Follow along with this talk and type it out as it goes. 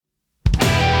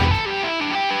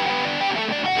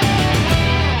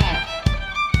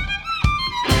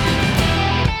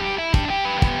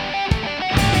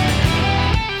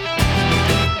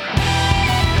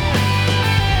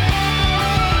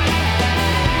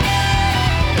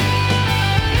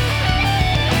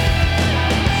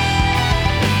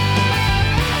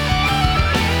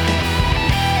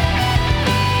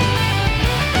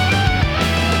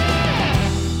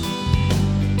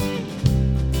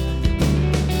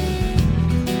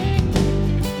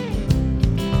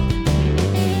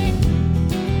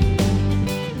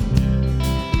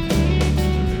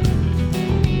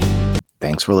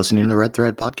Thanks for listening to the Red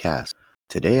Thread Podcast.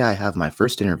 Today I have my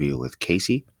first interview with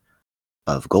Casey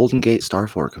of GoldenGate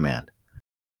Starfort Command.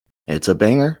 It's a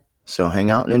banger, so hang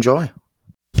out and enjoy.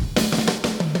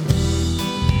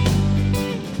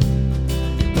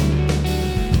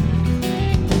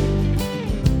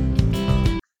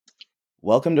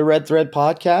 Welcome to Red Thread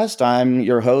Podcast. I'm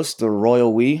your host, the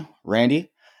Royal We,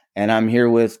 Randy, and I'm here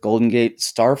with GoldenGate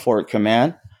Starfort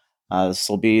Command. This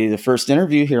will be the first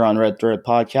interview here on Red Thread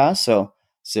Podcast, so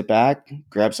sit back,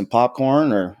 grab some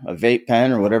popcorn or a vape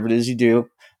pen or whatever it is you do,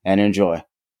 and enjoy.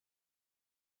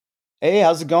 Hey,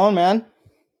 how's it going, man?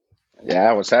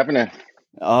 Yeah, what's happening?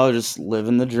 Oh, just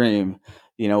living the dream.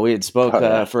 You know, we had spoke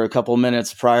for a couple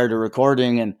minutes prior to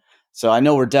recording, and so I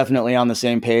know we're definitely on the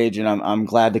same page, and I'm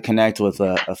glad to connect with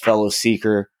a fellow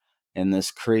seeker in this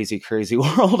crazy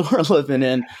world we're living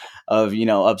in of, you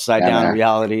know, upside down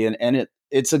reality. And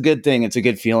it's a good thing. It's a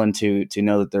good feeling to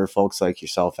know that there are folks like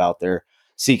yourself out there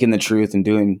seeking the truth and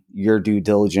doing your due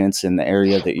diligence in the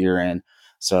area that you're in.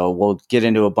 So we'll get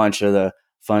into a bunch of the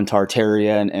fun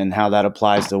Tartaria and how that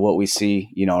applies to what we see,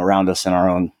 you know, around us in our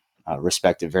own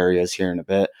respective areas here in a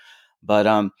bit.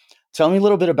 But tell me a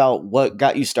little bit about what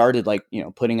got you started, like, you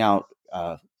know, putting out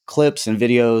clips and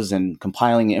videos and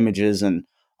compiling images and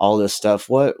all this stuff.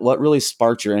 What really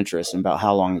sparked your interest, and about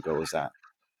how long ago was that?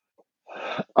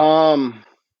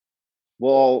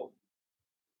 Well,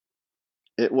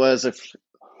 it was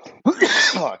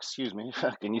oh, excuse me.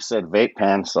 And you said vape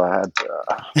pen, so I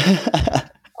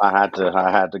had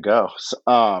to go.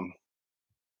 So,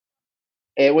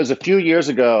 it was a few years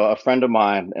ago. A friend of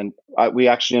mine and we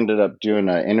actually ended up doing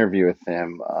an interview with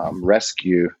him.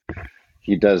 Rescue.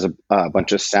 He does a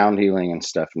bunch of sound healing and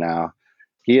stuff now.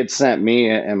 He had sent me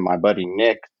and my buddy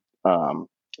Nick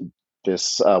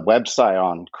this website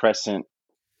on Crescent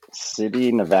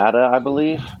City, Nevada, I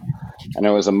believe. And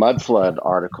it was a mud flood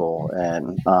article,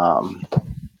 and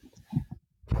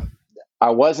I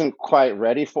wasn't quite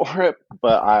ready for it,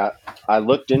 but I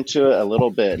looked into it a little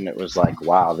bit, and it was like,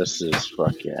 wow, this is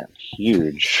fucking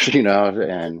huge, you know.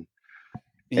 And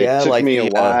it took me a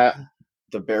while.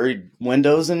 The buried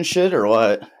windows and shit, or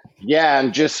what? Yeah,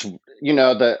 and just, you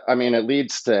know, it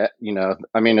leads to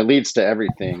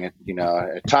everything.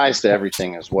 It ties to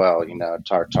everything as well. You know,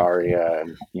 Tartaria,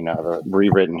 and, you know, the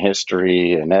rewritten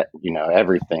history, and you know,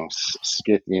 everything,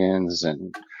 Scythians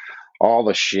and all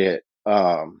the shit.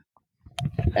 And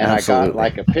Absolutely. I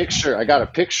got a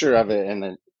picture of it, and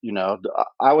then, you know,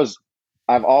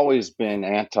 I've always been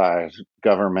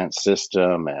anti-government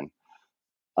system, and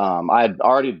I'd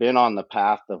already been on the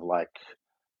path of, like,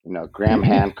 you know, Graham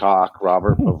Hancock,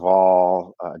 Robert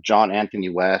Bauval, John Anthony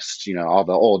West, you know, all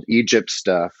the old Egypt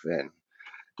stuff, and,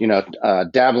 you know,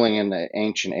 dabbling in the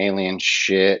ancient alien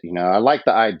shit. You know, I like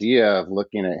the idea of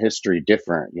looking at history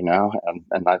different, you know,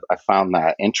 and I found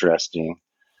that interesting.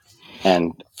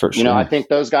 And, For you know, sure. I think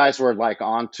those guys were like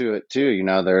onto it too. You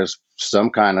know, there's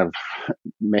some kind of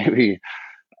maybe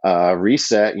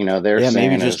reset, you know. They're saying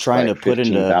maybe just trying like to put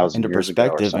into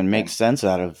perspective and make something. sense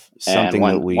out of something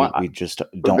that we just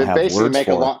don't have basically words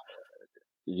for.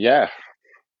 Yeah,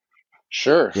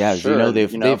 sure. Yeah, as you know,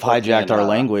 they've hijacked our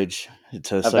language to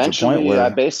such a point Eventually, I where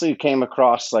basically came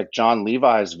across like John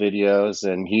Levi's videos,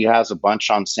 and he has a bunch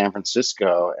on San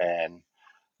Francisco, and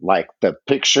like the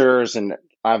pictures. And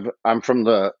I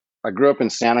grew up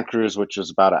in Santa Cruz, which is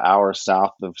about an hour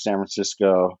south of San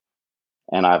Francisco,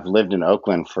 and I've lived in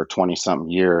Oakland for 20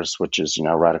 something years, which is, you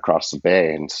know, right across the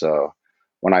bay. And so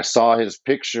when I saw his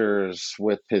pictures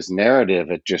with his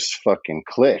narrative, it just fucking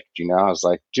clicked. You know, I was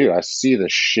like, dude, I see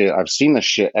this shit. I've seen this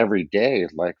shit every day,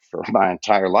 like, for my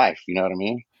entire life. You know what I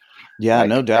mean? yeah, Like,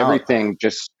 no doubt.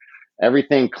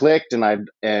 everything clicked. You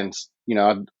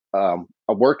know,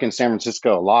 I work in San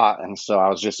Francisco a lot. And so I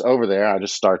was just over there. I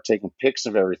just started taking pics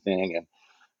of everything and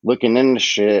looking into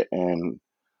shit. And,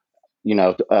 you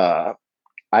know,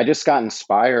 I just got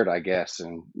inspired, I guess.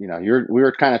 And, you know, we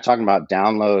were kind of talking about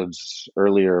downloads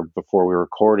earlier before we were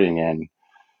recording, and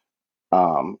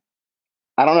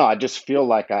I don't know. I just feel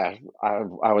like I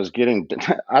was getting.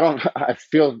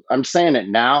 I'm saying it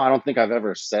now. I don't think I've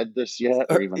ever said this yet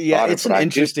or even Yeah, thought it. it's But an I do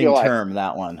interesting feel like, term,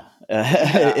 that one.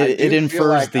 yeah, I It do feel infers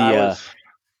like I was.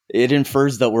 it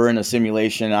infers that we're in a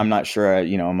simulation. I'm not sure,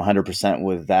 you know, I'm 100%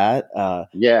 with that.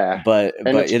 Yeah, But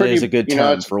and it's it is a pretty. good You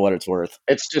know, term for what it's worth.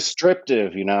 it's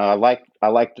descriptive. You know, I like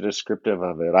the descriptive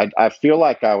of it. I feel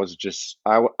like I was just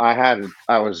I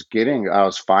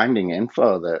was finding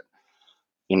info that,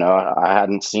 you know, I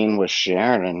hadn't seen was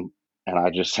shared, and I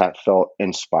just had felt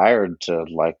inspired to,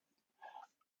 like,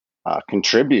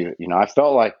 contribute. You know, I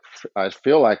feel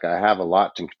like I have a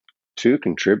lot to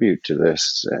contribute to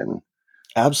this, and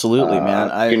Absolutely, man.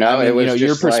 I It mean, was your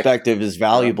just like, perspective is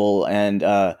valuable, and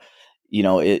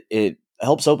it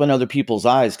helps open other people's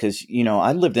eyes because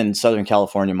I lived in Southern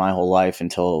California my whole life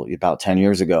until about 10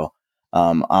 years ago.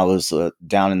 I was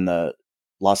down in the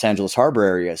Los Angeles Harbor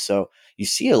area, so you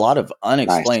see a lot of nice,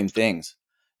 unexplained things.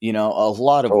 A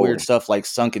lot of weird totally. stuff like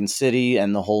Sunken City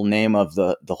and the whole name of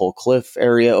the whole cliff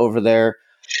area over there.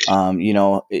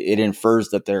 It infers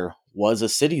that there was a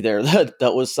city there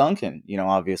that was sunken.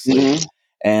 Obviously, Hmm.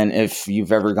 and if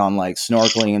you've ever gone like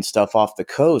snorkeling and stuff off the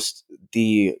coast,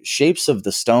 the shapes of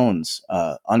the stones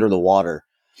under the water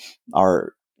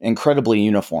are incredibly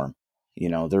uniform.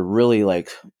 They're really like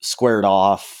squared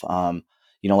off.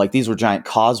 Like these were giant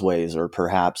causeways or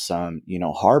perhaps,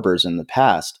 harbors in the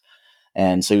past.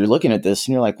 And so you're looking at this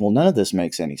and you're like, well, none of this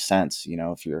makes any sense.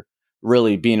 If you're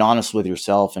really being honest with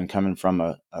yourself and coming from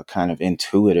a kind of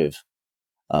intuitive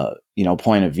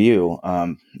point of view. I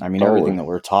mean, everything Totally. that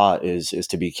we're taught is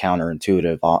to be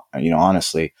counterintuitive,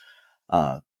 honestly.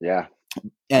 Uh, Yeah. I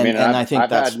and mean, and I think I've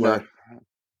had that's enough. where,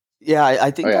 yeah, I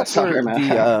Oh think yeah, that's where sorry, man.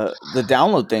 the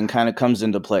download thing kind of comes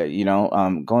into play.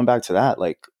 Going back to that,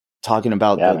 like talking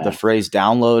about Yeah, the man. phrase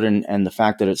download and the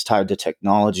fact that it's tied to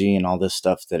technology and all this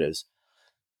stuff that is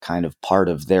kind of part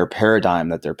of their paradigm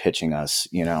that they're pitching us.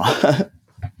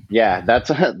 Yeah, that's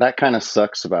that kind of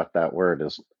sucks about that word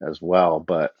as well,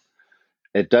 but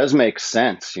it does make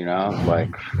sense, like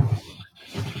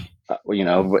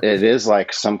it is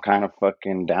like some kind of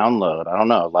fucking download. I don't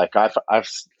know. Like I've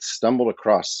stumbled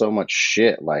across so much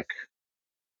shit like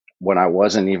when I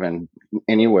wasn't even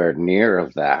anywhere near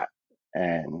of that,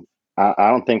 and I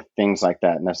don't think things like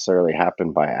that necessarily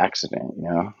happen by accident.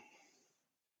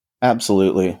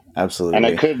 Absolutely, And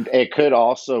absolutely. it could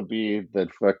also be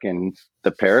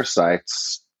the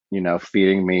parasites,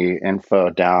 feeding me info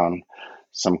down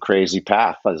some crazy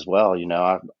path as well.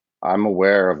 I'm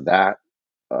aware of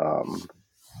um,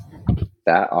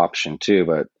 that option too,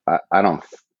 but I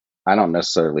don't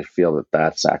necessarily feel that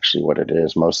that's actually what it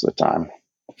is most of the time.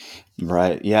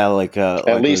 Right. Yeah, At like we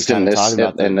were least kind of talking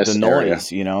about in the this area. noise,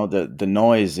 the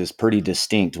noise is pretty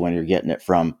distinct when you're getting it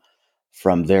from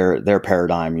their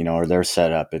paradigm, or their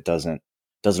setup. It doesn't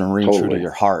ring true to Totally,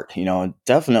 your heart. It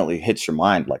definitely hits your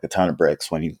mind like a ton of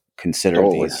bricks when you consider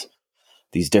totally,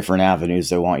 these different avenues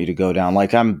they want you to go down.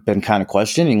 Like I've been kind of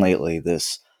questioning lately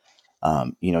this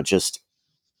just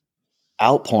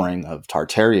outpouring of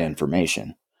Tartaria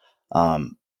information.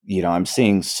 um, I'm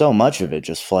seeing so much of it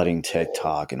just flooding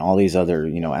TikTok and all these other,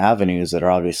 avenues that are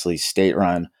obviously state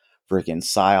run freaking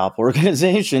psyop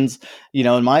organizations,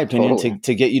 in my opinion, totally,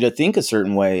 to get you to think a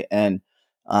certain way. And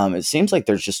it seems like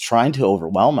they're just trying to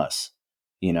overwhelm us,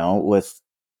 with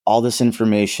all this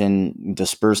information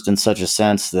dispersed in such a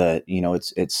sense that,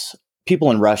 it's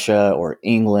people in Russia or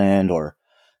England or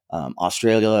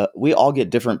Australia, we all get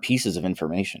different pieces of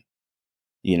information.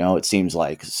 It seems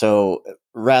like. So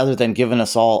rather than giving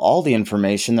us all the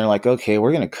information, they're like, okay,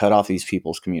 we're going to cut off these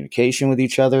people's communication with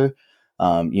each other.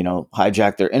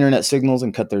 Hijack their internet signals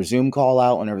and cut their Zoom call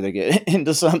out whenever they get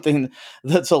into something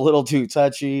that's a little too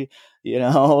touchy,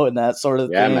 and that sort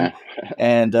of yeah, thing. man,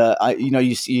 And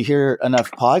you hear enough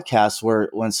podcasts where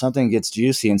when something gets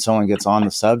juicy and someone gets on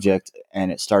the subject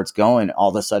and it starts going, all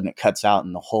of a sudden it cuts out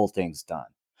and the whole thing's done.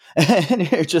 And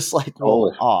you're just like,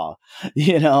 well, totally.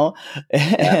 you know,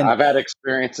 Yeah, and I've had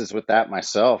experiences with that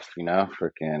myself.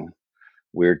 Freaking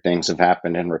weird things have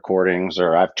happened in recordings,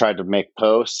 or I've tried to make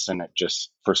posts and it just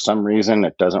for some reason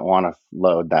it doesn't want to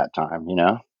load that time.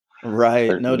 right,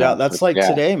 There, no doubt. so, That's like yeah,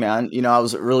 today, man. I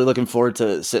was really looking forward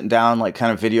to sitting down, like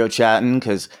kind of video chatting,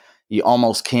 because you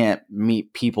almost can't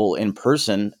meet people in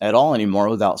person at all anymore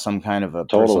without some kind of a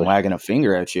person totally. wagging a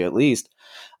finger at you, at least.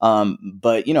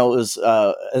 But it was,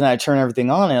 and I turn everything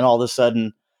on, and all of a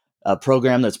sudden, a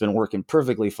program that's been working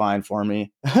perfectly fine for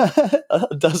me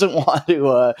doesn't want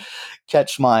to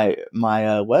catch my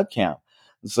webcam.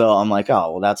 So I'm like,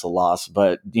 oh well, that's a loss.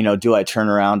 But do I turn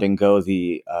around and go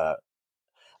the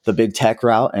big tech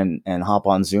route and hop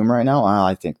on Zoom right now?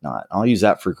 I think not. I'll use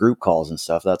that for group calls and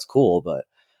stuff. That's cool, but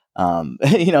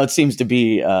it seems to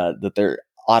be that they're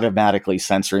automatically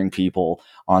censoring people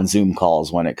on Zoom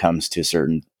calls when it comes to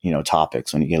certain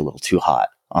topics. When you get a little too hot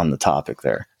on the topic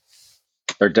there.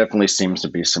 There definitely seems to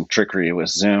be some trickery with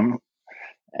Zoom,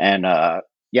 and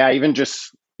yeah, even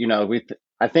just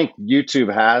I think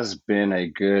YouTube has been a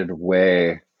good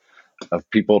way of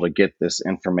people to get this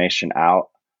information out,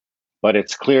 but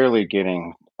it's clearly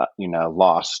getting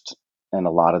lost in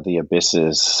a lot of the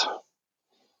abysses,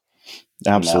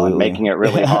 and Absolutely. making it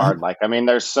really hard. Like, I mean,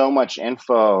 there's so much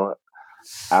info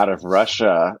out of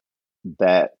Russia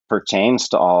that pertains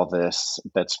to all this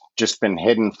that's just been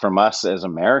hidden from us as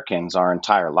Americans our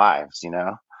entire lives, you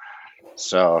know?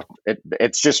 So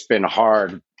it's just been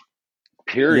hard,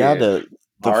 Yeah, period,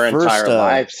 the our first entire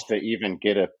lives to even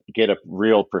get a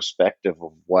real perspective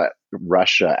of what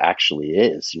Russia actually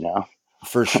is, you know?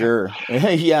 for sure.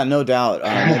 Yeah, no doubt.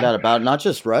 No doubt about it. Not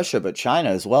just Russia, but China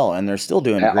as well. And they're still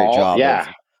doing a At great all, job yeah.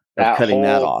 of That cutting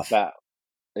that whole off. that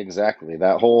exactly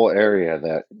that whole area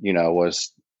that, you know,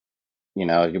 was, you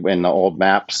know, in the old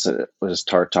maps it was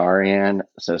Tartarian, it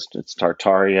says it's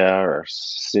Tartaria or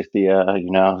Scythia,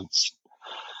 you know,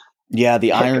 Yeah,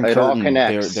 the Iron it all Curtain, they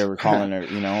connects. were calling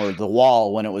it, or the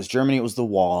Wall. When it was Germany, it was the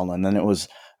Wall, and then it was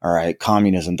all right,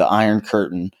 communism, the Iron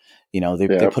Curtain. They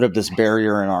Yep, put up this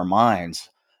barrier in our minds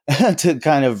to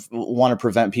kind of want to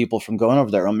prevent people from going over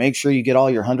there. Well, make sure you get all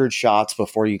your 100 shots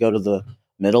before you go to the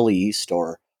Middle East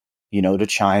or to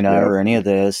China yep, or any of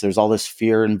this. There's all this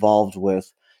fear involved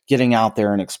with getting out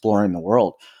there and exploring the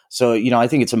world. So I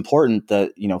think it's important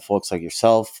that folks like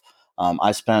yourself.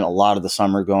 I spent a lot of the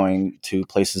summer going to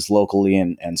places locally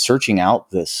and searching out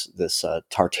this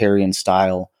Tartarian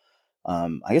style.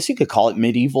 I guess you could call it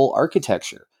medieval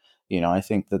architecture. I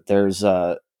think that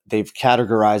they've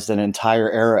categorized an entire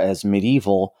era as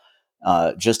medieval,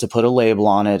 just to put a label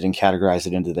on it and categorize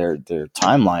it into their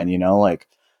timeline. Like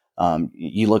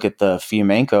you look at the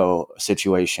Fiumenko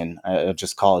situation. I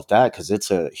just call it that because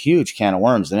it's a huge can of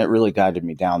worms, and it really guided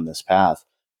me down this path.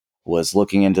 Was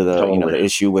looking into totally, the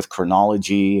issue with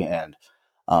chronology and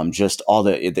just all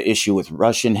the issue with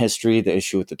Russian history, the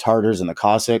issue with the Tartars and the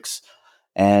Cossacks,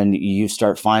 and you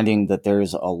start finding that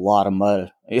there's a lot of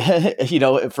mud,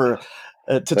 for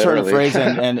to turn a literally. phrase,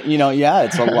 and yeah,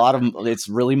 it's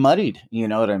really muddied. You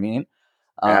know what I mean?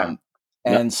 Yeah, Um,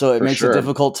 no, and so it for makes it sure.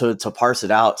 difficult to parse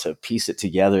it out, to piece it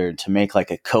together, to make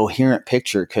like a coherent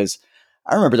picture. Because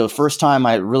I remember the first time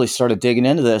I really started digging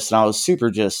into this, and I was super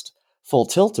just full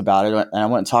tilt about it. And I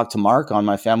went and talked to Mark on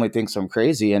My Family Thinks I'm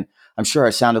Crazy, and I'm sure I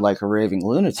sounded like a raving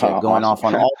lunatic Oh, going awesome.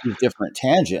 off on all these different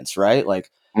tangents, right? Like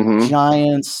Hmm.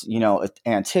 giants,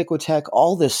 Antiquitech,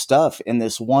 all this stuff in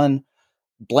this one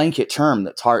blanket term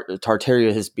that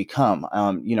Tartaria has become.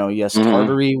 Yes, Hmm.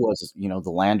 Tartary was,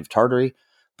 the land of Tartary,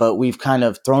 but we've kind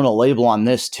of thrown a label on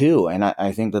this too. And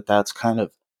I think that that's kind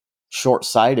of short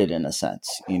sighted in a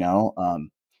sense,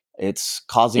 it's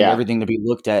causing Yeah, everything to be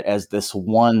looked at as this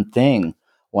one thing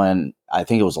when I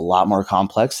think it was a lot more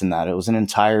complex than that. It was an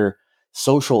entire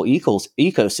social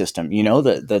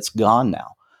ecosystem, that's gone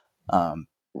now. Um,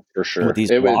 for with sure. these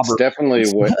It's robber definitely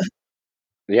barons. what.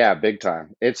 Yeah, big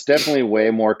time. It's definitely way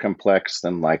more complex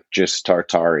than like just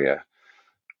Tartaria.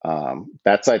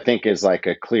 That's, I think, is like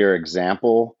a clear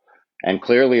example, and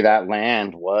clearly that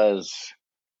land was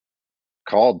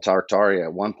called Tartaria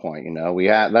at one point. You know, we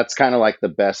had that's kind of like the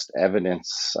best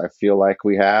evidence I feel like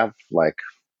we have, like,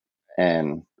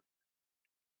 and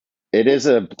it is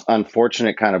a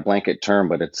unfortunate kind of blanket term,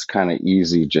 but it's kind of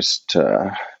easy just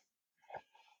to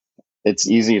it's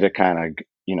easy to kind of,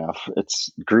 you know,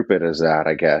 it's group it as that,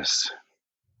 I guess.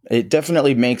 It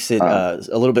definitely makes it Uh,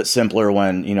 a little bit simpler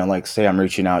when, like, say I'm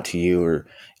reaching out to you or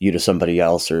you to somebody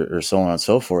else or so on and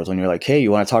so forth. When you're like, hey,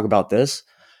 you want to talk about this?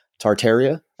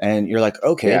 Tartaria, and you're like,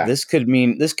 okay, yeah, this could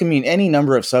mean any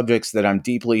number of subjects that I'm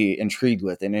deeply intrigued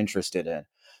with and interested in.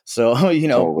 So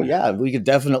totally, yeah, we could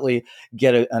definitely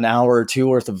get an hour or two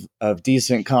worth of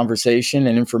decent conversation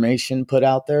and information put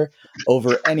out there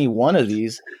over any one of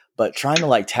these. But trying to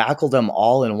like tackle them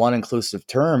all in one inclusive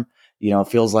term,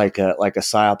 feels like a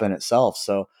psyop in itself.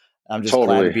 So I'm just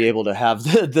glad to totally. be able to have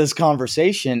this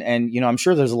conversation, and I'm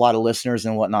sure there's a lot of listeners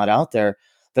and whatnot out there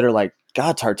that are like,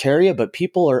 God, Tartaria, but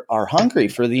people are hungry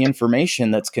for the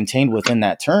information that's contained within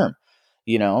that term.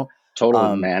 You know,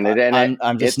 Totally, man.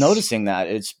 I'm just It's noticing that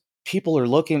it's people are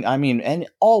looking. I mean, and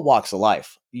all walks of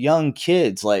life, young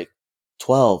kids like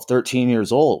 12, 13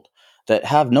 years old that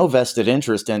have no vested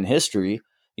interest in history.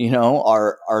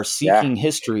 Are yeah, seeking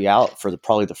history out for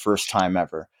probably the first time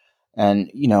ever.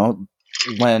 And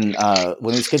when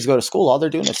these kids go to school, all they're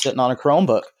doing is sitting on a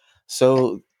Chromebook.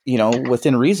 So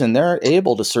within reason, they're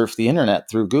able to surf the internet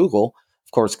through Google.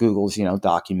 Of course, Google's,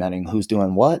 documenting who's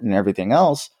doing what and everything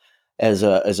else as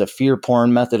a fear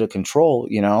porn method of control,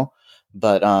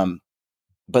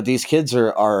 but these kids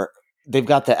are they've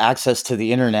got the access to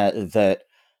the internet that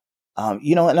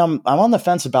and I'm on the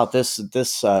fence about this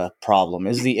problem.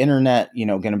 Is the internet,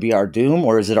 going to be our doom,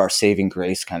 or is it our saving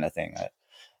grace kind of thing?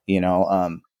 You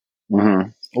know, hmm,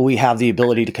 we have the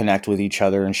ability to connect with each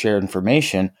other and share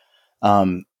information.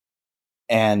 Um,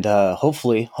 and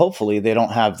hopefully they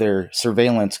don't have their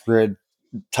surveillance grid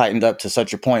tightened up to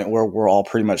such a point where we're all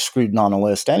pretty much screwed on a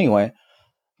list anyway.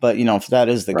 But if that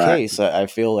is the Right. case, I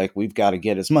feel like we've got to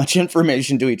get as much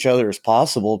information to each other as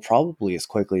possible, probably as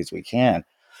quickly as we can.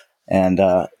 And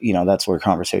that's where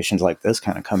conversations like this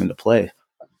kind of come into play.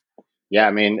 Yeah,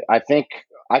 I mean, I think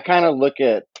I kind of look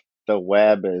at the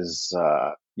web as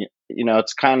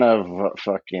it's kind of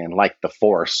fucking like the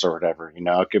force or whatever.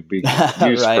 It could be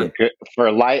used for Right. good,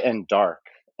 for light and dark,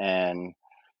 and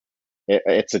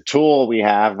it's a tool we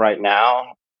have right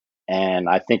now, and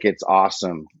I think it's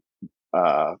awesome,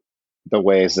 the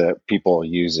ways that people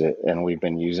use it, and we've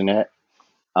been using it.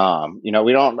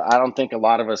 We don't. I don't think a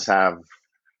lot of us have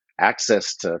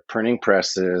access to printing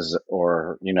presses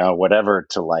or whatever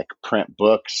to like print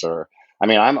books. Or I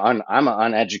mean, I'm an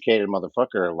uneducated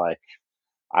motherfucker. Like,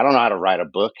 I don't know how to write a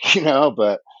book,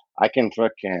 but I can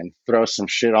fucking throw some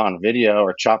shit on video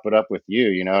or chop it up with you.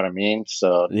 You know what I mean?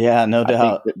 So Yeah, no I think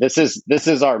doubt. that this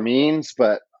is our means,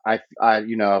 but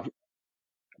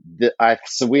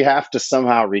so we have to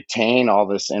somehow retain all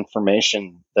this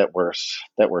information that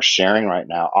we're sharing right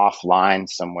now offline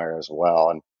somewhere as well.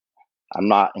 And I'm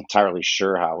not entirely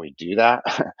sure how we do that.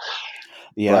 But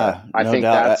Yeah, I no think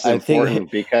doubt. that's I think,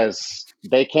 important because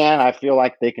I feel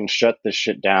like they can shut this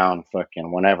shit down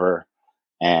fucking whenever.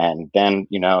 And then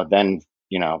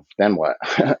what?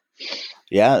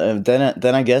 yeah. And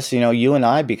then I guess you and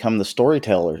I become the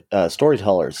storytellers,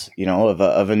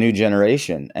 of a new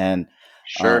generation, and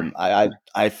Sure.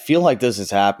 I feel like this has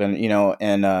happened,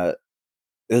 and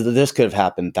this could have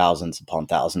happened thousands upon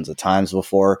thousands of times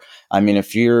before. I mean,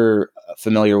 if you're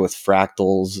familiar with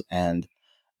fractals and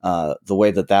the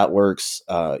way that works,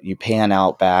 you pan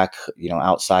out back,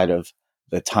 outside of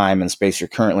the time and space you're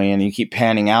currently in. You keep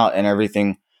panning out, and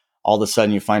everything. All of a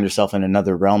sudden, you find yourself in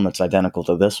another realm that's identical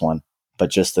to this one,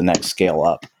 but just the next scale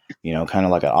up. Kind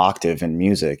of like an octave in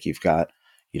music. You've got,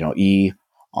 E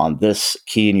on this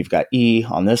key, and you've got E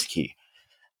on this key.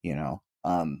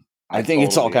 I think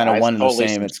it's all kind of I one and the totally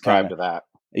same. It's kind subscribe of to that.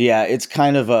 Yeah, it's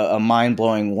kind of a mind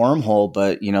blowing wormhole,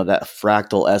 but that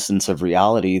fractal essence of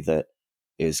reality that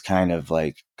is kind of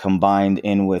like combined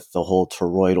in with the whole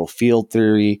toroidal field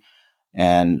theory,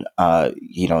 and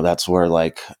that's where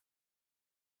like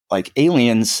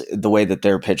aliens, the way that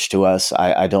they're pitched to us,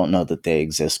 I don't know that they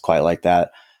exist quite like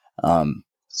that. Um,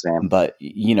 Sam. but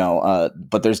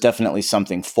there's definitely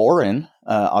something foreign.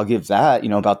 I'll give that.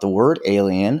 About the word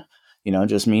alien. It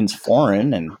just means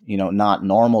foreign and not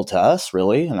normal to us,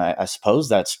 really. And I suppose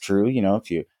that's true. If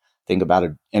you think about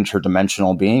an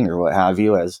interdimensional being or what have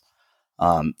you, as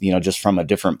just from a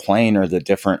different plane or the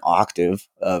different octave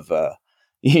of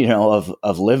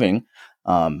of living.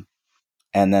 Um,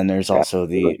 and then there's also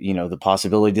Absolutely. the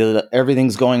possibility that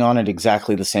everything's going on at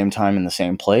exactly the same time in the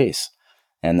same place,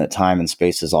 and that time and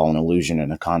space is all an illusion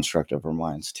and a construct of our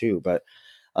minds too. But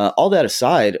all that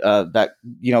aside, that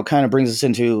kind of brings us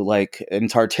into like in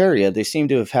Tartaria, they seem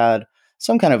to have had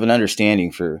some kind of an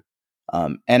understanding for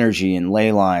energy and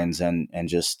ley lines and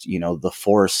just the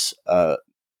force.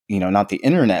 Not the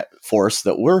internet force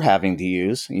that we're having to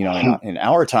use, in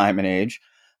our time and age,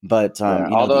 but Yeah.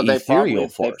 the Although ethereal they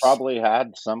force. probably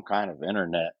had some kind of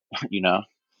internet, you know.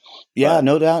 Yeah, But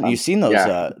no doubt. You've seen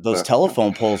yeah, those but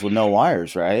telephone poles with no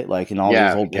wires, right? Like in all these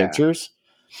yeah, old yeah, pictures.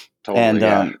 And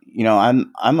totally, yeah.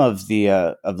 I'm of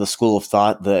the school of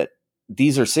thought that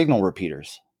these are signal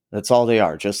repeaters. That's all they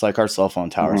are, just like our cell phone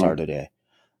towers Hmm. are today.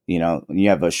 When you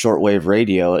have a shortwave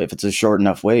radio, if it's a short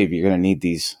enough wave, you're going to need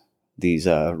these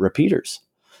repeaters,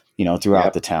 throughout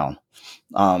Yep, the town.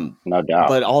 Um, no doubt.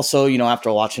 but also,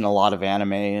 after watching a lot of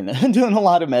anime and doing a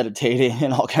lot of meditating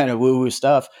and all kind of woo woo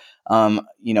stuff, I'm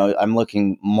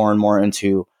looking more and more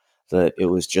into that. It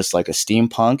was just like a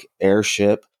steampunk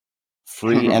airship,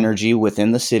 free energy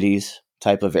within the cities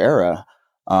type of era.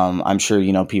 I'm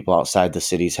sure, people outside the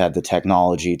cities had the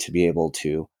technology to be able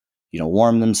to,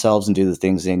 warm themselves and do the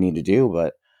things they need to do.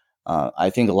 But I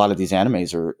think a lot of these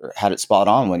animes had it spot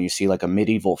on when you see like a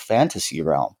medieval fantasy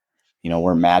realm,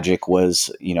 where magic was,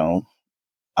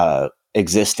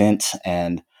 existent,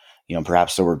 and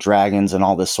perhaps there were dragons and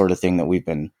all this sort of thing that we've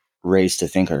been raised to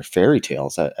think are fairy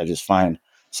tales. I just find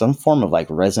some form of like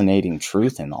resonating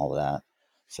truth in all of that.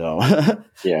 So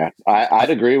Yeah, I,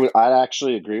 I'd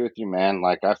actually agree with you, man.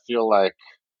 Like, I feel like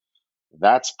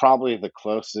that's probably the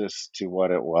closest to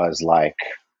what it was like,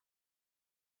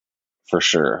 for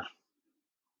sure.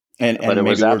 But it and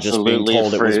was maybe we're just being absolutely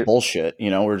told it was free. bullshit.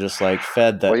 We're just like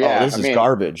fed that, Well, oh, yeah, this I is mean,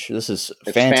 garbage, this is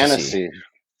it's fantasy. fantasy.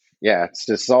 Yeah,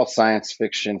 it's all science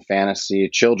fiction, fantasy,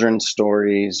 children's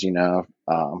stories,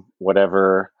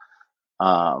 whatever.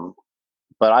 Um,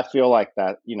 but I feel like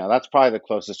that, that's probably the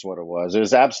closest to what it was. It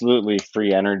was absolutely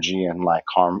free energy and like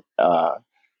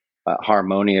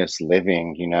harmonious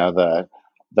living. The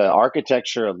the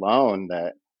architecture alone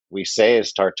that we say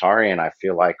is Tartarian, I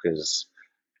feel like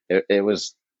it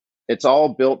was it's all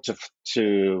built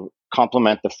to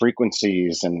complement the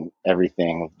frequencies and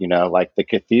everything. Like the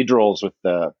cathedrals with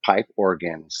the pipe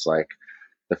organs, like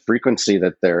the frequency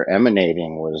that they're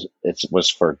emanating was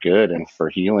for good and for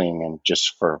healing and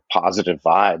just for positive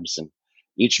vibes. And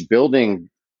each building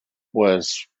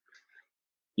was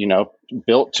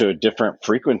built to a different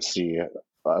frequency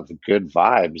of good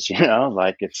vibes.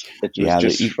 Like it was Yeah,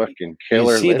 just fucking you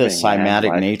killer see the living, man. cymatic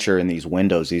Like, nature in these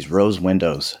windows, these rose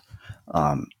windows.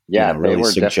 yeah, they Really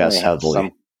were suggests definitely heavily.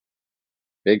 some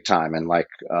big time. And like,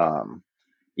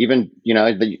 even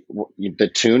the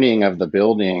tuning of the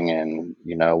building, and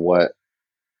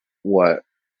what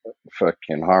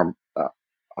fucking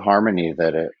harmony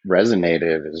that it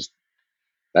resonated, is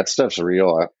that stuff's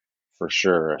real, for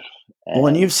sure. Well,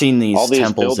 and And you've seen all these these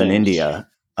temples in buildings, India.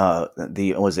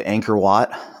 The was it Angkor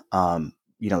Wat? The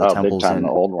oh, big time, the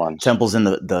old ones. temples in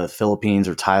the Philippines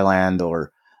or Thailand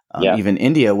or Yeah. even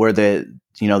India, where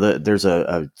there's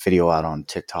a video out on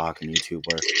TikTok and YouTube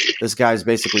where this guy's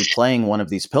basically playing one of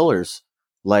these pillars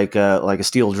like a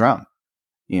steel drum,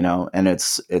 and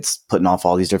it's putting off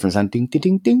all these different sounds, ding ding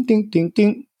ding ding ding ding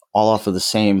ding, all off of the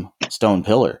same stone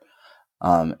pillar.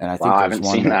 And I Wow, think I there's haven't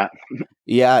one seen that, that.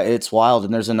 yeah, it's wild.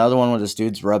 And there's another one where this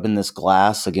dude's rubbing this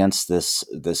glass against this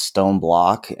stone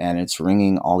block, and it's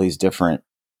ringing all these different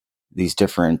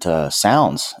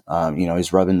sounds.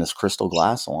 He's rubbing this crystal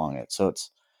glass along it, so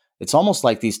it's almost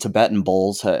like these Tibetan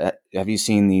bowls. Have you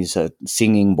seen these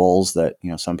singing bowls that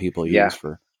some people use Yeah,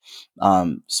 for?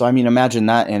 So I mean, imagine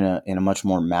that in a much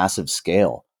more massive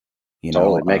scale. You know,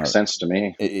 totally makes sense to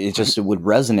me. it would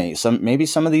resonate.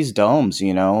 Some of these domes,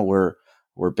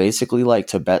 were basically like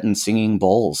Tibetan singing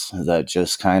bowls that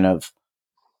just kind of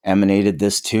emanated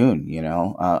this tune.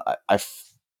 I've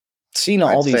seen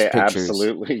I'd all these say pictures,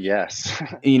 absolutely yes.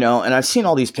 and I've seen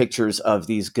all these pictures of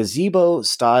these gazebo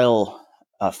style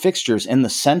fixtures in the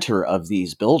center of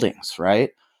these buildings,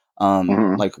 right?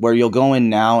 Hmm. Like where you'll go in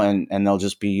now, and they'll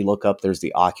just be, you look up, there's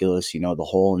the Oculus, the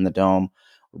hole in the dome.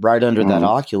 Right under that Hmm.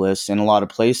 Oculus, in a lot of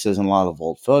places, in a lot of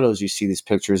old photos, you see these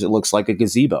pictures. It looks like a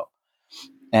gazebo,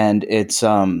 and it's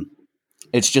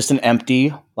just an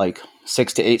empty, like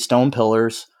 6 to 8 stone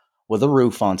pillars with a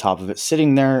roof on top of it,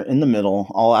 sitting there in the middle,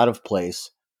 all out of place,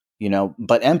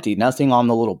 but empty, nothing on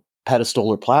the little pedestal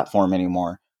or platform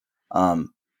anymore.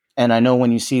 Um, and I know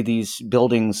when you see these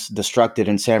buildings destructed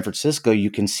in San Francisco,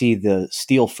 you can see the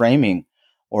steel framing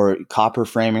or copper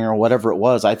framing or whatever it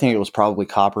was. I think it was probably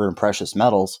copper and precious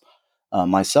metals,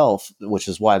 myself, which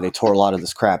is why they tore a lot of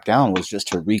this crap down, was just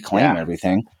to reclaim Yeah,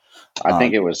 everything. I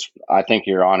think Um, it was. I think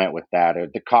you're on it with that.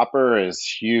 The copper is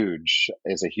huge.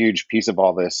 Is a huge piece of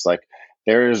all this. Like,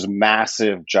 there's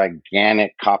massive,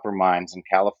 gigantic copper mines in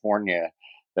California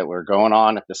that were going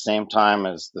on at the same time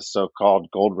as the so-called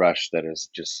gold rush. That is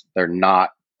just, they're not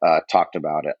talked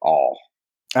about at all.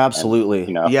 And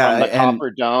Absolutely. Yeah. from the And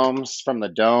copper domes, from the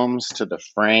domes to the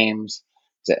frames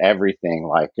to everything,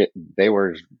 like they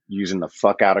were using the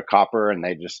fuck out of copper, and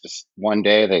they just one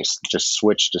day they just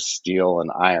switched to steel and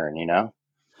iron,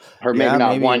 or maybe yeah,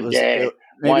 not one day,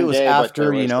 maybe it was but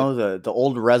there after, was the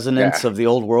old resonance yeah, of the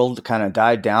old world kind of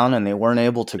died down and they weren't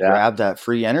able to yeah, grab that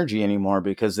free energy anymore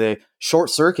because they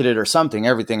short circuited or something,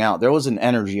 everything out. There was an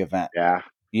energy event, yeah.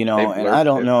 They and I blurped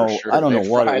don't it for know, I sure. don't know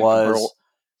what it was.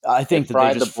 I They think that they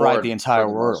fried the just fried the board for entire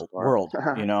the most part. world.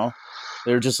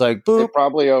 They're just like, They boop.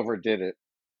 probably overdid it.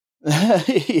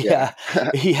 Yeah.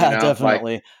 Yeah. Yeah, Like,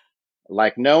 definitely.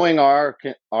 knowing our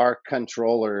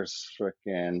controllers,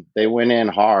 freaking, they went in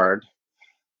hard,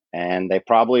 and they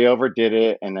probably overdid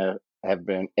it, and have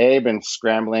been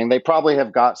scrambling. They probably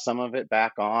have got some of it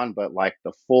back on, but like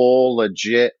the full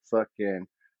legit fucking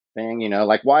thing,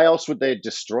 like, why else would they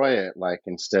destroy it, like,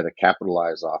 instead of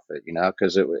capitalize off it,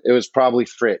 because it was probably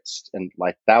fritzed, and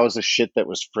like that was the shit that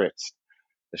was fritzed.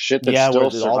 The shit that's Yeah, where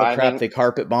still all the crap surviving, they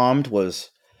carpet bombed was,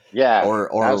 yeah, that or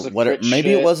was the what, fritz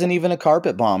maybe it shit. wasn't even a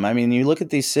carpet bomb. I mean, you look at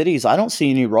these cities, I don't see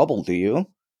any rubble, do you?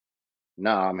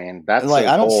 No, I mean, that's Like, a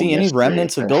I don't whole see any mystery.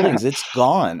 remnants of buildings. It's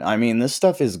gone. I mean, this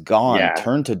stuff is gone, Yeah,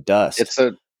 turned to dust.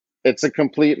 it's a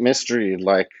complete mystery,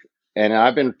 like, and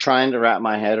I've been trying to wrap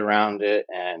my head around it,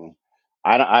 and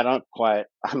I don't quite,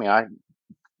 I mean, I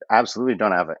absolutely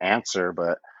don't have an answer,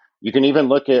 but you can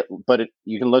look at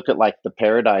like the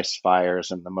Paradise fires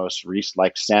and the most recent,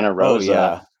 like Santa Oh Rosa.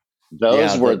 yeah. Those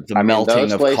Yeah, were, the I mean, melting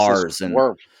those of places cars and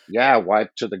were, yeah,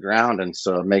 wiped to the ground. And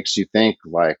so it makes you think,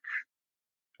 like,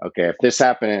 okay, if this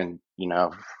happened,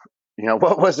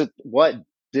 what was it,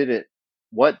 did it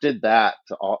what did that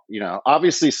to all,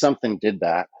 obviously something did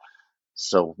that.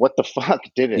 So what the fuck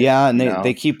did it, Yeah, and you they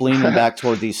know? keep leaning back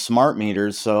toward these smart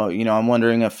meters. So, I'm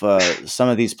wondering if some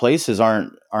of these places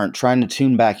aren't trying to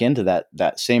tune back into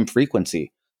that same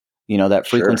frequency, that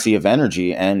Sure. frequency of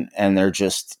energy, and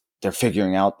they're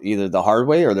figuring out either the hard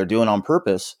way or they're doing on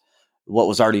purpose what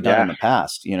was already done in Yeah, the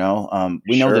past. We know that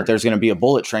sure. there's going to be a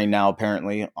bullet train now,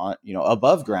 apparently, on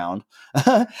above ground,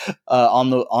 on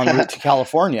the en route to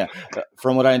California.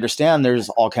 From what I understand, there's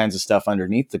all kinds of stuff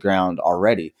underneath the ground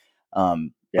already. But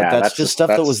Yeah, that's just stuff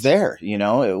that was there.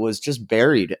 It was just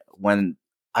buried when.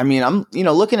 I mean, I'm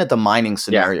looking at the mining yeah,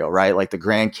 scenario, right? Like the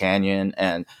Grand Canyon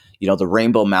and the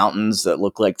Rainbow Mountains that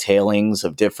look like tailings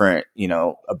of different,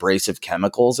 abrasive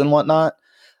chemicals and whatnot.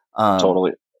 Um,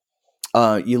 totally.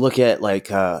 you look at like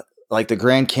the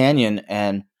Grand Canyon,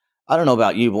 and I don't know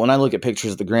about you, but when I look at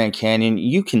pictures of the Grand Canyon,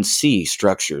 you can see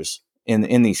structures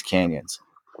in these canyons.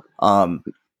 Um,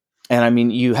 and I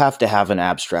mean, you have to have an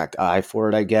abstract eye for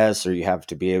it, I guess, or you have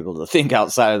to be able to think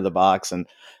outside of the box and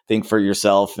think for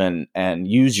yourself and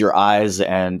use your eyes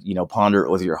and ponder it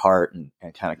with your heart and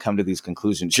kind of come to these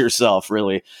conclusions yourself,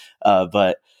 really.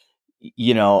 But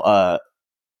you know, uh,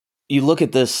 you look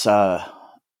at this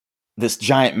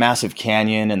giant, massive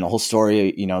canyon and the whole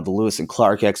story. The Lewis and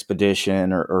Clark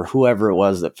expedition, or whoever it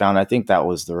was that found. I think that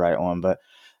was the right one, but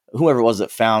whoever it was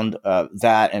that found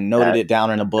that and noted Yeah, it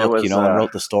down in a it book, was and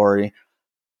wrote the story.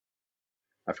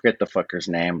 I forget the fucker's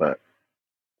name, but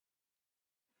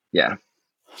yeah.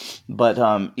 But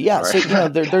yeah, Sorry. so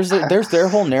there's their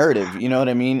whole narrative. You know what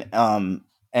I mean? Yeah.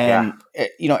 And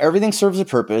everything serves a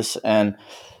purpose, and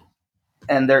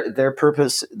their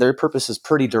purpose is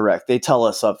pretty direct. They tell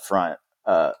us up front.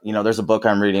 There's a book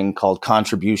I'm reading called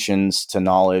Contributions to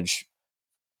Knowledge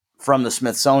from the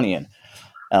Smithsonian,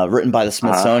 written by the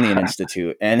Smithsonian Uh,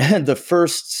 Institute, and the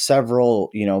first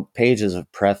several pages of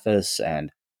preface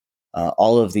and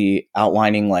all of the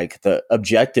outlining, like the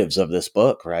objectives of this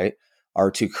book, right,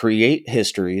 are to create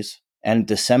histories and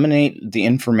disseminate the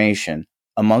information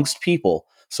amongst people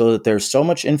so that there's so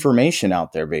much information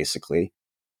out there, basically,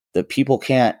 that people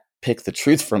can't pick the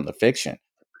truth from the fiction.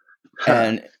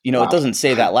 And, it wow. doesn't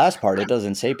say that last part. It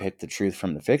doesn't say pick the truth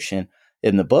from the fiction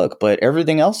in the book, but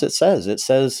everything else it says,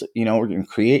 we're going to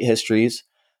create histories.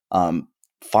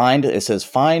 It says,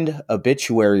 find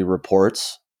obituary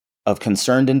reports of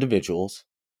concerned individuals.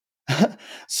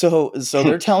 So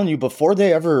they're telling you before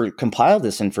they ever compile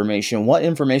this information, what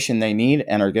information they need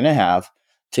and are going to have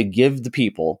to give the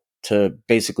people to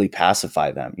basically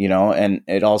pacify them, and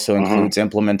it also Hmm. includes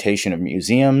implementation of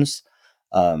museums,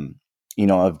 um,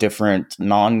 of different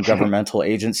non-governmental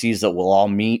agencies that will all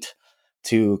meet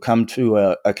to come to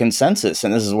a consensus.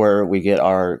 And this is where we get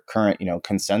our current,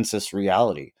 consensus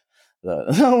reality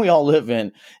that we all live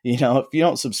in. If you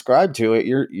don't subscribe to it,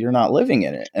 you're not living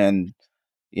in it. And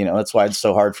that's why it's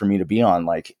so hard for me to be on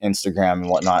like Instagram and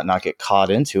whatnot, and not get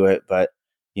caught into it. But,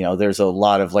 there's a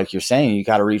lot of, like you're saying, you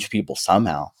got to reach people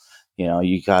somehow.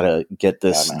 You got to get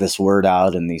Yeah, man. this word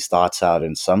out and these thoughts out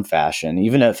in some fashion,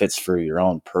 even if it's for your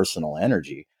own personal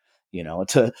energy, to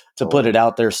put Totally. it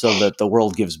out there so that the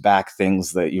world gives back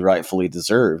things that you rightfully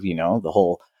deserve, the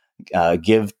whole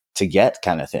give to get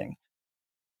kind of thing.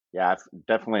 Yeah,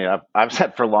 definitely. I've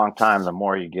said for a long time, the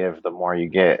more you give, the more you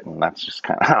get, and that's just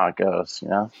kind of how it goes, you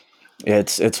know.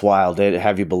 It's wild. They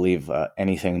have you believe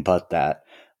anything but that.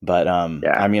 But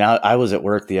Yeah. I mean, I was at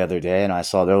work the other day and I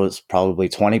saw there was probably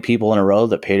 20 people in a row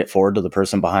that paid it forward to the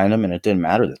person behind them, and it didn't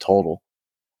matter the total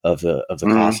of the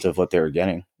Hmm. cost of what they were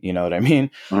getting. You know what I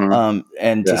mean? Hmm.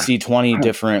 And to Yeah. see 20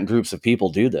 different groups of people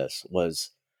do this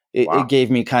it Wow. gave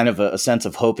me kind of a sense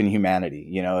of hope in humanity.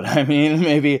 You know what I mean?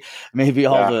 Maybe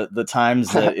all Yeah. the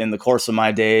times that in the course of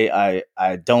my day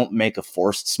I don't make a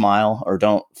forced smile or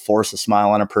don't force a smile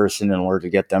on a person in order to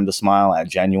get them to smile. I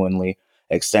genuinely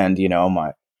extend,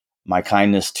 my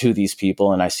kindness to these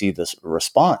people, and I see this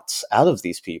response out of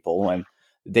these people, and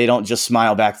they don't just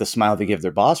smile back the smile they give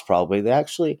their boss. Probably they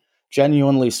actually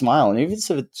genuinely smile, and even if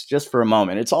it's just for a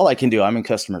moment, it's all I can do. I'm in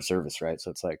customer service, right? So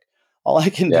it's like all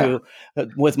I can Yeah. do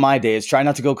with my day is try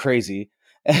not to go crazy.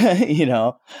 Try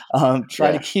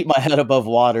to Yeah. keep my head above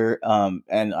water.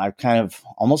 And I kind of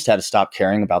almost had to stop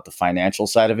caring about the financial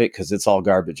side of it because it's all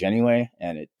garbage anyway.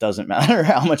 And it doesn't matter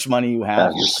how much money you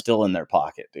have, you're That's still in their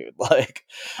pocket, dude. Like,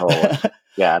 totally.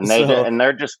 Yeah, and so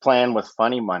they're just playing with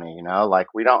funny money, you know.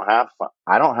 Like we don't have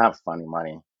I don't have funny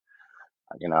money.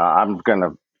 You know, I'm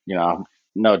gonna, you know,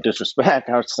 no disrespect.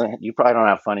 I was saying you probably don't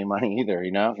have funny money either.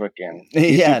 You know, fucking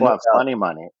these yeah, people no have doubt. funny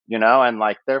money. You know, and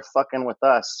like they're fucking with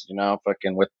us. You know,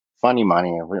 fucking with funny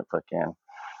money. And we're fucking.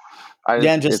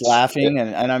 Yeah, and just It laughing,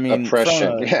 and I mean,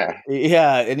 oppression.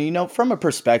 Yeah. from a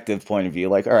perspective point of view,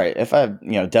 like, all right, if I,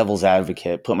 devil's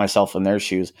advocate, put myself in their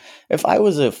shoes, if I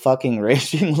was a fucking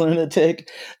raging lunatic,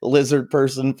 lizard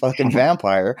person, fucking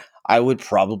vampire, I would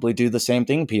probably do the same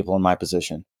thing. People in my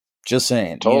position, just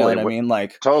saying, you know Totally. what I mean?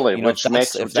 Like, Totally. if Which that's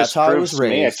makes if that's just how I was proves to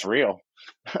me it's raised, real.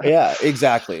 yeah,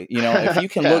 exactly. Yeah.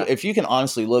 If you can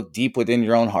honestly look deep within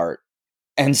your own heart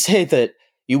and say that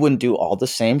you wouldn't do all the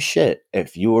same shit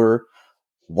if you were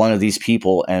one of these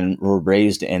people and were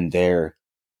raised in their,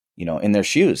 in their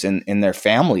shoes, in their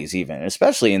families, even,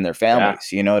 especially in their Yeah.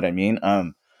 families, you know what I mean?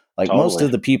 Like most Totally.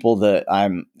 of the people that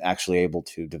I'm actually able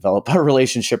to develop a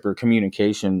relationship or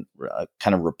communication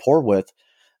kind of rapport with,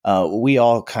 we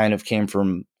all kind of came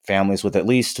from families with at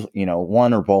least,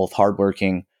 one or both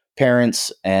hardworking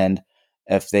parents. And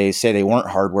if they say they weren't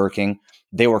hardworking,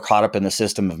 they were caught up in the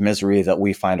system of misery that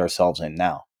we find ourselves in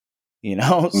now.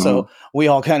 Hmm. So we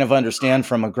all kind of understand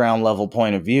from a ground level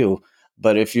point of view.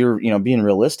 But if you're, being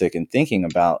realistic and thinking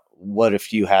about what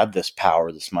if you had this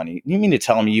power, this money, you mean to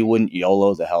tell me you wouldn't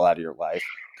YOLO the hell out of your life?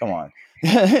 Come on.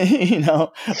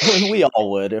 We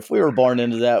all would. If we were born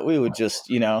into that, we would just,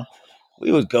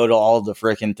 we would go to all the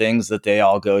freaking things that they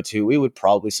all go to. We would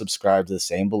probably subscribe to the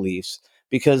same beliefs,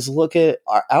 because look at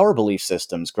our belief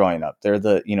systems growing up. They're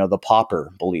the, the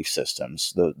pauper belief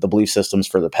systems, the belief systems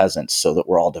for the peasants, so that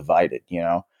we're all divided,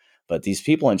 but these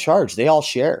people in charge, they all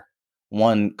share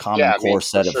one common Yeah. I mean, core for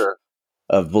set sure.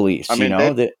 of I beliefs, mean,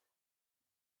 they, that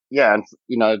yeah. And,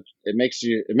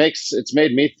 it's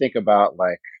made me think about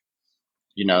like,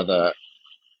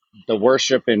 the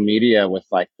worship in media with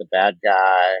like the bad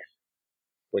guy,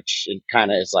 which it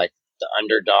kind of is like the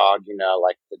underdog,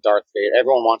 like the Darth Vader.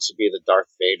 Everyone wants to be the Darth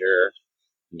Vader.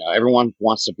 Everyone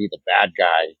wants to be the bad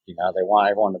guy. They want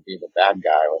everyone to be the bad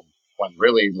guy when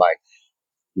really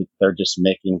like they're just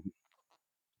making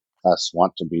us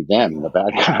want to be them, the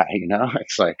bad guy.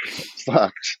 It's like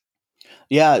fuck.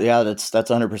 yeah, that's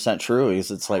 100% true.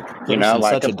 Is It's like put us in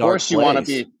Like such a of dark course you want to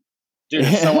place. be, dude.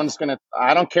 If someone's gonna,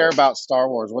 I don't care about Star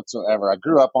Wars whatsoever. I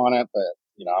grew up on it, but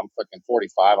I'm fucking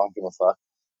 45. I don't give a fuck.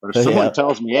 But if someone Yeah.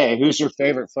 tells me, hey, who's your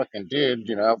favorite fucking dude?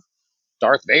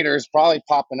 Darth Vader is probably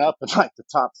popping up in like the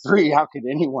top three. How could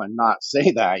anyone not say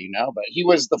that? But he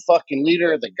was the fucking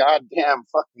leader of the goddamn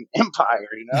fucking empire.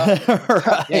 Right,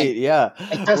 Fucking, yeah,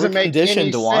 it we're doesn't make any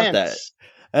conditioned to want that.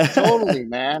 sense. Totally,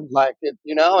 man. Like it,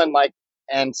 and like,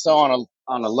 and so on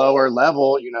a lower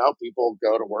level, people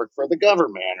go to work for the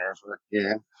government or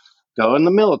go in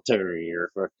the military or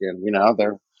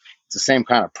they're it's the same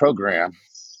kind of program,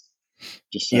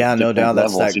 just at Yeah, no different doubt.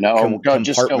 That's levels, that or go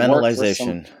just go work for some.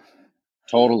 compartmentalization.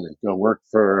 Totally. Go work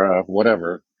for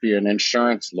whatever, be an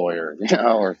insurance lawyer,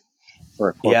 or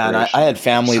for a Yeah, and I corporation had or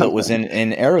family that was something.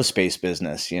 in aerospace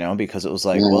business, because it was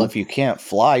like, well, Hmm. if you can't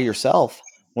fly yourself,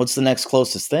 what's the next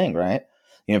closest thing, right?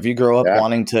 If you grow up Yeah.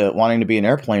 wanting to be an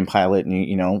airplane pilot,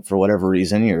 and for whatever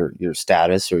reason your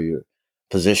status or your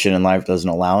position in life doesn't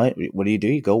allow it, what do?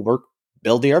 You go work,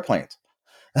 build the airplanes.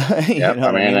 You Yep. know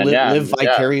I what I mean, mean? and yeah, Live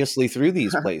yeah, vicariously through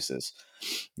these places,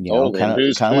 totally.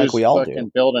 And kind of like who's we all do.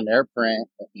 fucking building airplane?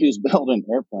 Who's building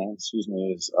airplanes? Excuse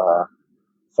me, is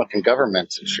fucking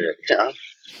governments and shit. Yeah.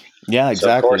 Yeah, So of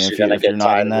exactly. And course if you're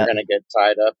not in you're that, gonna get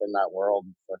tied up in that world,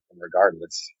 fucking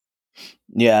regardless.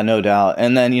 yeah, no doubt.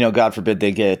 And then, God forbid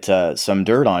they get some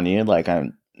dirt on you, like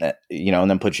and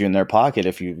then put you in their pocket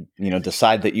if you,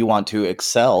 decide that you want to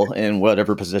excel in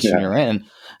whatever position Yeah. you're in.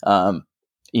 Um,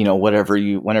 whenever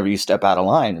you step out of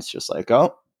line, it's just like,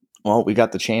 oh, well, we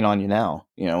got the chain on you now.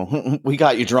 We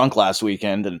got you drunk last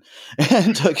weekend and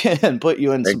and took it and put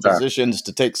you in Big some time. positions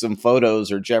to take some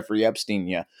photos or Jeffrey Epstein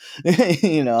you,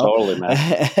 you know, Totally,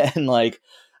 man. and like,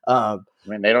 um,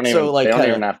 I mean, so they like don't kind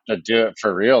even of. have to do it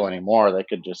for real anymore. They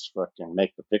could just fucking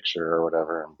make the picture or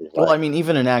whatever and be Well, like, I mean,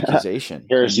 even an accusation,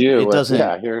 "Here's you it with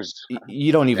doesn't. here's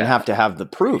You don't even yeah, have to have the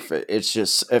proof. It's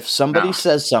just if no, somebody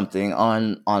says something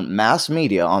on mass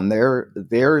media, on their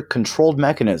controlled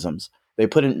mechanisms, they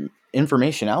put in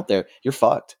information out there. You're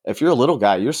fucked. If you're a little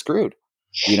guy, you're screwed.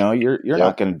 You're yep,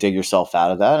 not going to dig yourself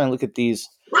out of that. And look at these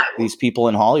people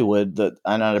in Hollywood that,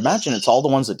 and I'd imagine it's all the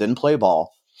ones that didn't play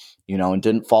ball, and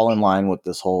didn't fall in line with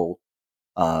this whole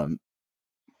um,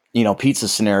 pizza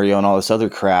scenario and all this other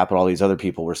crap and all these other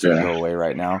people we're seeing yeah, go away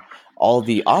right now. All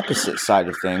the opposite side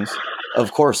of things,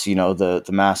 of course, the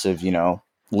massive,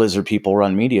 lizard people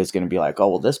run media is going to be like, oh,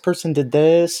 well, this person did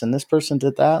this and this person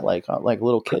did that, like a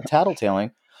little kid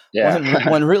tattletaling, yeah,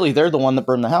 when really they're the one that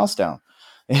burned the house down.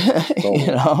 you totally.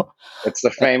 know? It's the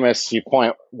famous you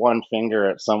point one finger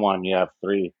at someone, you have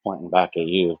three pointing back at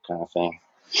you kind of thing.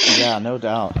 Yeah, no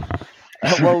doubt.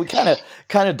 Well, we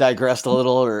kind of digressed a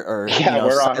little, or Yeah,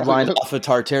 sidelined off of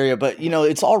Tartaria, but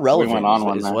it's all we went relevant. on Is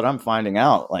one is there. what I'm finding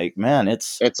out. Like, man,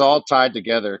 it's It's all tied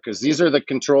together because these are the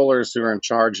controllers who are in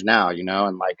charge now,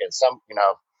 and like at some,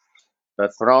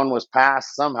 the throne was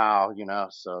passed somehow,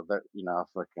 so that,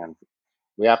 fucking,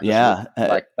 we have to yeah.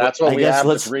 like, that's what I we guess have to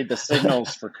let's. read the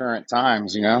signals for current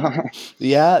times.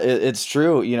 Yeah, it's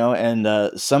true,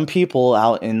 and some people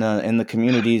out in the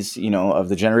communities, of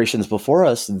the generations before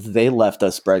us, they left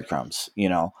us breadcrumbs,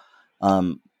 Yeah,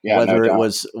 no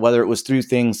doubt. whether it was through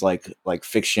things like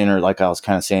fiction, or like I was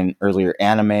kind of saying earlier,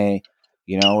 anime,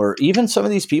 or even some of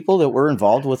these people that were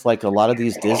involved with like a lot of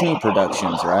these Disney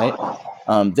productions, right?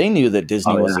 They knew that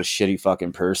Disney Oh was yeah, a shitty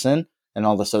fucking person and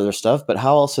all this other stuff, but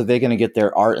how else are they going to get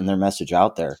their art and their message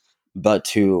out there? But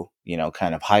to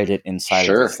kind of hide it inside of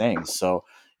these sure. things. So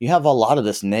you have a lot of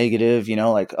this negative,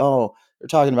 like, oh, they're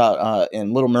talking about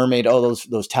in Little Mermaid, oh,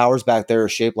 those towers back there are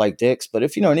shaped like dicks. But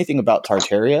if you know anything about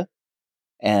Tartaria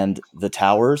and the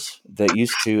towers that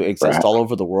used to exist Right. all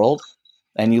over the world,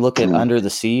 and you look at Mm. Under the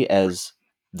Sea, as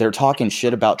they're talking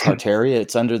shit about Tartaria,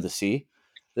 it's under the sea.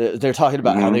 They're talking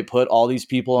about how they Hmm. put all these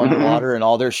people underwater and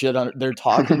all their shit under. They're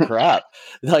talking crap.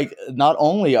 Like, not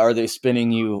only are they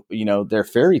spinning you, their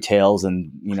fairy tales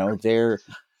and their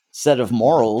set of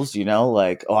morals,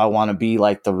 like, oh, I want to be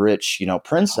like the rich,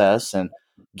 princess, and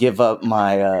give up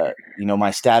my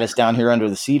my status down here under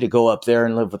the sea to go up there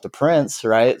and live with the prince,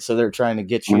 right? So they're trying to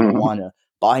get you to Hmm. want to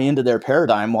buy into their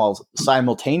paradigm while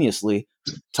simultaneously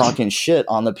talking shit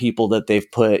on the people that they've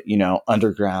put,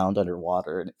 underground,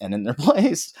 underwater, and in their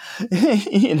place.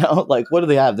 Like, what do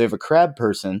they have? They have a crab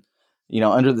person,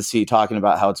 under the sea, talking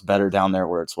about how it's better down there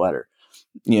where it's wetter.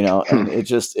 And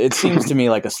it seems to me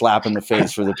like a slap in the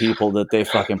face for the people that they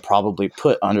fucking probably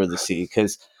put under the sea.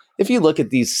 Because if you look at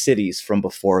these cities from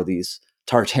before, these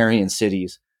Tartarian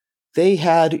cities, they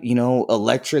had,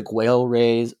 electric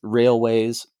railways,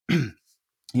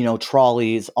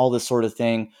 trolleys, all this sort of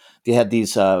thing. They had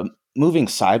these moving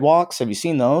sidewalks. Have you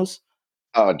seen those?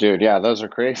 Oh, dude, yeah, those are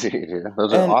crazy, dude.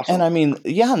 Those are And awesome. I mean,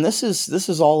 yeah, and this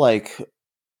is all like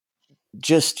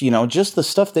just the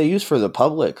stuff they use for the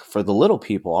public, for the little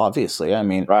people, obviously. I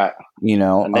mean, Right. you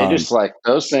know, And they um, just like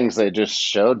those things they just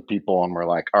showed people and were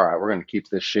like, all right, we're gonna keep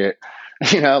this shit.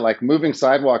 Like moving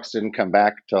sidewalks didn't come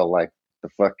back till like the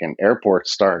fucking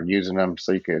airports started using them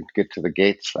so you could get to the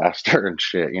gates faster and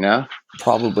shit.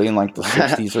 probably in like the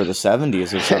 60s or the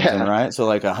 70s or something, Yeah. right? So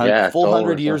like a Yeah, full totally.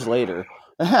 100 years later,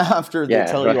 after they Yeah,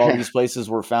 tell you all right. these places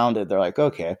were founded, they're like,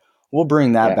 okay, we'll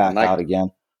bring that Yeah, and back like, out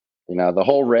again. the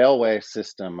whole railway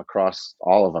system across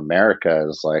all of America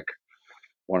is like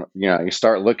when you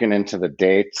start looking into the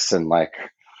dates and like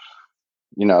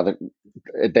the,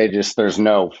 they just there's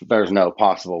no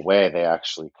possible way they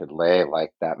actually could lay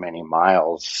like that many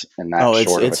miles in that Oh,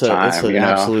 it's short of a it's a it's time, an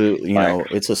absolute, like,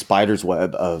 it's a spider's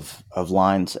web of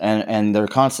lines, and they're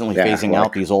constantly yeah, phasing like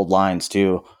out these old lines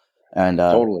too. And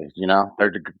totally,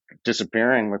 they're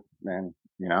disappearing with, and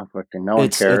fucking no one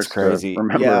it's cares to crazy.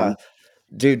 remember Yeah, them.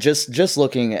 dude, just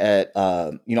looking at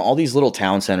all these little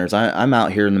town centers. I'm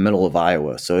out here in the middle of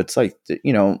Iowa, so it's like,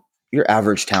 your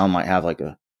average town might have like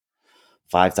a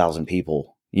 5,000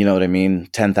 people. You know what I mean?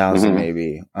 10,000 Hmm.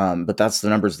 maybe. But that's the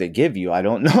numbers they give you. I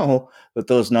don't know, but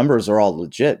those numbers are all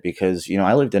legit because,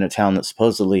 I lived in a town that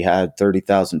supposedly had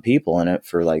 30,000 people in it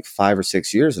for like 5 or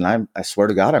 6 years. And I swear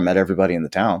to God, I met everybody in the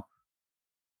town.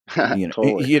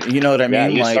 Totally. You know what I Yeah,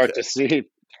 mean? you Like, start to see.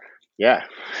 Yeah.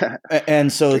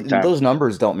 and so Big time. those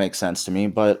numbers don't make sense to me,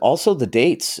 but also the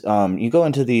dates. You go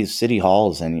into these city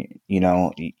halls and,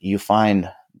 you find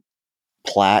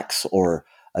plaques or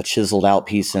a chiseled out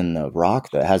piece in the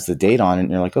rock that has the date on it.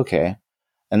 And you're like, okay.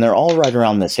 And they're all right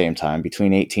around the same time,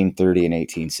 between 1830 and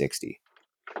 1860.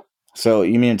 So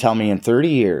you mean to tell me in 30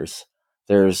 years,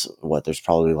 there's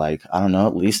probably like, I don't know,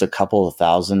 at least a couple of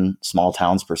thousand small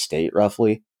towns per state,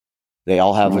 roughly. They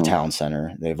all have a Hmm. town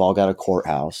center. They've all got a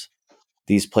courthouse.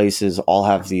 These places all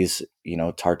have these,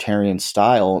 Tartarian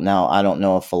style. Now, I don't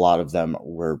know if a lot of them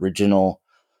were original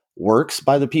works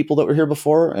by the people that were here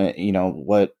before.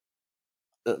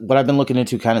 What I've been looking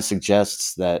into kind of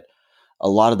suggests that a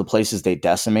lot of the places they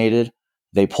decimated,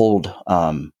 they pulled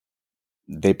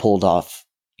they pulled off,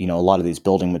 a lot of these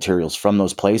building materials from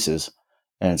those places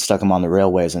and stuck them on the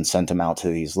railways and sent them out to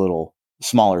these little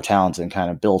smaller towns and kind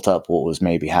of built up what was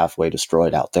maybe halfway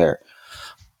destroyed out there.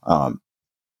 Um,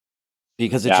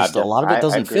 because it Yeah, just, a lot of it I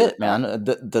doesn't agree with fit, that. man.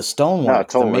 The No, stonework,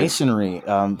 the totally. masonry,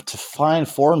 to find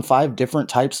 4 and 5 different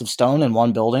types of stone in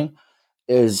one building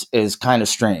is kind of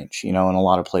strange, in a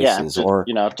lot of Yeah, places. Or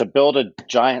to build a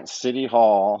giant city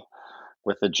hall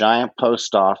with a giant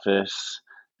post office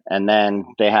and then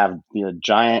they have the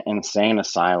giant insane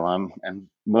asylum, and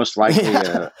most likely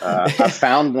Yeah. a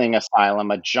foundling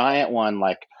asylum, a giant one.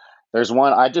 Like there's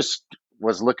one I just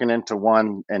was looking into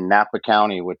one in Napa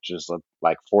County, which is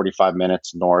like 45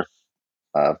 minutes north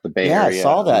of the Bay Yeah, I Area. I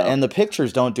saw don't that, know. and the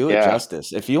pictures don't do it Yeah,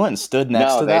 justice. If you went and stood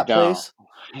next no, to they that don't. place,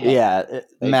 yeah, They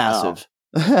don't. massive.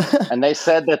 And they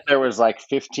said that there was like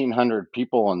 1,500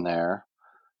 people in there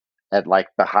at like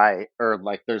the height, or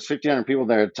like there's 1,500 people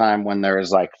there at a time when there was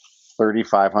like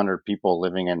 3,500 people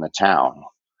living in the town.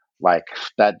 Like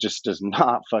that just does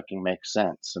not fucking make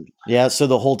sense. And Yeah, so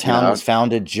the whole you town know, was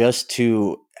founded just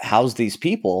to house these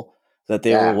people that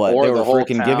they were yeah, what? They or were the whole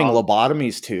freaking giving town.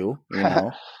 lobotomies to,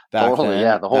 back Totally,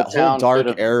 yeah, then. the whole That whole town could dark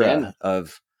have been. era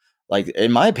of, like,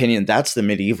 in my opinion, that's the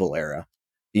medieval era.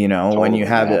 When you Totally,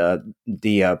 had man.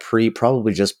 the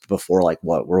probably just before, like,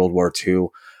 what, World War II,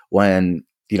 when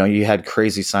you had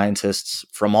crazy scientists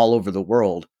from all over the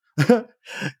world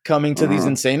coming to these Hmm.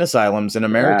 insane asylums in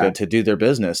America Yeah, to do their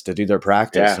business, to do their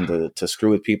practice, yeah, and to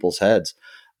screw with people's heads.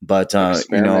 But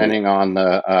experimenting on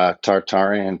the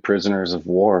Tartarian prisoners of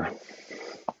war.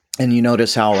 and you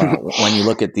notice how, when you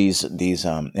look at these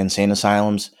insane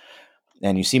asylums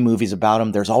and you see movies about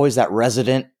them, there's always that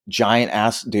resident giant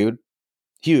ass dude,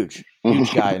 huge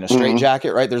guy in a straight Hmm.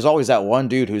 jacket, right? There's always that one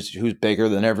dude who's bigger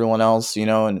than everyone else,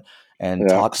 and Yeah,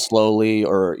 talks slowly,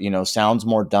 or sounds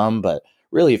more dumb. But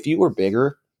really, if you were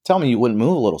bigger, tell me you wouldn't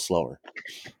move a little slower.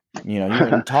 You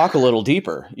wouldn't talk a little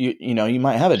deeper. You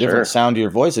might have a different sure. sound to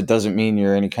your voice. It doesn't mean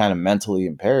you're any kind of mentally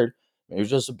impaired. Maybe you're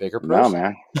just a bigger No,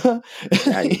 person. man.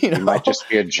 Yeah, you, you you might know? just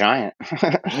be a giant.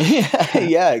 Yeah,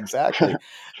 yeah, exactly.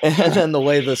 And then the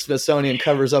way the Smithsonian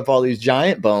covers up all these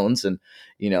giant bones, and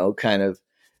kind of,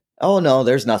 oh no,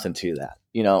 there's nothing to that.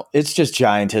 It's just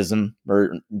giantism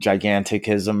or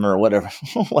giganticism or whatever,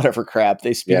 whatever crap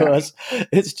they spew Yeah, us.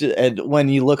 It's just, and when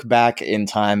you look back in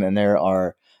time, and there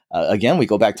are, again, we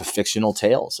go back to fictional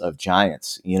tales of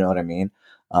giants. You know what I mean?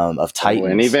 Of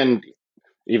totally. And titans.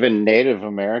 even Native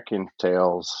American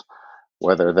tales,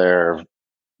 whether they're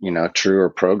true or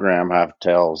program, have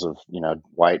tales of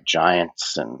white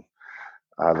giants and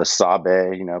the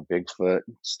Sabe, Bigfoot,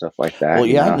 stuff like Well, that.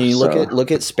 yeah, and you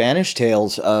look So at Spanish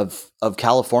tales of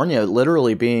California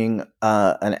literally being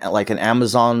an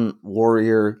Amazon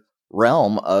warrior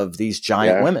realm of these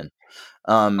giant yeah, women.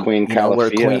 Queen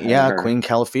Where Calafia and her, Queen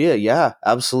Calafia, yeah,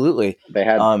 absolutely. they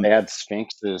had Um, they had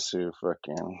sphinxes who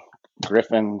fucking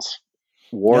griffins,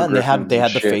 war yeah, and griffins they and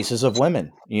had the shit. faces of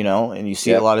women, and you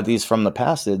see a Yep. lot of these from the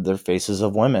past. They're faces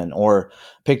of women, or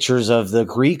pictures of the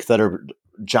Greek that are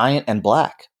giant and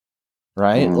black,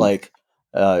 right? Mm-hmm. Like,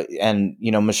 and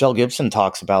Michelle Gibson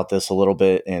talks about this a little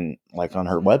bit in, like, on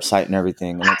her website and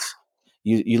everything. And it's,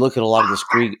 you look at a lot of this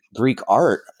Greek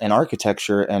art and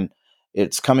architecture, and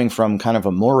it's coming from kind of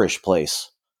a Moorish place,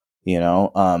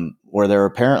 where there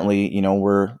apparently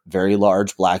were very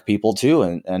large black people too,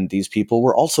 and these people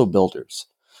were also builders,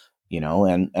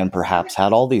 and perhaps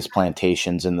had all these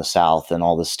plantations in the South and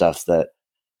all this stuff that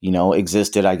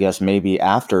existed, I guess, maybe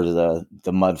after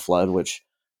the mud flood, which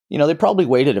they probably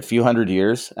waited a few hundred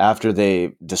years after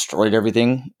they destroyed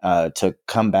everything, to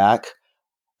come back,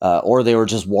 or they were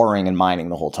just warring and mining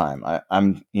the whole time.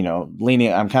 I'm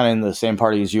leaning. I'm kind of in the same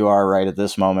party as you are right at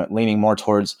this moment, leaning more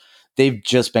towards they've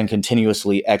just been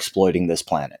continuously exploiting this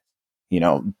planet.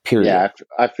 Period. Yeah,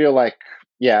 I feel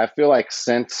like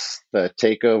since the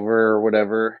takeover or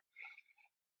whatever,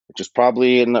 which is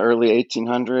probably in the early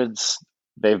 1800s,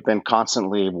 they've been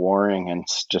constantly warring and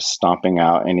just stomping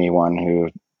out anyone who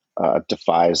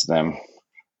defies them.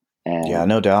 Yeah, And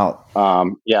no doubt.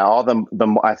 yeah, all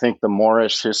the I think the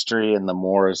Moorish history and the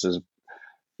Moors is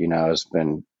has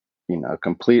been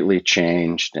completely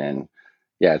changed. And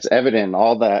yeah, it's evident in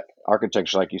all that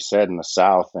architecture, like you said, in the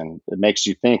South. And it makes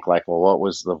you think, like, well, what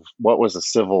was the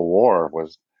Civil War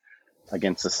was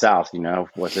against the South?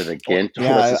 Was it Well, against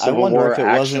yeah, was the I Civil wonder if War it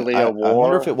wasn't. actually a I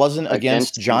wonder if war it wasn't against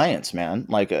against these? giants, man.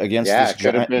 Like, against Yeah, this it could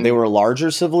have giant. They been. were a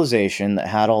larger civilization that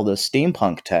had all this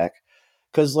steampunk tech.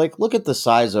 Because, like, look at the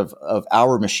size of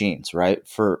our machines, right?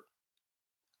 For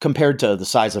compared to the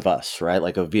size of us, right?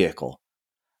 Like a vehicle.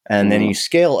 And then you Mhm.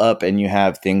 scale up and you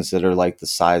have things that are like the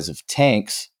size of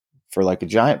tanks for, like, a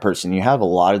giant person. You have a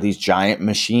lot of these giant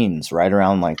machines right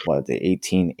around, like, what, the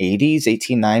 1880s,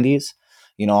 1890s.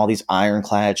 All these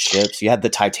ironclad ships. You had the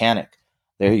Titanic.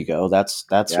 There you go. That's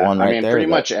Yeah, one I right mean, there pretty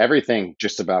that, much everything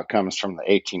just about comes from the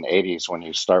 1880s when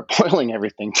you start boiling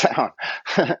everything down,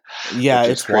 yeah, which is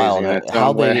it's crazy wild, in its how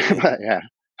own way. But yeah,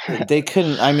 they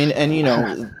couldn't, I mean,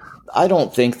 and I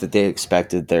don't think that they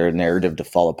expected their narrative to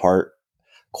fall apart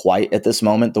quite at this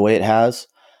moment the way it has,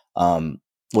 um,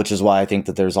 which is why I think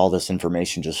that there's all this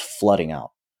information just flooding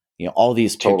out. all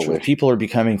these pictures. Totally. People are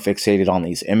becoming fixated on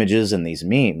these images and these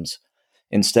memes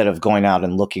instead of going out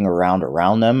and looking around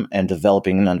them and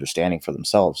developing an understanding for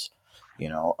themselves.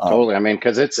 Totally. I mean,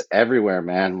 because it's everywhere,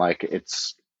 man. Like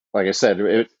it's like I said,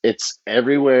 it's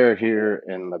everywhere here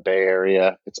in the Bay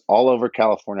Area. It's all over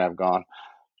California. I've gone,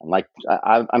 and like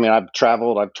I mean, I've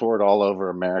traveled, I've toured all over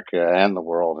America and the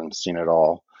world and seen it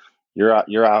all.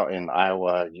 You're out in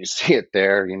Iowa, you see it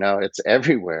there. It's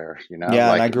everywhere. Yeah,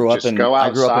 and Like just go I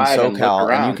grew up in outside and look SoCal, and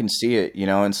you around. can see it.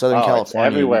 In Southern Oh, it's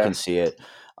California, you can everywhere. see it.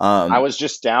 I was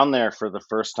just down there for the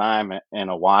first time in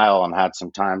a while and had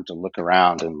some time to look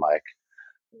around and like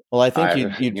Well, I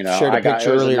think you shared a it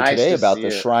picture was earlier nice today to about see the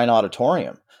it. Shrine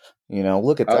Auditorium.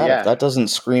 Look at Oh that. If yeah. that doesn't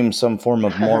scream some form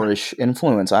of Moorish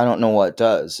influence, I don't know what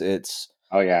does. It's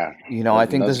Oh yeah. I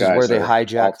think Those this is where guys they are all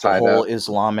hijacked the tied whole up.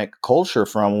 Islamic culture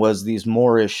from, was these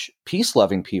Moorish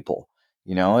peace-loving people.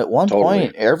 At one Totally.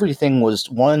 point, everything was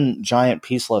one giant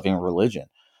peace-loving religion,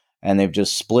 and they've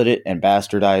just split it and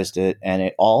bastardized it, and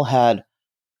it all had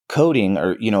coding,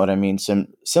 or what I mean, some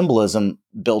symbolism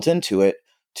built into it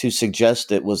to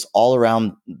suggest it was all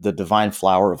around the divine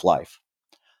flower of life,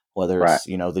 whether Right. it's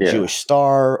the Yeah. Jewish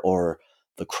star or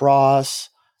the cross,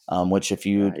 which if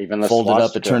you Yeah. Even the fold it up, it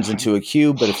swastika. turns into a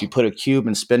cube. But if you put a cube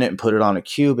and spin it and put it on a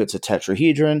cube, it's a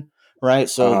tetrahedron, right?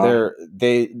 So Uh-huh.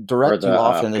 they Or direct the you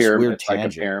off in this pyramid. weird It's like a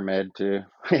tangent. pyramid too.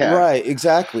 Yeah. Right,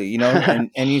 exactly.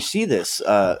 And you see this.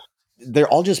 They're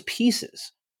all just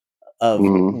pieces of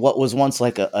Hmm. what was once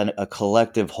like a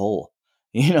collective whole,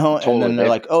 and Totally. then they're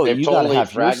like, oh, They've you got to totally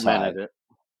have your fragmented side, it.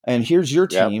 and here's your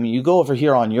Yep. team. You go over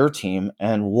here on your team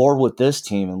and war with this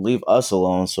team and leave us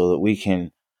alone so that we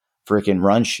can freaking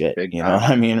run shit. Big You know what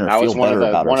time. I mean? Or That feel was better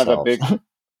about one of the ourselves.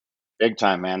 big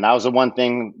time, man. That was the one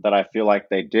thing that I feel like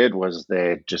they did was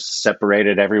they just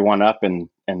separated everyone up in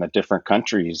the different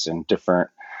countries and different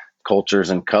cultures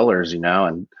and colors,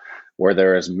 and where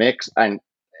there is mix and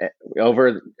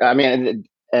over. I mean,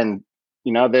 and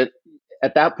that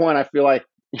at that point, I feel like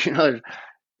you know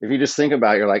if you just think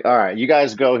about it, you're like, all right, you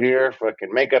guys go here,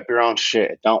 fucking make up your own shit.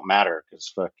 It don't matter because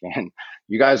fucking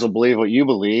you guys will believe what you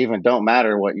believe and don't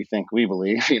matter what you think we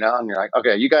believe, And you're like,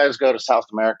 okay, you guys go to South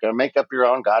America, make up your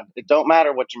own God. It don't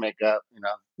matter what you make up,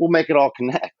 We'll make it all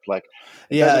connect. Like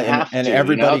it Yeah, doesn't and have and to,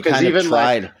 everybody because kind of even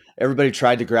like, tried. Everybody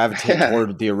tried to gravitate yeah,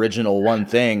 toward the original one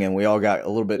thing, and we all got a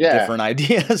little bit yeah, different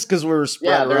ideas because we were spread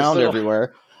yeah, there's around little,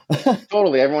 everywhere.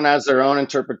 totally. Everyone has their own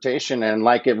interpretation, and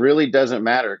like it really doesn't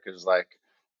matter because like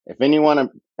if anyone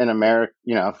in America,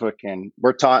 fucking,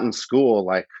 we're taught in school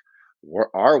like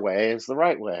our way is the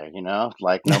right way,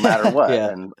 like no matter what,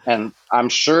 Yeah, and I'm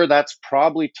sure that's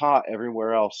probably taught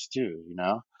everywhere else too,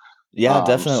 yeah, So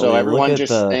definitely. Look everyone at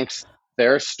just the thinks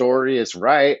their story is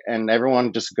right, and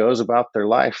everyone just goes about their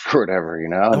life or whatever,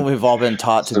 And and we've all been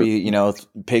taught to so, be,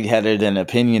 pig-headed and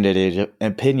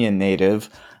opinionative.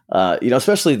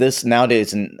 Especially this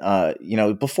nowadays,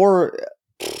 and before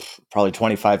probably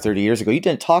 25, 30 years ago, you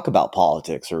didn't talk about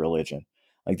politics or religion.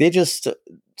 Like they just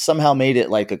somehow made it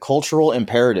like a cultural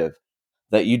imperative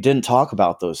that you didn't talk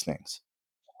about those things.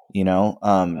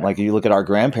 Like you look at our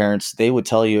grandparents, they would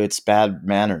tell you it's bad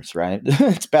manners, right?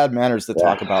 It's bad manners to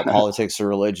talk about yeah. politics or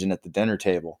religion at the dinner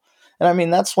table. And I mean,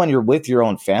 that's when you're with your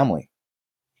own family.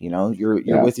 You're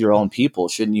Yeah, with your own people.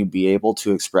 Shouldn't you be able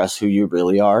to express who you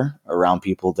really are around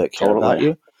people that care about totally.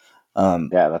 you? Um,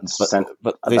 Yeah, but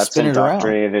they that's spin it around.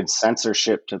 indoctrinated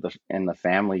censorship to the in the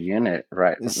family unit,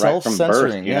 right from birth,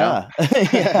 Self-censoring, yeah.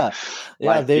 Yeah. Yeah,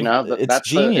 Like, it's that's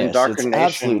the genius. It's absolute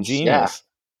indoctrinations. Yeah, genius.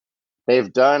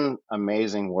 they've done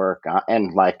amazing work,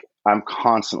 and like I'm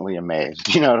constantly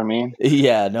amazed. You know what I mean?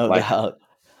 Yeah, no Like, doubt.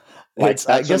 It's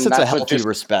I guess it's a that's what healthy just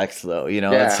respect though, it's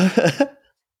yeah.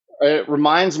 It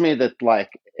reminds me that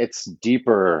like it's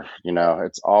deeper.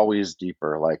 It's always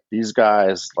deeper. Like these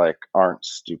guys like aren't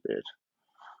stupid.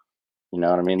 You know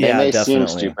what I mean? They Yeah, may seem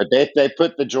definitely. stupid. They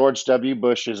put the George W.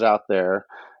 Bushes out there.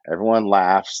 Everyone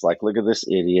laughs, like, look at this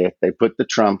idiot. They put the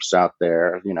Trumps out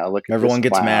there. Look at this Everyone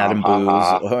gets mad clown. and Ha boos.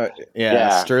 ha. Or, yeah,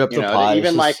 Yeah, stir up the pot. It's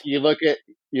even like just you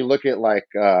look at like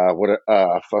what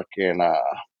fucking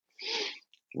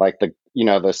like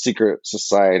the secret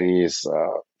societies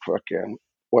fucking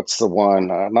what's the one?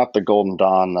 Not the Golden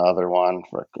Dawn, the other one.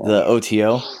 the Fucking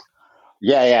OTO.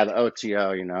 yeah, yeah, the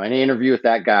OTO, Any interview with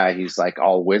that guy, he's like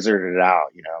all wizarded out,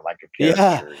 like a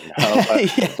Yeah.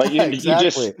 character, but Yeah, you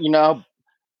just, exactly.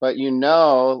 but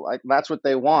like that's what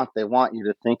they want. They want you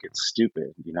to think it's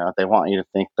stupid, They want you to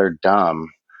think they're dumb,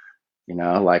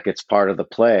 like it's part of the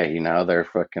play, They're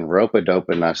fucking rope a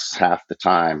doping us half the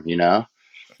time, Yeah,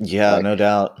 Like, no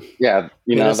doubt. yeah,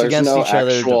 Pit us there's against no each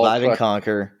other, actual divide and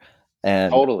conquer.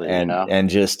 and Totally, you know.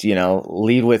 just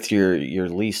lead with your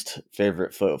least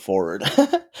favorite foot forward.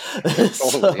 Totally,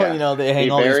 So yeah. they Be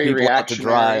hang all these very people out to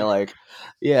dry, reactionary. like,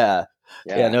 yeah.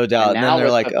 Yeah, Yeah. no And doubt. And then now they're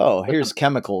with like, the oh, with here's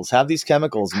chemicals, have these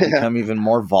chemicals, and the become even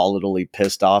more volatilely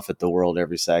pissed off at the world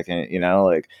every second,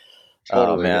 like, oh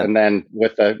totally. man. And then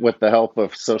with the help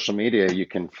of social media, you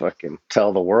can fucking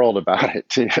tell the world about it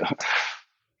too.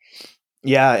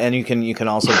 Yeah, and you can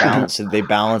also balance it. They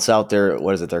balance out their,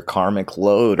 what is it, their karmic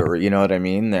load, or you know what I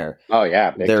mean, Oh yeah,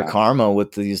 big their time. karma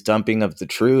with these dumping of the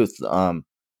truth Yeah, I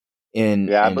in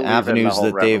believe in the avenues whole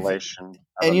that they've, revelation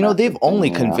of and a they've method only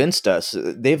thing, you know. convinced us.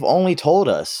 They've only told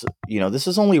us, this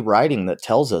is only writing that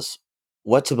tells us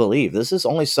what to believe. This is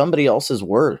only somebody else's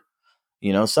word,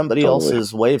 somebody Totally.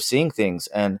 else's way of seeing things.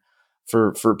 And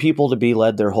for people to be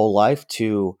led their whole life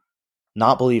to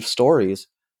not believe stories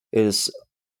is,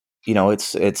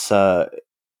 it's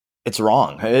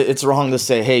wrong. It's wrong to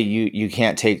say, hey, you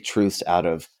can't take truths out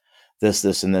of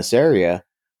this and this area,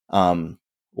 um,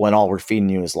 when all we're feeding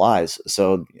you is lies.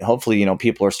 So hopefully,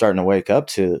 people are starting to wake up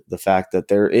to the fact that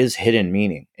there is hidden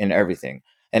meaning in everything,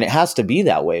 and it has to be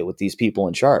that way with these people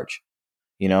in charge.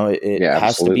 It Yeah,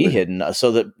 has to be absolutely. hidden,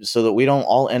 so that we don't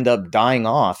all end up dying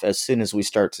off as soon as we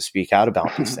start to speak out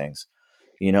about these things.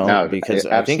 No, Because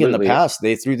I think in the absolutely. past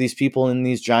they threw these people in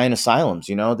these giant asylums.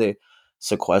 They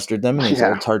sequestered them in these Yeah.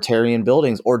 old Tartarian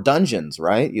buildings or dungeons,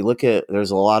 right? You look at, there's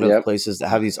a lot of Yep. places that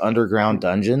have these underground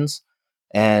dungeons,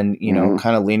 and Hmm.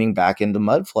 kind of leaning back into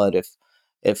mud flood.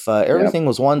 If Yep. everything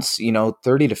was once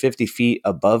 30 to 50 feet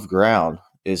above ground,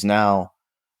 is now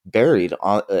buried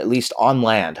on, at least on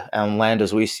land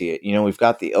as we see it. We've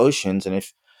got the oceans, and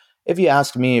if you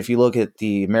ask me, if you look at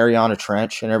the Mariana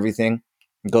Trench and everything,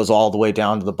 it goes all the way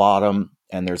down to the bottom,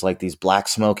 and there's like these black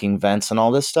smoking vents and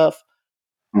all this stuff.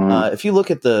 Hmm. If you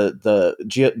look at the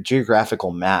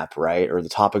geographical map, right, or the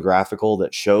topographical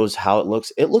that shows how it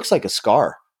looks like a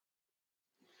scar.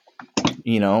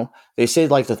 They say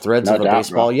like the threads No of a doubt, bro.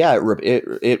 baseball. Yeah,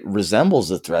 it resembles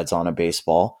the threads on a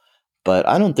baseball, but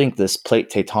I don't think this plate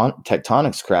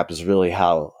tectonics crap is really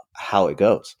how it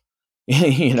goes.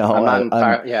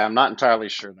 I'm not entirely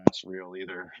sure that's real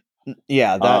either.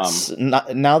 Yeah, Um, that's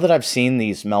not, now that I've seen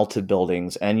these melted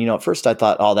buildings, and at first I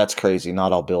thought, oh, that's crazy.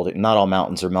 Not all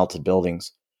mountains are melted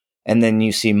buildings. And then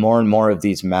you see more and more of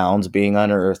these mounds being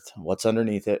unearthed. What's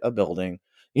underneath it? A building.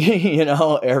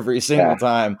 Every single yeah.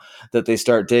 time that they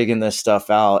start digging this stuff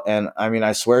out. And I mean,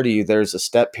 I swear to you, there's a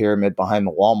step pyramid behind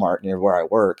the Walmart near where I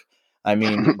work. I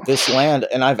mean, this land,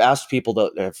 and I've asked people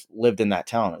that have lived in that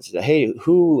town. I said, hey,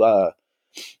 who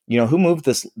moved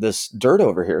this dirt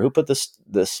over here? Who put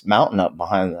this mountain up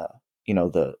behind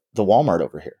the Walmart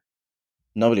over here?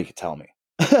 Nobody could tell me.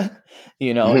 It's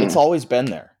Mhm. always been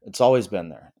there. It's always been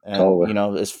there. And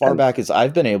Totally. as far And back as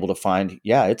I've been able to find,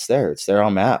 yeah, it's there. It's there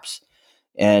on maps.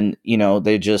 And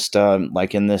they just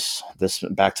like in this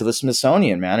back to the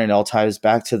Smithsonian, man, it all ties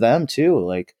back to them too.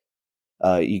 Like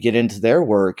you get into their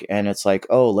work, and it's like,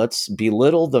 oh, let's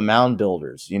belittle the mound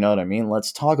builders. You know what I mean?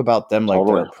 Let's talk about them like they're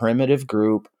totally. a primitive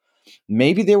group.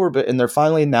 Maybe they were, and they're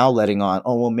finally now letting on,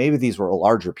 oh, well, maybe these were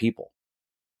larger people.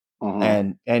 Hmm.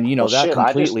 And Well, that shit. I just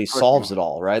completely fucking solves it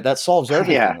all, right? That solves yeah,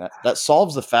 everything. That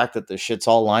solves the fact that the shit's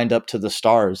all lined up to the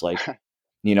stars, like,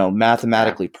 yeah,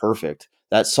 mathematically perfect.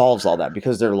 That solves all that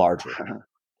because they're larger.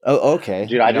 Oh, okay.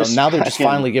 dude. I just Now they're just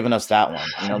fucking finally giving us that one.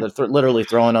 They're literally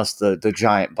throwing us the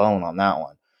giant bone on that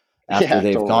one after yeah,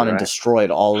 they've totally gone and right.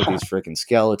 destroyed all of these freaking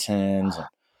skeletons,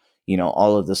 and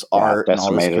all of this Yeah, art and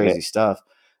all this decimated it. crazy stuff.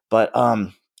 But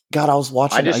God, I was I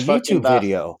watching a just fucking YouTube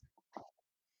video.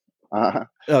 uh,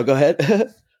 Oh, go ahead.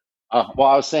 well,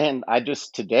 I was saying, I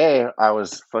just today I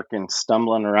was fucking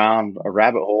stumbling around a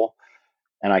rabbit hole,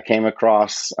 and I came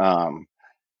across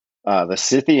the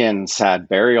Scythians had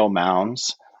burial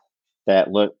mounds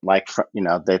that look like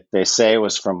they say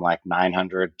was from like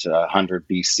 900 to 100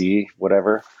 BC,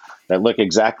 whatever. That look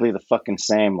exactly the fucking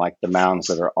same like the mounds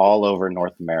that are all over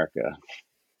North America.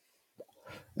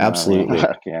 You know what I mean? Absolutely.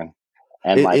 Again,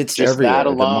 and like It's just that everywhere. The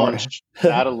alone, more,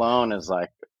 that alone is like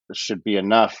should be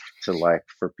enough to like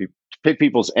for people to pick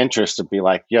people's interest to be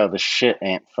like, yo, this shit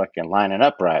ain't fucking lining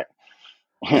up right.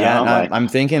 You yeah, know, and like I'm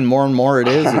thinking more and more it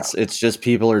is. It's just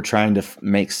people are trying to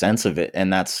make sense of it,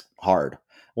 and that's hard.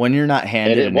 When you're not it,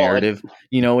 handed a it. Well, it. narrative,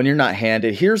 when you're not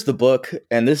handed, here's the book,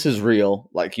 and this is real.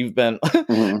 Like you've been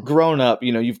Mhm. grown up.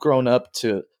 You've grown up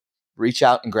to reach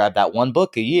out and grab that one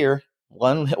book a year,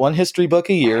 one history book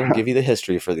a year, and give you the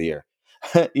history for the year.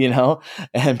 you know,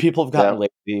 and people have gotten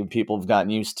Yep. lazy. People have gotten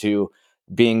used to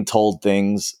being told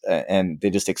things, and they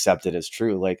just accept it as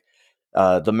true. Like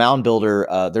the mound builder,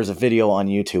 there's a video on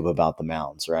YouTube about the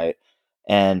mounds, right?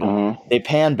 and Mm-hmm. they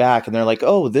pan back and they're like,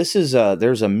 "Oh, this is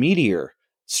there's a meteor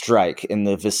strike in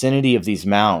the vicinity of these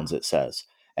mounds," it says.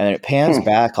 And it pans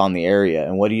back on the area,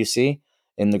 and what do you see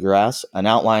in the grass? An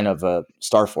outline of a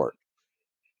star fort.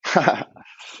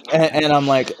 And I'm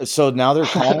like, so now they're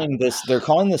calling this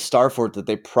star fort that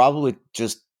they probably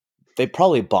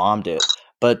bombed it,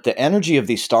 but the energy of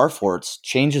these star forts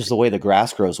changes the way the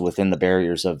grass grows within the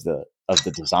barriers of the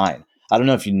design. I don't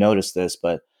know if you noticed this,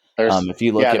 but if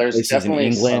you look at there's places in definitely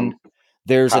England, some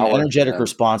there's an power to energetic them.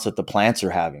 response that the plants are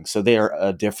having. So they are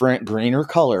a different greener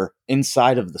color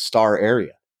inside of the star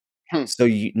area. Hmm. So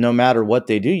no matter what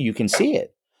they do, you can see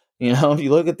it. You know, if you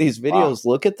look at these Wow. videos,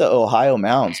 look at the Ohio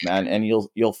mounds, man, and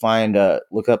you'll find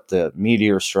look up the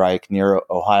meteor strike near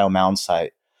Ohio mound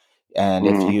site. And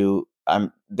if Mm-hmm. you,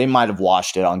 they might have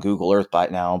watched it on Google Earth by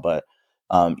now, but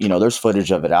there's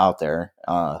footage of it out there.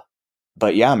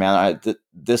 But yeah, man,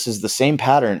 this is the same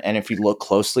pattern, and if you look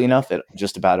closely enough at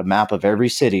just about a map of every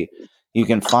city, you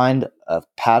can find a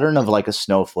pattern of like a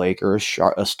snowflake or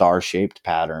a star shaped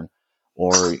pattern,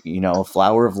 or a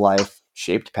flower of life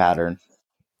shaped pattern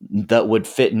that would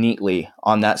fit neatly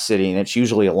on that city, and it's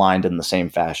usually aligned in the same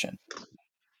fashion.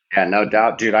 Yeah, no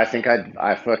doubt, dude. I think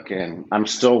I'm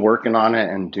still working on it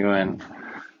and doing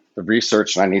the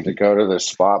research, and I need to go to this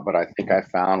spot, but I think I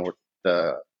found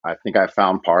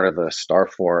part of the star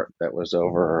fort that was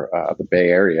over the Bay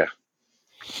Area.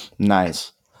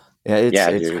 Nice. Yeah, it's Yeah,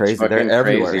 it's dude, it's crazy. They're fucking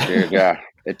everywhere. crazy, dude. Yeah,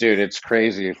 dude, it's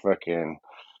crazy. Fucking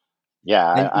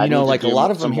yeah, And I need to like a do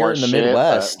lot of them some here more in the shit, but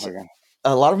Midwest,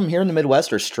 a lot of them here in the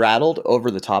Midwest are straddled over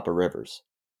the top of rivers.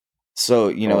 So,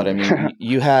 you know what I totally. mean?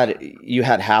 You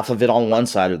had half of it on one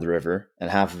side of the river and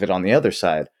half of it on the other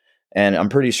side. And I'm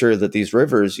pretty sure that these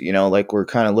rivers, like we're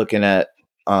kind of looking at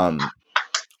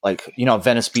like,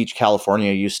 Venice Beach,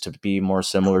 California used to be more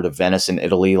similar to Venice in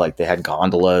Italy, like they had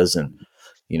gondolas and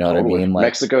you know what I Totally. mean? Like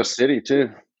Mexico City too.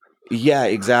 yeah,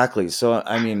 exactly. So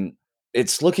I mean,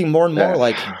 it's looking more and more Yeah.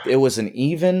 like it was an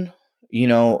even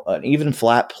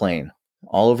flat plane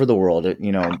all over the world.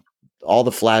 All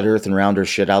the flat Earth and rounder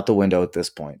shit out the window at this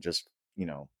point. Just you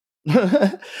know,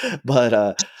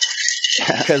 but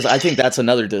because I think that's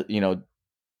another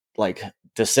like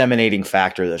disseminating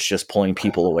factor that's just pulling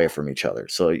people away from each other.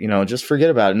 So, just forget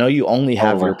about it. No, you only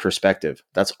have Totally. your perspective.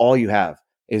 That's all you have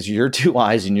is your two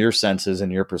eyes and your senses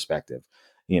and your perspective,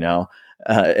 you know?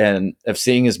 And if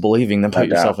seeing is believing, then No put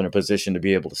doubt. yourself in a position to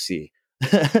be able to see.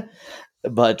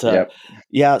 But Yep.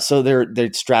 yeah, so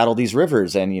they'd straddle these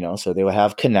rivers and, so they would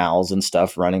have canals and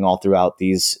stuff running all throughout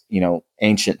these,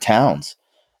 ancient towns.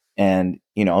 And,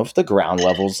 if the ground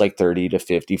level's like 30 to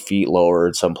 50 feet lower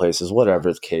in some places,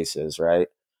 whatever the case is, right?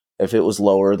 If it was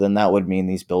lower, then that would mean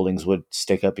these buildings would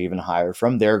stick up even higher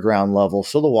from their ground level.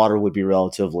 So the water would be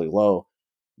relatively low,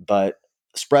 but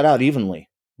spread out evenly,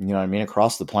 you know what I mean,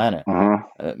 across the planet.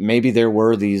 Mm-hmm. Maybe there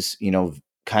were these,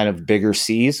 kind of bigger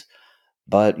seas,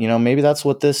 but, maybe that's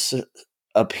what this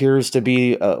appears to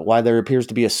be, why there appears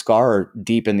to be a scar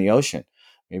deep in the ocean.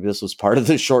 Maybe this was part of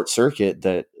the short circuit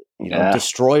that, Yeah.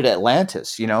 destroyed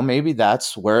Atlantis. Maybe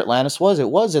that's where Atlantis was.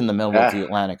 It was in the middle of Yeah. the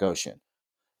Atlantic Ocean.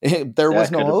 There Yeah. was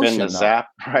It could no have been the ocean, though. zap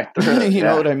right through it. You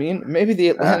know Yeah. what I mean? Maybe the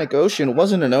Yeah. Atlantic Ocean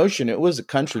wasn't an ocean. It was a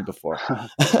country before.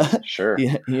 Sure.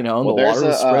 And Well, the water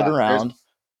was spread around.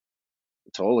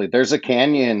 there's a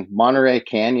canyon, Monterey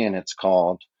Canyon, it's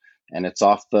called, and it's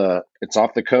off the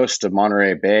coast of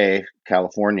Monterey Bay,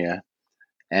 California,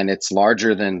 and it's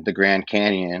larger than the Grand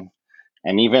Canyon.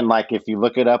 And even like if you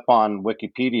look it up on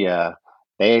Wikipedia,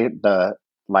 they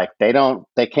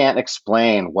can't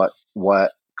explain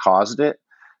what caused it.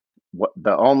 What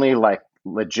the only like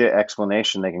legit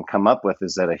explanation they can come up with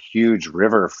is that a huge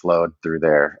river flowed through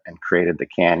there and created the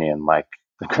canyon, like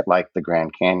the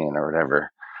Grand Canyon or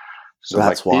whatever. So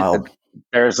That's wild.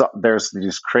 there's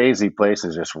these crazy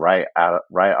places just right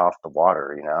off the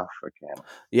water, freaking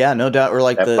Yeah, no doubt. Or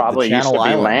like that the probably used Channel to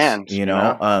be Islands,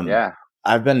 land, Yeah.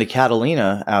 I've been to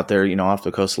Catalina out there, off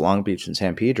the coast of Long Beach and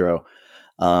San Pedro.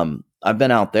 I've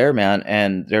been out there, man,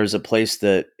 and there's a place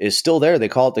that is still there. They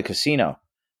call it the casino,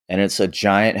 and it's a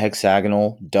giant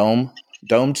hexagonal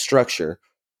domed structure,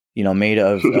 made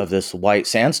of this white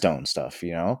sandstone stuff,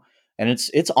 and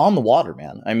it's on the water,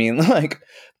 man. I mean, like,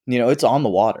 it's on the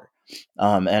water.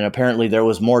 And apparently there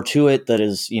was more to it that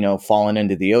is, fallen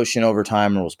into the ocean over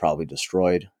time or was probably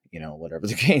destroyed, whatever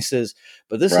the case is.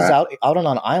 But this is Right. out on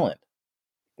an island.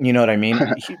 You know what I mean?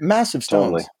 Massive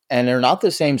Totally. stones, and they're not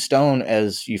the same stone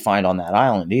as you find on that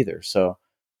island either. So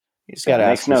you just got Yeah, to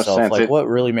it ask makes no yourself, sense. like, what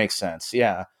really makes sense?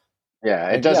 Yeah,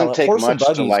 It like doesn't take horse and much to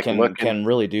buggies like can look and can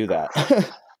really do that.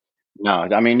 no,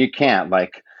 I mean you can't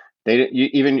like they you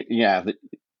even yeah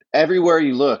everywhere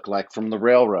you look, like from the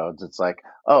railroads, it's like,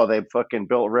 oh, they fucking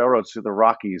built railroads through the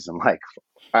Rockies, and like,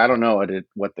 I don't know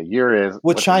what the year is,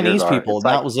 With what the years Chinese are. people, It's and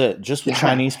like, that was it. Just with yeah,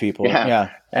 Chinese people, yeah, yeah,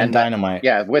 and and that, dynamite.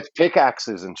 yeah, with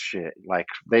pickaxes and shit. Like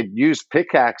they used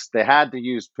pickaxe. They had to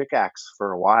use pickaxe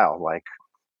for a while. Like,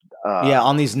 Yeah,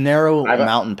 on these narrow I've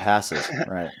mountain passes,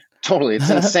 right? totally, it's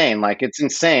insane. Like it's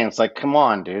insane. It's like, come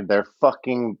on, dude. They're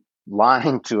fucking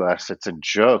lying to us. It's a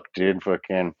joke, dude.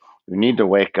 Fucking, we need to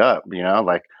wake up. You know,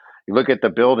 like you look at the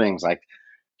buildings, like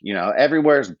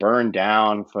everywhere's burned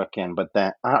down, fucking. But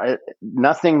then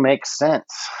nothing makes sense.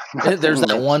 There's Nothing that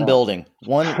makes one sense. building,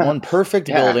 one perfect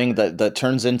Yeah, building that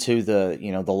turns into the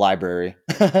library,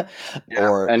 yeah,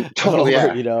 or and totally, or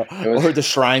yeah. It was, or the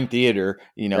Shrine Theater,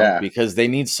 yeah, because they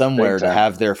need big somewhere to time.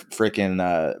 have their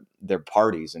freaking their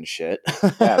parties and shit.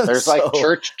 Yeah, there's like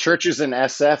So churches in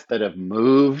SF that have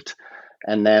moved,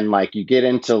 and then like you get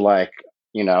into like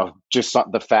just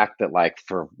the fact that like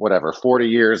for whatever 40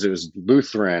 years it was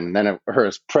Lutheran, and then or it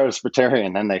was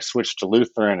Presbyterian, then they switched to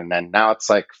Lutheran, and then now it's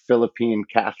like Philippine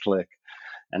Catholic,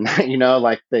 and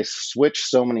like they switch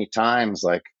so many times,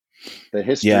 like the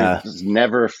history yeah, just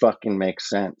never fucking makes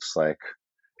sense, like,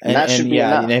 and and that and should be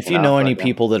yeah, enough, if you know any fucking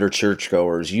people that are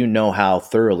churchgoers, you know how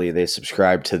thoroughly they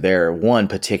subscribe to their one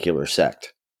particular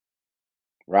sect.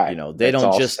 right. They That's don't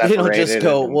all just they don't just separated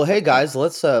go, and well, hey fucking guys,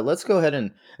 let's go ahead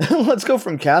and let's go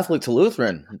from Catholic to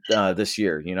Lutheran this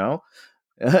year.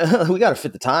 We got to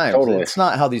fit the times. totally. It's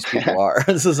not how these people are.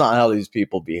 This is not how these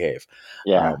people behave.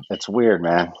 Yeah, Um, it's weird,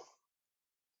 man.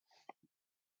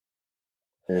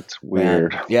 It's Man,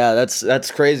 weird. yeah,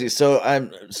 that's crazy. So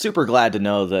I'm super glad to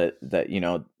know that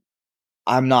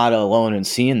I'm not alone in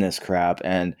seeing this crap,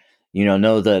 and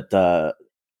know that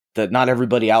that not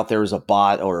everybody out there is a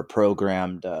bot or a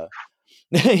programmed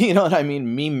you know what I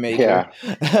mean, meme maker,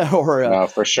 Yeah, or no,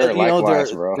 for sure. but Likewise,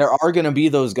 there bro. there are going to be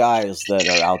those guys that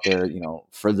are out there,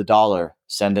 for the dollar,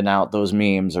 sending out those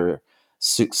memes or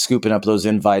scooping up those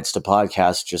invites to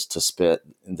podcasts just to spit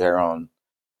their own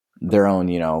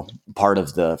part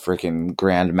of the freaking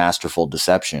grand masterful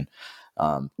deception.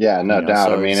 Yeah, no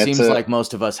doubt. I So it mean, it's seems a like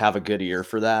most of us have a good ear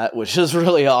for that, which is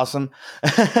really awesome.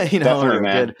 definitely, Or a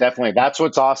man. good. Definitely. That's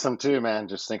what's awesome too, man.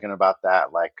 Just thinking about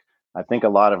that. Like, I think a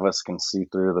lot of us can see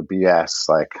through the BS.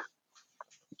 Like,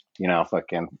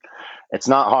 fucking, it's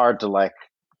not hard to like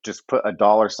just put a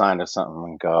dollar sign to something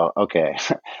and go, okay,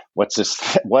 what's this?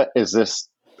 What is this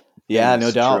Yeah,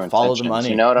 no thing's true doubt. Follow the intentions?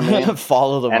 You money. know what I mean?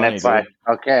 Follow the And money, it's like,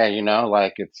 dude. okay,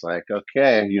 like it's like,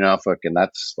 okay, fucking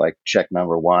that's like check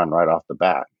number one right off the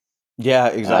bat. Yeah,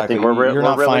 And I exactly. think You're we're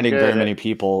not really finding very good at many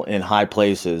people in high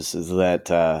places that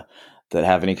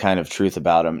have any kind of truth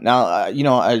about them. Now,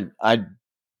 I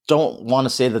don't want to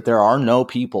say that there are no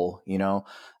people.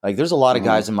 Like there's a lot of mhm.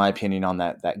 guys, in my opinion, on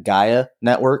that Gaia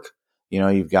network.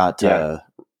 You've got Yeah,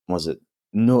 was it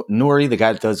Nuri, the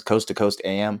guy that does Coast to Coast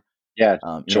AM. yeah,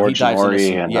 He George dives into Norrie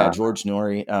some, and yeah, George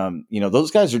Nori.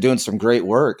 Those guys are doing some great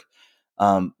work.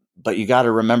 But you got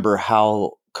to remember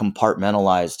how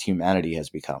compartmentalized humanity has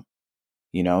become.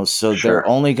 So they're sure,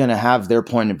 only going to have their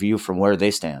point of view from where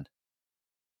they stand.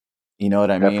 You know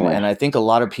what I mean? definitely. And I think a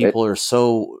lot of It people are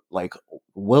so like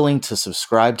willing to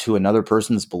subscribe to another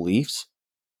person's beliefs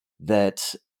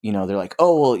that they're like,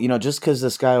 oh well, just because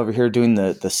this guy over here doing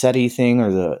the SETI thing,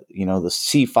 or the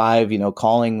C5,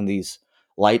 calling these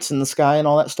lights in the sky and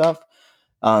all that stuff,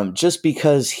 just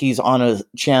because he's on a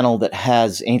channel that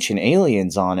has ancient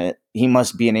aliens on it, he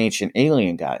must be an ancient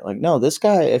alien guy. Like, no, this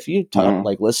guy, if you talk, mhm.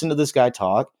 like, listen to this guy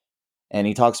talk, and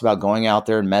he talks about going out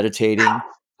there and meditating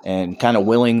and kind of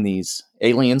willing these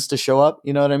aliens to show up.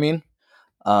 You know what I mean?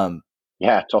 Um,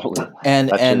 Yeah, totally. and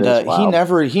That shit and is he wild.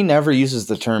 never uses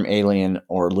the term alien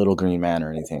or little green man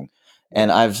or anything.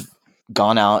 And I've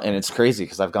gone out, and it's crazy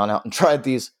because I've gone out and tried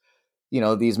these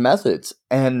methods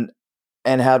and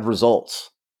had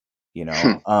results.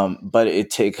 But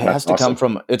That's has to come awesome.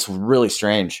 from, it's really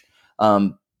strange.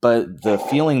 But the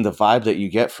feeling, the vibe that you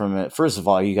get from it, first of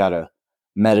all, you got to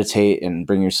meditate and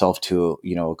bring yourself to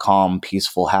a calm,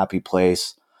 peaceful, happy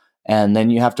place, and then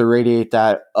you have to radiate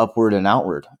that upward and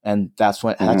outward, and that's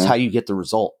how Hmm. you get the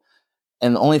result.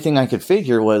 And the only thing I could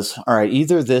figure was, all right,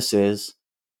 either this is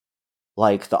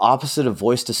like the opposite of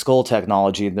voice to skull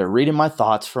technology. They're reading my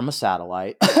thoughts from a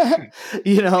satellite,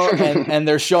 and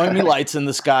they're showing me lights in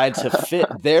the sky to fit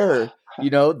their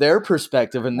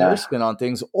perspective and their Yeah, spin on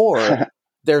things. Or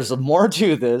there's more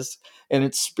to this, and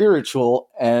it's spiritual,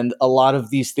 and a lot of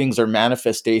these things are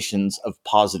manifestations of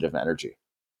positive energy.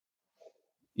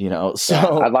 yeah.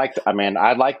 So I mean,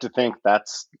 I'd like to think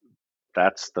that's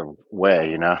the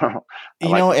way. I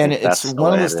like to and think it's that's the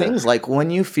one of way those it is. things, like when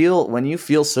you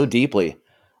feel so deeply,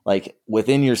 like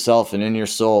within yourself and in your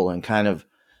soul, and kind of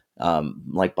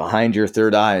like behind your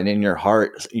third eye and in your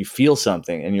heart, you feel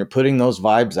something, and you're putting those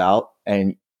vibes out,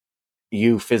 and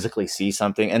you physically see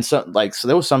something. And so, like, so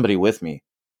there was somebody with me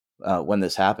when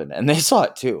this happened, and they saw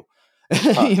it too.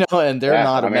 Huh. And they're Yeah,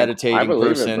 not I a mean, I meditating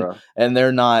believe it, person, bro. and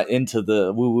they're not into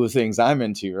the woo woo things I'm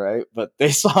into, right? But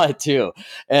they saw it too,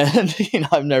 and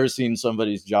I've never seen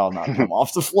somebody's jaw not come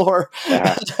off the floor,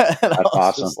 Yeah, and I that's was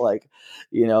awesome. just like,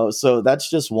 so that's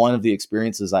just one of the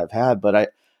experiences I've had, but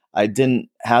I didn't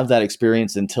have that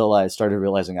experience until I started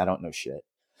realizing I don't know shit.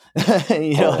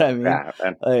 You know what Totally. I mean? Yeah,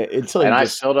 Until and you I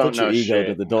just still don't put your know ego to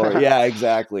shit. the door. Yeah,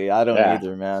 exactly. I don't Yeah,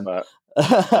 either, man. but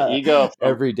the ego,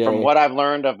 Every from day. what I've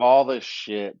learned of all this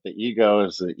shit, the ego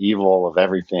is the evil of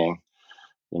everything.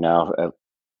 You know,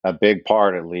 a big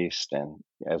part at least. And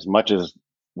as much as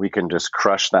we can just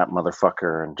crush that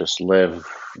motherfucker and just live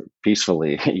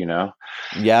peacefully,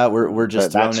 Yeah, we're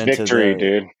just thrown that's into victory, the.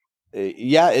 dude.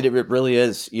 Yeah, it really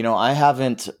is. I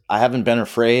haven't been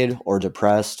afraid or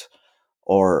depressed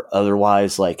or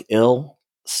otherwise like ill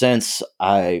since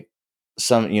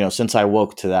since I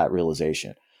woke to that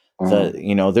realization.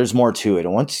 Mm, There's more to it.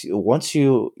 And once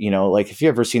like, if you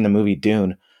ever seen the movie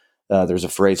Dune, there's a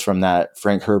phrase from that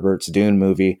Frank Herbert's Dune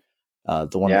movie, the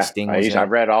one that yeah, Sting was I in.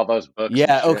 read all those books and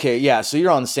Yeah, shit. okay, yeah. So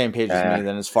you're on the same page as me Yeah,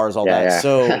 then, as far as all that. yeah,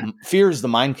 So yeah. fear is the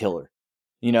mind killer,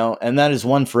 and that is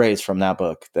one phrase from that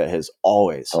book that has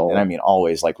always, and I Totally. mean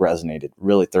always, like, resonated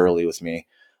really thoroughly with me.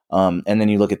 And then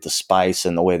you look at the spice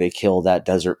and the way they kill that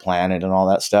desert planet and all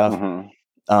that stuff. Hmm.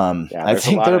 Yeah, I there's a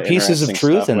think lot there are of pieces of interesting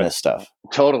truth stuff in with. this stuff.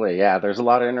 Totally, yeah. There's a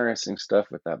lot of interesting stuff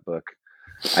with that book.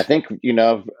 I think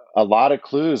a lot of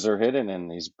clues are hidden in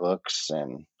these books,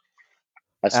 and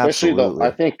especially though, I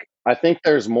Absolutely. think I think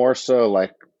there's more so,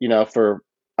 like, for,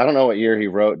 I don't know what year he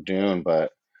wrote Dune,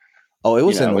 but Oh, it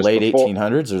was in it the was late before.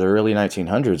 1800s or the early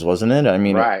 1900s, wasn't it? I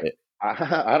mean, Right.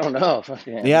 I don't know.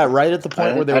 yeah, Fucking, right at the I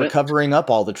point where didn't. they I were didn't. covering up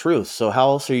all the truth. So how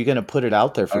else are you going to put it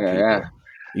out there for Okay, yeah, people?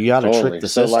 You got to trick totally. the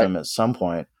So, like, system at some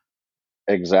point.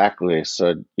 exactly.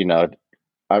 So,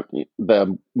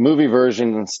 the movie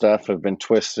versions and stuff have been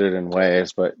twisted in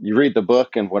ways, but you read the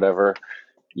book and whatever,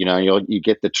 you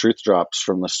get the truth drops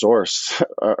from the source,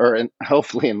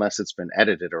 hopefully, unless it's been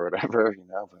edited or whatever,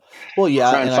 but Well,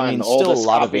 yeah, try and and I find mean, the still a oldest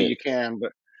lot of copy it. you can,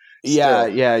 but Yeah,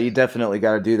 still. yeah, you definitely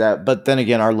got to do that. But then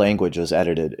again, our language is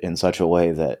edited in such a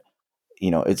way that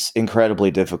it's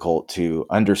incredibly difficult to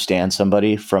understand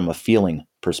somebody from a feeling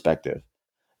perspective.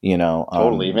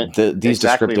 Totally. Even These exactly,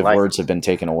 descriptive like, words have been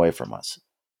taken away from us.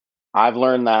 I've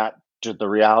learned that, the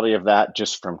reality of that,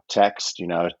 just from text.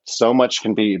 So much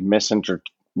can be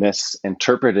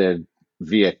misinterpreted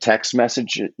via text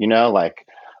message. Like,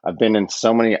 I've been in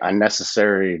so many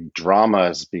unnecessary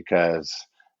dramas because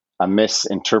a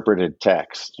misinterpreted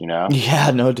text.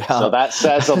 Yeah, no So doubt. that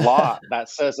says a lot. That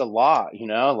says a lot.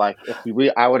 Like, if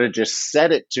I would have just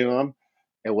said it to him,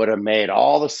 it would have made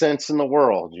all the sense in the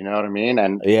world. You know what I mean?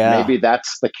 And Yeah, maybe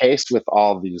that's the case with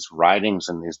all these writings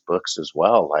and these books as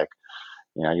well. Like,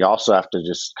 you also have to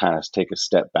just kind of take a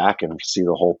step back and see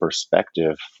the whole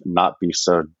perspective, not be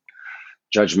so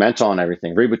judgmental on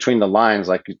everything. Read between the lines.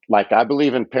 Like, I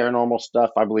believe in paranormal stuff.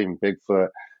 I believe in Bigfoot.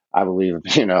 I believe,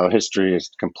 history is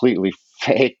completely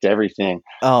faked. Everything.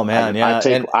 oh I, man, I yeah.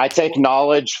 take And I take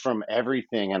knowledge from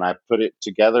everything and I put it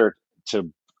together to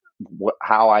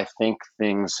how I think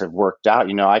things have worked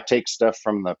out. I take stuff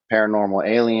from the paranormal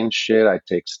alien shit. I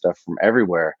take stuff from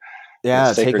everywhere. The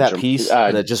yeah, take that piece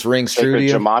that just rings true to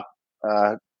sacred you. gemat,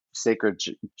 uh, sacred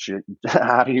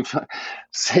how do you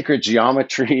sacred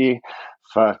geometry,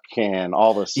 fucking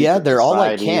all the Yeah, secret they're all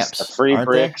like societies, the camps, free aren't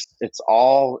they? bricks. It's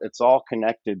all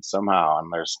connected somehow,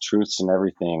 and there's truths in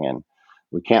everything, and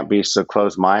we can't be so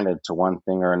close minded to one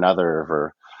thing or another,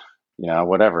 or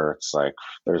whatever. It's like,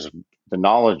 there's the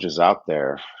knowledge is out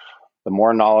there. The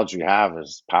more knowledge you have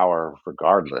is power,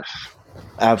 regardless. You know.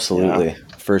 Absolutely,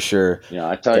 for sure,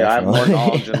 I tell you, I have more definitely.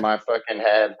 knowledge in my fucking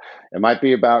head. It might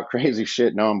be about crazy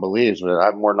shit no one believes, but I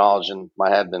have more knowledge in my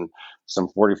head than some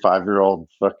 45-year-old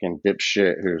fucking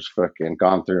dipshit who's fucking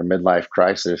gone through a midlife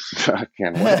crisis,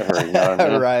 fucking whatever, you know what I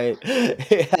mean? Right.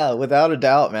 Yeah, without a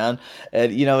doubt, man.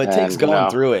 And it takes And, going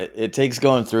through it. It takes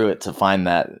going through it to find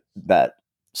that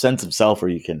sense of self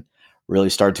where you can really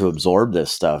start to absorb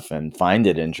this stuff and find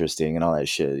it interesting and all that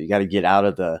shit. You got to get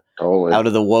totally, out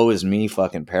of the woe is me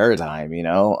fucking paradigm.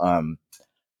 no I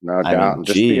doubt. mean, And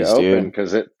just be geez, open, dude.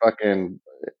 because it fucking,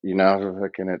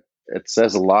 fucking, it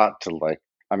says a lot to, like,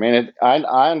 I mean,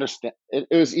 I understand. It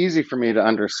was easy for me to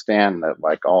understand that,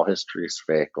 like, all history is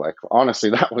fake. Like, honestly,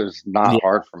 that was Yeah. not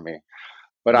hard for me.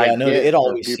 But I Yeah, no, get it for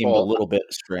always seemed a people, little bit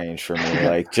strange for me.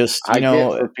 Like, just, I get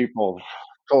for people,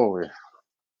 totally.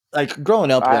 like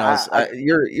growing up when I was, I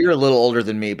you're a little older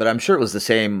than me, but I'm sure it was the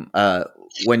same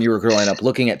when you were growing up,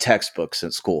 looking at textbooks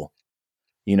at school,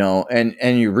 and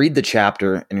you read the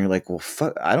chapter and you're like, well,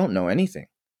 fuck, I don't know anything.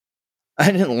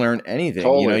 I didn't learn anything.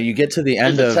 totally, You get to the dude.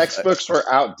 end The of, textbooks were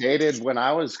outdated when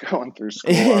I was going through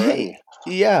school already.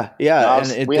 yeah, yeah, No,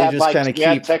 and they just kind of we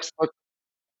had keep, textbooks.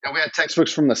 We had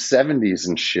textbooks from the '70s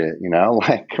and shit.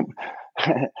 Like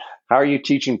how are you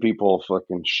teaching people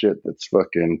fucking shit that's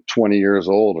fucking 20 years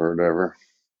old or whatever?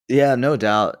 yeah, no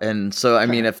doubt. And so, I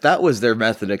mean, if that was their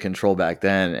method of control back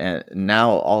then, and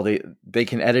now they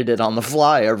can edit it on the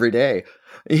fly every day.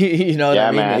 You know what I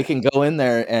Yeah, mean? They man. can go in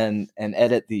there and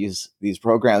edit these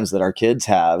programs that our kids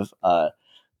have,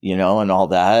 and all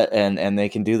that, and they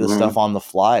can do this Hmm. stuff on the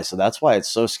fly. So that's why it's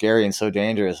so scary and so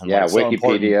dangerous and Yeah, like so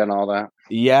important. Wikipedia and all that.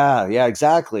 Yeah, yeah,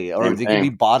 exactly. Or Same they can be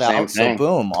thing. bought Same out. So thing.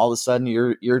 boom, all of a sudden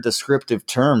your descriptive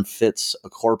term fits a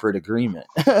corporate agreement.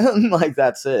 Like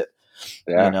that's it.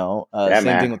 Yeah. Yeah, Same thing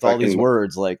man. with all these Fucking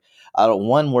words. Like, I don't,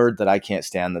 one word that I can't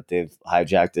stand that they've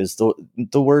hijacked is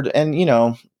the word, and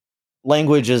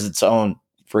language is its own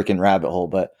freaking rabbit hole.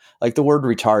 But like the word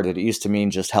retarded, it used to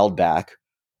mean just held back,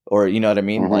 or you know what I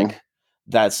mean. hmm. Like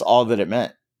that's all that it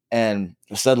meant, and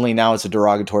suddenly now it's a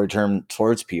derogatory term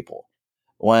towards people.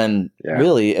 When Yeah.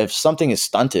 really, if something is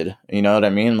stunted, you know what I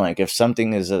mean. Like if some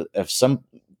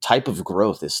type of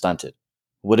growth is stunted,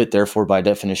 would it therefore by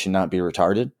definition not be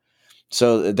retarded?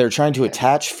 So they're trying to Yeah.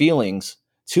 attach feelings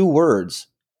to words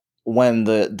when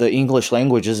the English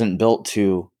language isn't built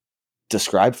to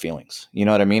describe feelings. You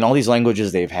know what I mean? All these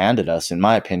languages they've handed us, in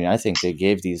my opinion, I think they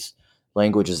gave these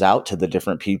languages out to the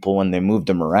different people when they moved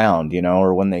them around,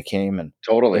 or when they came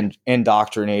Totally. and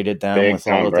indoctrinated them Big with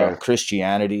all time, of bro. the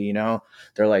Christianity.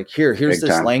 They're like, here's Big this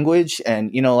time. language.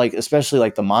 And, like, especially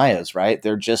like the Mayas, right?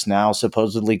 They're just now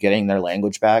supposedly getting their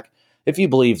language back. If you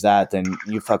believe that, then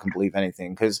you fucking believe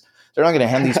anything, because they're not going to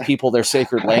hand these people their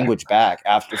sacred language back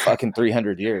after fucking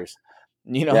 300 years,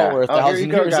 Yeah. or a Oh, here you thousand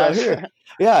go, years out guys. here.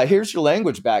 Yeah, here's your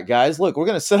language back, guys. Look, we're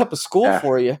going to set up a school Yeah.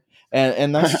 for you.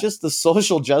 And that's just the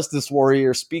social justice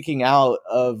warrior speaking out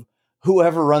of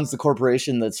whoever runs the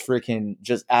corporation that's freaking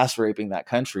just ass raping that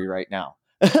country right now.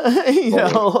 Totally.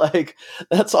 Like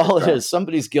that's Big all it time. is.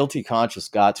 Somebody's guilty conscience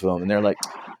got to them, and they're like,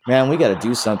 man, we got to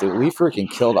do something. We freaking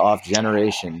killed off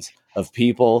generations of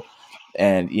people.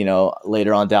 And,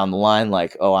 later on down the line,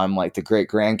 like, oh, I'm like the great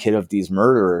grandkid of these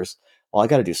murderers. Well, I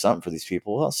got to do something for these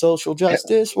people. Well, social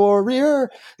justice warrior,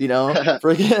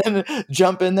 freaking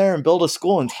jump in there and build a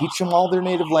school and teach them all their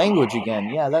native language again.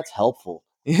 Yeah, that's helpful.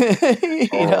 Totally.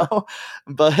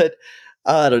 But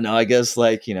I don't know. I guess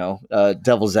like,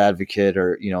 devil's advocate,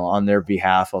 or, on their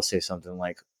behalf, I'll say something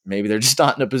like maybe they're just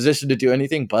not in a position to do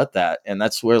anything but that. And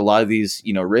that's where a lot of these,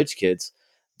 rich kids,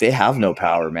 they have no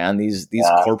power, man. These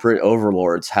Yeah. corporate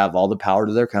overlords have all the power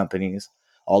to their companies,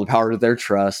 all the power to their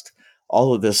trust,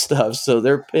 all of this stuff. So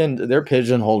they're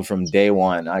pigeonholed from day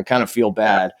one. I kind of feel Yeah.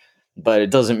 bad, but it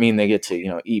doesn't mean they get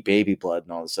to, eat baby blood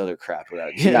and all this other crap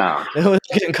without getting, No.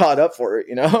 getting caught up for it.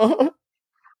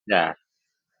 Yeah.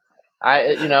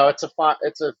 It's a fun,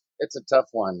 it's a tough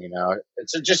one.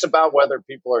 It's just about whether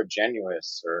people are genuine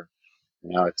or,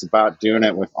 it's about doing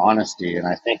it with honesty. And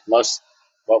I think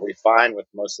what we find with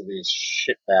most of these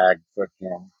shitbag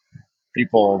fucking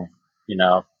people, you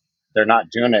know, they're not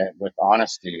doing it with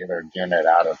honesty. They're doing it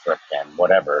out of fucking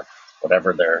whatever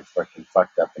their fucking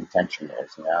fucked up intention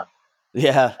is.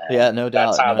 Yeah, And yeah, no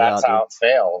doubt, no that's doubt, how dude. it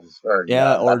fails, or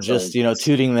Yeah, or that's just, a,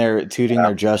 tooting their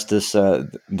justice,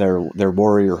 their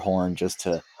warrior horn, just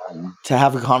to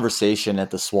have a conversation at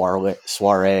the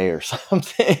soiree or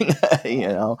something, you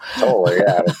know. totally,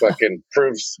 yeah, to fucking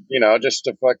proves, just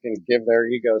to fucking give their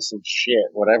ego some shit,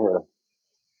 whatever.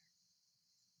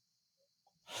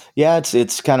 Yeah,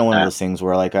 it's kind of one of Yeah. those things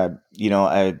where like I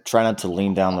try not to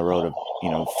lean down the road of,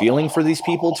 feeling for these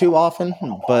people too often,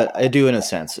 but I do in a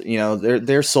sense.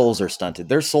 Their souls are stunted.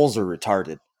 Their souls are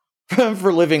retarded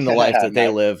for living the life that they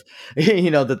No, live,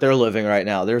 that they're living right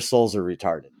now. Their souls are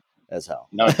retarded as hell.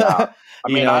 no doubt.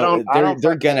 I mean, I don't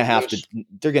They're gonna fucking have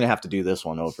to wish. do this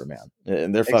one over, man.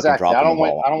 And they're fucking Exactly. dropping the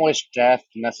ball. I don't wish death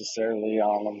necessarily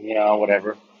on them,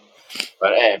 whatever.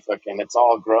 But hey, fucking, it's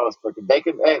all growth. Fucking, they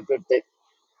could. Hey, if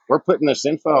we're putting this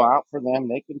info out for them,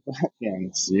 they can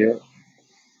fucking see it.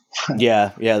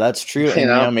 Yeah, yeah, that's true. You And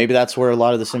know. maybe that's where a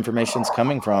lot of this information's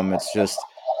coming from. It's just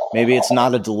maybe it's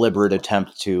not a deliberate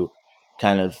attempt to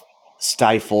kind of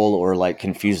stifle or like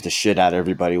confuse the shit out of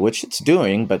everybody, which it's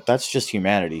doing, but that's just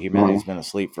humanity. Mhm. Humanity's been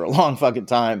asleep for a long fucking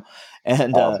time.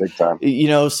 And Oh, big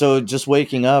time. so just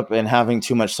waking up and having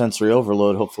too much sensory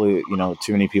overload, hopefully,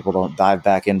 too many people don't dive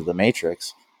back into the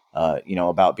matrix, about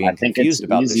I being think it's confused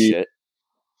about this easy. shit.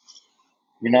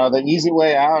 The easy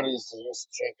way out is to just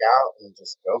check out and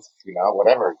just go,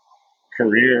 whatever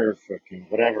career, fucking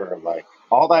whatever. Like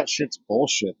all that shit's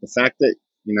bullshit. The fact that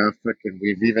fucking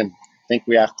we've even think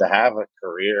we have to have a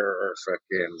career or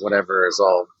fucking whatever is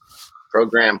all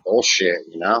program bullshit.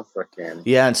 Fucking.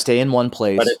 Yeah, and stay in one But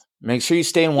place. it's Make sure you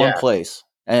stay in one yeah. place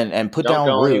and put Don't down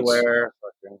go roots. anywhere.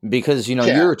 Fucking Because yeah,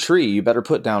 you're a tree, you better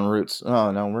put down roots.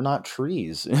 Oh no, we're not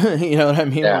trees. You know what I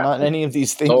mean? We're yeah, not any of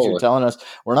these things you're totally. telling us.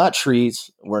 We're not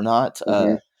trees. We're not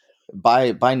Hmm.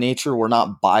 by nature. We're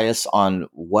not biased on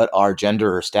what our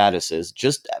gender or status is,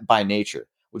 just by nature.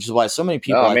 Which is why so many No,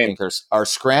 people I I mean, think are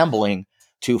scrambling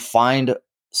to find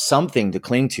something to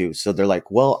cling to. So they're like,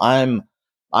 well, I'm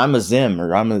a Zim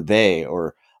or I'm a they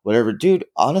or whatever. Dude,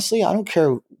 honestly, I don't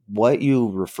care what you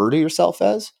refer to yourself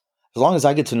as long as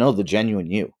I get to know the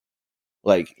genuine you,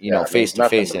 like, yeah, it face means to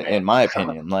nothing face, to me. in my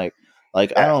opinion. Like I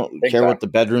Yeah, don't care what exactly.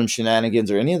 the bedroom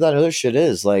shenanigans or any of that other shit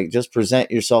is. Like, just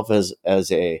present yourself as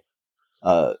a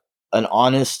uh an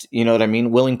honest, you know what I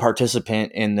mean, willing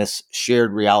participant in this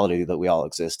shared reality that we all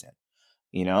exist in,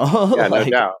 Yeah, no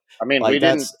like doubt. I mean, we like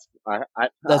didn't. that's I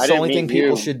that's the didn't only meet thing people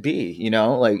you should be,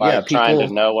 like, by yeah, trying to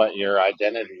people. know what your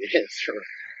identity is or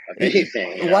of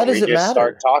anything. Why does We it just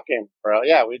start matter? talking, bro.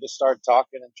 Yeah, we just start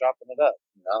talking and chopping it up.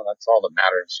 That's all that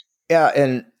matters. Yeah,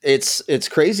 and it's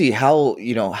crazy how,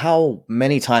 how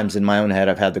many times in my own head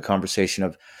I've had the conversation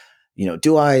of,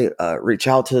 do I reach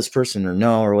out to this person or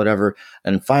no or whatever?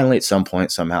 And finally, at some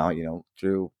point, somehow,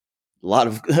 through a lot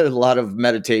of a lot of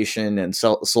meditation and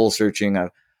soul searching, I've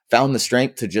found the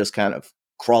strength to just kind of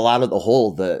crawl out of the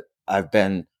hole that I've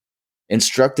been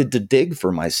instructed to dig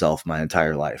for myself my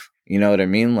entire life. You know what I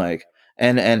mean? Like,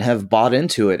 and have bought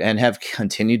into it and have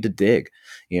continued to dig.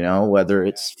 Whether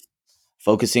it's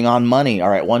focusing on money. All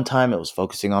right, one time it was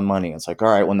focusing on money. It's like, all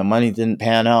right, when the money didn't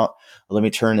pan out, let me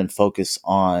turn and focus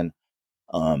on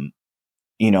um,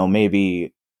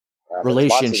 maybe There's lots of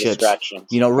relationships, distractions.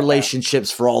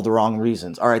 relationships for all the wrong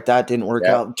reasons. All right, that didn't work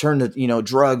Yep, out. Turn to,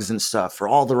 drugs and stuff for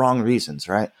all the wrong reasons,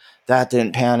 right? That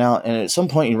didn't pan out. And at some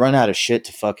point you run out of shit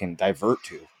to fucking divert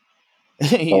to,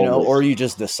 totally. or you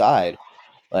just decide,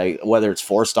 like, whether it's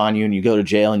forced on you and you go to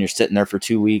jail and you're sitting there for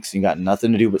 2 weeks and you got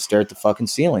nothing to do but stare at the fucking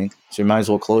ceiling. So you might as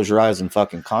well close your eyes and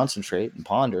fucking concentrate and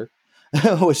ponder,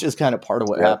 which is kind of part of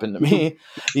what Yep. happened to me.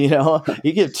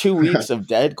 You get 2 weeks of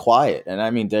dead quiet. And I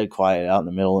mean, dead quiet out in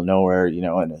the middle of nowhere, in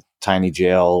a tiny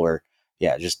jail or,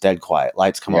 yeah, just dead quiet.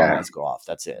 Lights come on, Yeah. lights go off.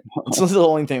 That's it. It's the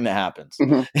only thing that happens.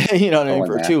 Mhm. You know what I mean? Totally,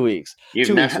 For man. 2 weeks. You've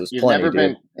 2 weeks never was you've plenty, never been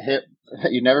dude. hit.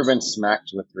 You've never been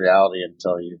smacked with reality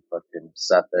until you fucking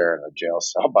sat there in a jail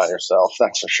cell by yourself.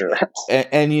 That's for sure.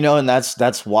 And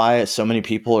that's why so many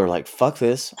people are like, fuck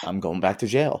this, I'm going back to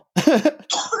jail.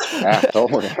 Yeah,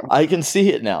 totally. I can see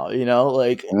it now,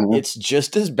 like, Hmm. it's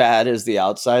just as bad as the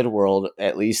outside world.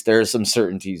 At least there's some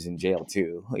certainties in jail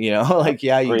too, like,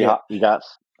 yeah, you Three get. hot. You got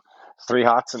three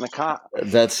hots in the cot.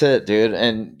 That's it, dude.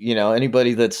 And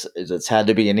anybody that's had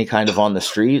to be any kind of on the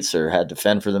streets or had to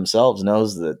fend for themselves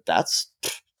knows that that's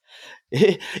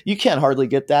you can't hardly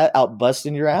get that out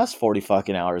busting your ass 40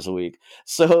 fucking hours a week.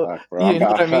 So, Fuck, bro. I'm you know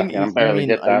what about I mean? fucking. I'm barely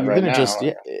get Are that you right gonna now. just,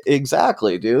 yeah,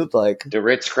 exactly, dude? Like, Do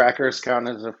Ritz crackers count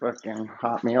as a fucking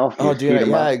hot meal if you oh, heat dude, them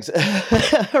yeah,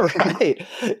 up? right,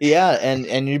 yeah,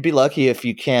 and you'd be lucky if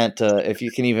you can't, if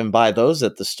you can even buy those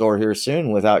at the store here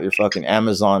soon without your fucking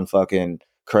Amazon fucking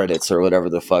credits or whatever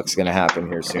the fuck's gonna happen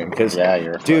here soon. Because, Yeah,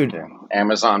 you're dude, fucking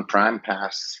Amazon Prime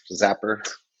Pass zapper.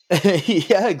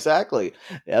 yeah, exactly.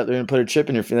 Yeah, they're gonna put a chip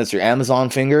in your finger. That's your Amazon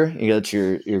finger. You got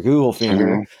your Google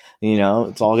finger. Hmm.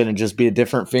 It's all gonna just be a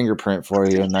different fingerprint for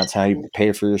you, and that's how you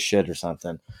pay for your shit or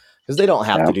something. Because they don't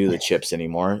have Yeah. to do the chips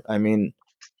anymore. I mean,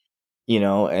 and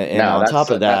No, on that's top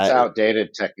of that's that,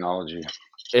 outdated technology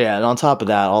yeah, and on top of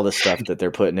that, all the stuff that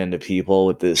they're putting into people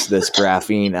with this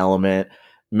graphene element,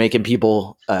 making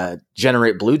people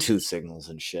generate Bluetooth signals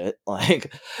and shit.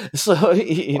 Like, so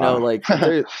Wow. like,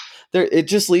 there, it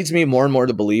just leads me more and more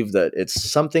to believe that it's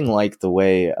something like the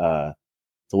way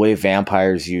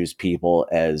vampires use people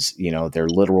as, their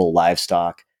literal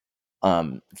livestock.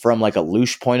 From like a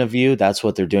loosh point of view, that's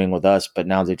what they're doing with us. But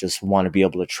now they just want to be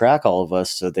able to track all of us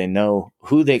so they know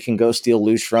who they can go steal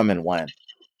loosh from and when.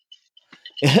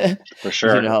 For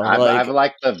sure. Like,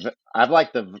 I've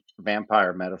liked the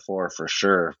vampire metaphor for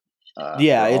sure.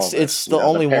 yeah, For all it's this, it's the the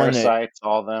only one that, parasites,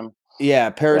 all them. yeah, Yeah,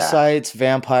 parasites,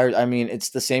 vampires. I mean, it's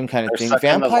the same kind of they're thing. sucking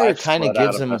the Vampire kind of lifeblood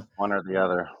out gives of us, them, one or the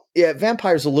other. yeah,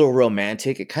 vampire's a little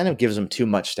romantic. It kind of gives them too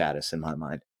much status in my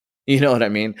mind. You know what I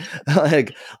mean?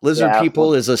 Like, lizard Yeah, people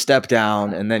well, is a step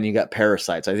down, and then you got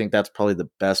parasites. I think that's probably the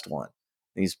best one.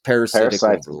 These parasitic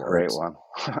parasites is a great overlords.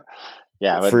 one.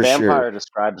 Yeah, but for sure. vampire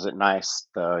describes it nice,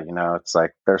 though. You know, it's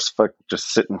like there's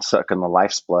just sitting sucking the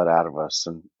life's blood out of us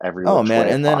in every Oh which man, way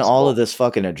and then all of possible. this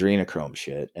fucking adrenochrome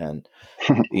shit, and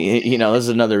this is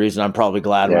another reason I'm probably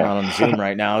glad we're Yeah, not on Zoom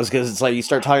right now, is because it's like you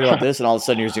start talking about this, and all of a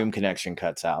sudden your Zoom connection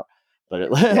cuts out. But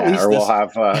at yeah. least Or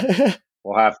this.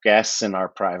 we'll have guests in our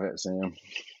private Zoom.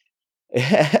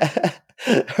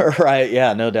 Right,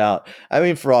 yeah, no doubt. I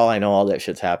mean, for all I know, all that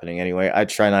shit's happening anyway. I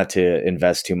try not to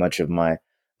invest too much of my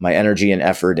energy and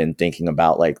effort in thinking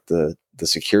about like the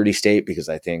security state, because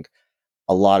I think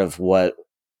a lot of what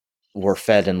we're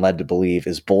fed and led to believe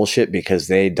is bullshit, because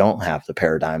they don't have the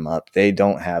paradigm up. They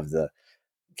don't have the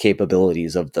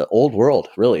capabilities of the old world,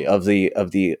 really, of the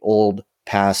old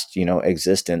past,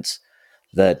 existence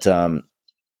that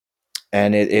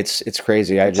and it's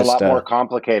crazy. I It's a just lot more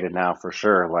complicated now, for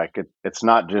sure. Like it's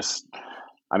not just.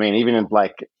 I mean, even in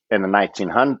in the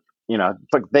 1900s,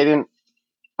 like they didn't.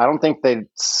 I don't think they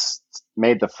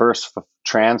made the first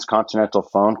transcontinental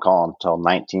phone call until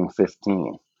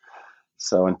 1915.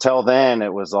 So until then,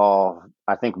 it was all.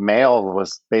 I think mail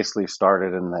was basically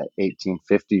started in the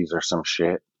 1850s or some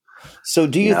shit. So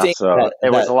do you think So that it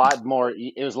was a that lot more.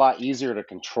 It was a lot easier to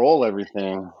control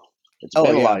everything. It's oh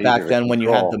been a yeah, lot back easier to then when you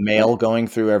had the control. mail going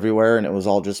through everywhere and it was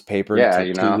all just paper and it Yeah,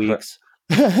 took 2 weeks,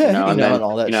 and and then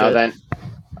all that shit. then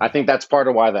I think that's part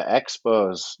of why the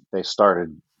expos they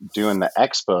started doing the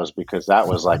expos, because that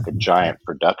was like a giant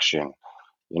production,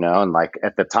 and like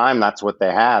at the time that's what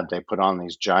they had. They put on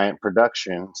these giant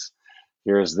productions.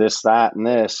 Here's this, that, and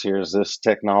this. Here's this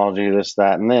technology, this,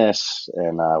 that, and this,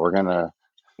 and we're gonna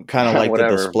Kind of like the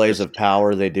whatever. displays Just of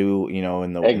power they do,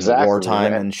 in the exactly,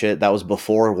 wartime and shit. That was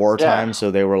before yeah, wartime, so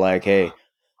they were like, "Hey,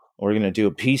 we're gonna do a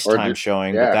or peacetime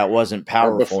showing," but yeah, that wasn't or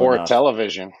powerful before enough.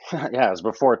 television. Yeah, it was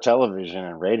before television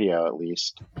and radio, at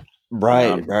least.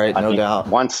 Right, right, I no think doubt.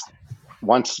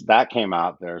 once that came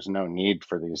out, there's no need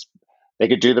for these. They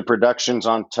could do the productions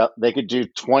they could do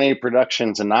 20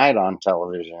 productions a night on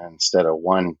television instead of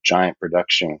one giant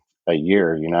production a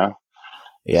year.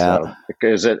 So Yeah,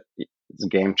 because it's a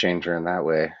game changer in that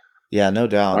way. yeah, no I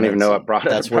doubt. don't even That's know what brought it.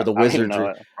 that's where the I don't even know wizardry.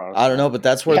 what brought us I don't back. know, but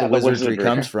that's where the Yeah, the wizardry wizardry,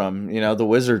 comes from. The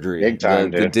wizardry, big the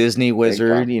time, the dude, Disney big wizard,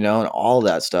 time. and all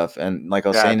that stuff. And like I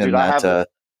was Yeah, saying dude, in that,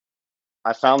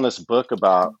 I found this book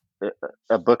about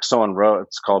a book someone wrote.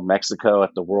 It's called Mexico at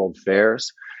the World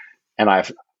Fairs, and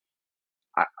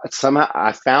somehow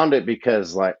I found it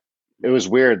because like it was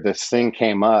weird. This thing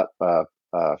came up.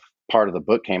 Part of the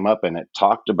book came up, and it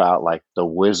talked about like the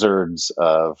wizards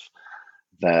of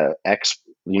the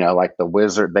like the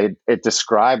wizard. It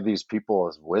described these people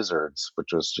as wizards, which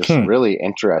was just hmm, really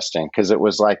interesting because it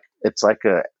was like it's like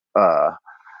uh,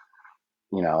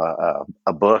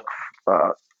 a book. Uh,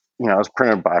 it was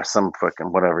printed by some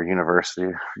fucking whatever University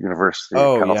of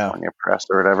oh yeah, California Press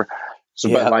or whatever. So,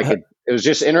 but yeah, like it was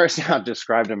just interesting how it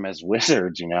described them as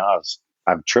wizards.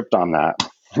 I've tripped on that.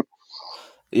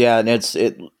 yeah,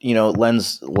 and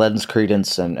lends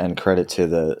credence and credit to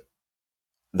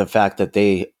the fact that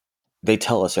they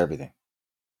tell us everything.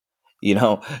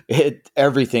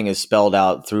 Everything is spelled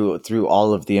out through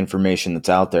all of the information that's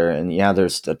out there, and yeah,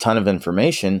 there's a ton of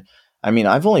information. I mean,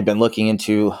 I've only been looking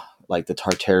into like the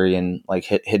Tartarian like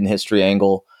hidden history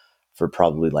angle for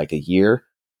probably like a year,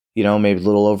 maybe a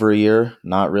little over a year,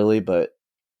 not really, but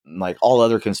like all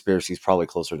other conspiracies probably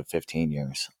closer to 15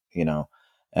 years,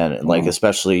 and like Mm.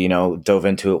 especially dove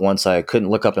into it once I couldn't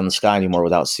look up in the sky anymore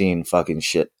without seeing fucking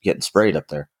shit getting sprayed up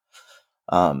there.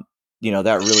 um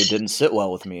that really didn't sit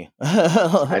well with me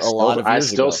a lot of I years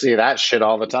still ago. see that shit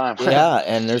all the time. Yeah,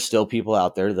 and there's still people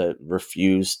out there that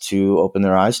refuse to open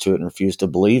their eyes to it and refuse to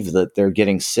believe that they're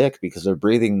getting sick because they're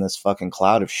breathing this fucking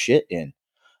cloud of shit in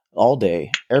all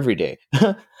day, every day.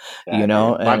 Yeah,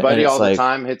 my And buddy it's all the like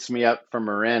time hits me up from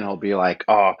Marin. He'll be like,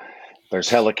 "Oh, there's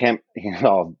hella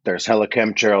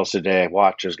chemtrails today.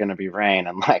 Watch, there's gonna be rain."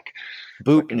 I'm like,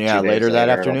 boop, fucking and yeah, 2 days later that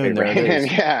later, it'll be afternoon there it raining. is.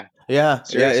 Yeah, Yeah, it's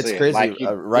seriously, crazy.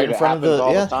 Right dude, in it front of happens the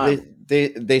all the yeah, time.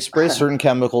 they spray certain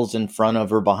chemicals in front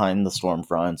of or behind the storm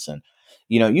fronts, and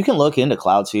you can look into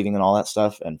cloud seeding and all that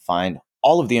stuff and find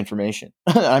all of the information.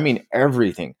 I mean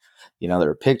everything. There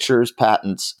are pictures,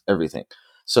 patents, everything.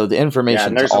 So the Yeah, and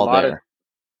information's there's a all lot of there.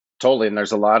 totally, and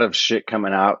there's a lot of shit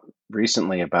coming out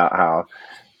recently about how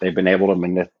they've been able to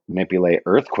manipulate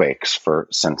earthquakes for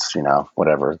since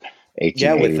whatever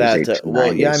Yeah, with 1880s, that.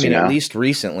 Well, yeah, I 1890s. mean at least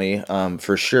recently,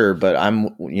 for sure. But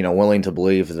I'm willing to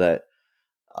believe that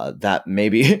that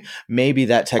maybe maybe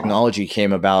that technology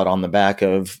came about on the back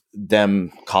of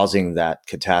them causing that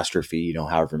catastrophe,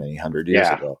 however many 100 years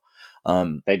Yeah, ago.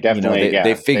 they definitely, They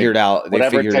they figured out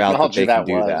whatever that technology they can that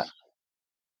do that. was,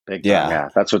 big time. Yeah. Yeah,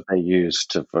 that's what they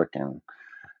used to fucking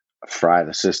fry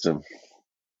the system.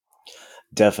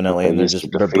 that Definitely, they and used to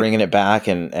they're defeat. bringing it back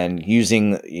and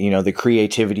using the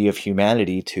creativity of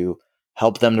humanity to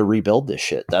help them to rebuild this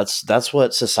shit. That's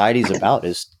what society's about,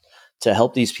 is to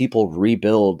help these people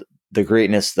rebuild the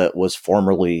greatness that was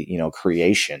formerly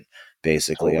creation.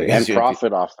 Basically, I Totally, guess and if you,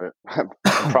 profit off it,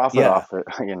 and profit yeah, off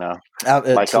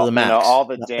it. Like to all the max. all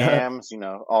the dams,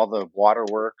 all the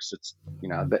waterworks. It's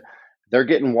they're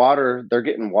getting water. They're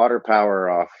getting water power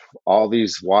off all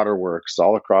these waterworks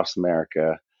all across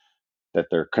America that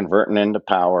they're converting into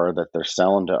power that they're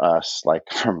selling to us, like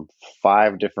from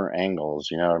 5 different angles.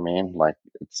 You know what I mean? Like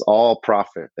it's all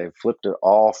profit. They've flipped it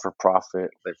all for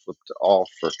profit. They flipped it all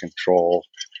for control.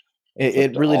 They It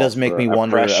flipped it really all does make for me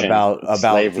wonder oppression and about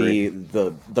slavery.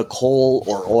 the coal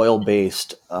or oil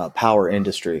based power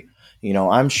industry.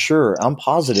 I'm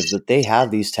positive that they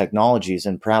have these technologies,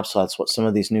 and perhaps that's what some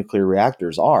of these nuclear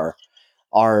reactors are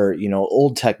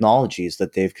old technologies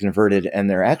that they've converted, and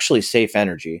they're actually safe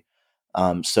energy.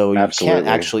 So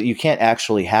Absolutely. you can't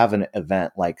actually have an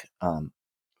event like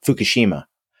Fukushima,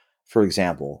 for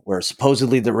example, where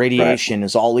supposedly the Right. radiation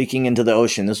is all leaking into the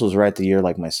ocean. This was right the year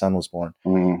like my son was born.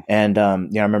 Mm, And I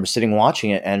remember sitting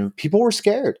watching it, and people were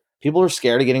scared. People were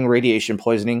scared of getting radiation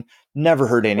poisoning. Never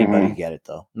heard anybody hmm get it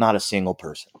though, not a single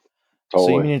person. So you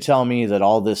Totally. mean to tell me that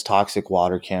all this toxic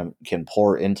water can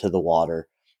pour into the water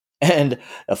and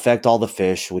affect all the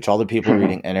fish, which all the people are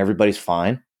eating, and everybody's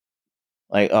fine?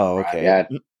 Like, oh, okay, Yeah,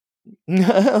 and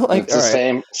like, it's all the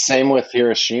right, same with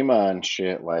Hiroshima and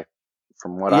shit. Like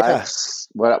from yeah.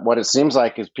 what it seems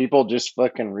like is people just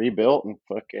fucking rebuilt and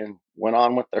fucking went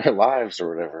on with their lives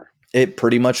or whatever. It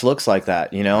pretty much looks like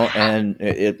that, and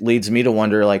it leads me to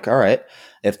wonder, like, all right,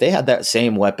 if they had that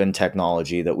same weapon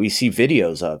technology that we see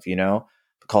videos of,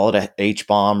 call it a H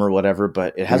bomb or whatever,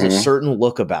 but it has a hmm certain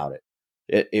look about it.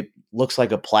 It looks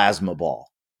like a plasma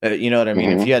ball. You know what I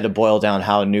mean? If hmm you had to boil down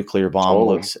how a nuclear bomb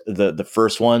Totally. looks, the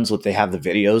first ones that they have the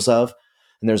videos of,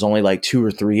 and there's only like 2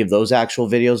 or 3 of those actual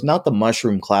videos, not the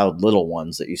mushroom cloud little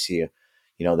ones that you see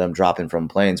them dropping from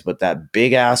planes, but that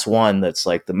big ass one that's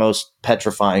like the most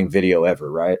petrifying video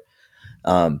ever, right?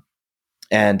 Um,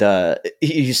 and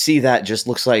you see that just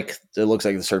looks like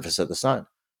the surface of the sun,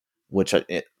 which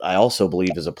I also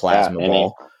believe is a Yeah. plasma Any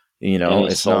ball. any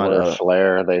It's not solar a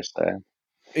flare, they say.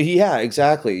 yeah,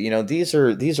 exactly. These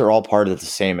are all part of the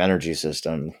same energy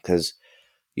system, because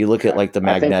you look at Okay. like the I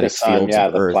think the magnetic sun, fields of yeah,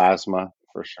 the Earth. plasma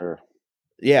for sure.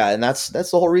 Yeah, and that's the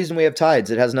whole reason we have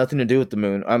tides. It has nothing to do with the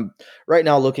moon. I'm right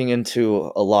now looking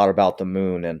into a lot about the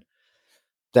moon and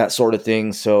that sort of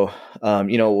thing. So,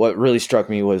 what really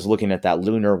struck me was looking at that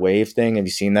lunar wave thing. Have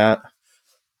you seen that?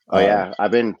 Oh Um, yeah,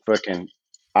 I've been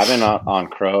on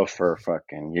Crow for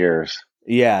fucking years.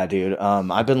 yeah, dude.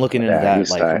 I've been looking into Yeah, that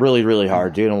he's like tight. really, really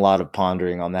hard, doing a lot of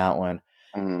pondering on that one.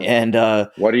 Mhm. And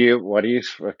What do you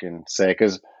fucking say?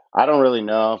 Because I don't really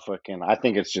know. Fucking, I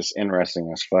think it's just interesting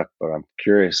as fuck. But I'm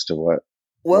curious to well,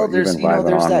 what you've been vibing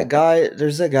there's on that with it. guy.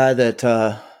 There's that guy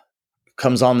that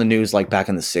comes on the news like back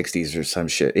in the '60s or some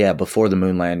shit. Yeah, before the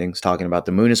moon landings, talking about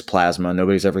the moon is plasma.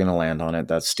 Nobody's ever going to land on it.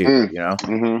 That's stupid, Mm.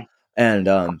 hmm And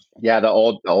Yeah, the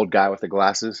old guy with the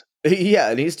glasses. yeah,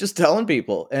 and he's just telling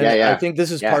people. And Yeah, I yeah, think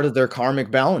this is yeah. part of their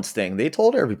karmic balance thing. They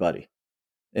told everybody.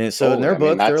 And so in Totally. their I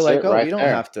mean, book, they're that's like, it "Oh, right we don't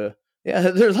there. have to." Yeah,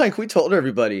 they're like, "We told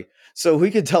everybody, so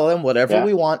we could tell them whatever Yeah.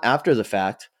 we want after the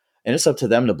fact, and it's up to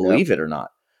them to Yep. believe it or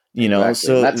not." Exactly. And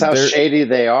So that's how they're shady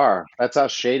they are. That's how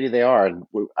shady they are. And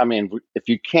I mean, if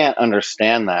you can't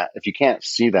understand that, if you can't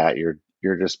see that,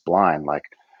 you're just blind. Like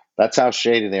that's how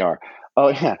shady they are. Oh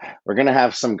yeah, we're gonna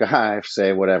have some guy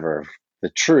say whatever the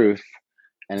truth,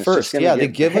 and it's just first, gonna yeah, they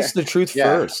get give us the truth yeah,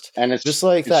 first, and just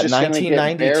like it's that just gonna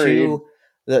get buried.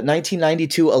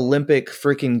 1992 Olympic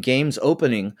freaking games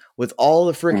opening with all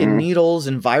the freaking hmm needles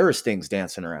and virus things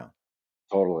dancing around.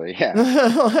 Totally, yeah,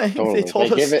 Like totally. They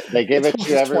they give it told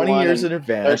to us 20 everyone, years and in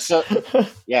they're advance. so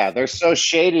yeah, they're so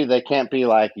shady they can't be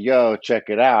like, yo, check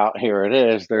it out. Here it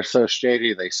is. They're so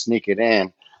shady they sneak it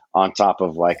in on top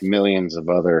of like millions of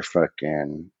other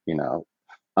fucking,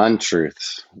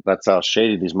 untruths. That's how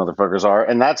shady these motherfuckers are.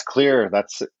 And that's clear.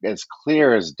 That's as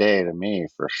clear as day to me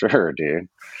for sure, dude.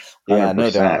 Yeah, no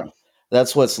 100%. doubt.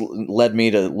 That's what's led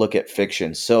me to look at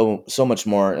fiction so much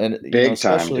more, and Big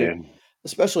time, dude.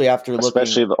 especially after looking,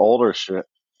 Especially the older shit.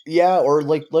 yeah, or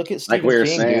like look at Like Stephen we were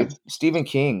King, saying. dude. Stephen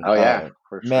King, Oh yeah,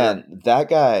 for sure. man, that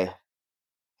guy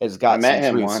has I got some met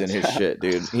him truths in once. his shit,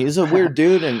 dude. He's a weird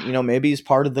dude, and maybe he's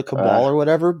part of the cabal or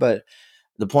whatever. But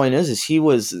the point is he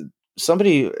was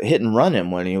somebody hit and run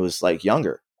him when he was like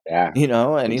younger, yeah,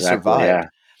 and he exactly. survived. Yeah.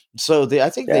 So I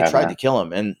think they Yeah, tried to man. kill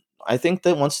him, and I think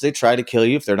that once they try to kill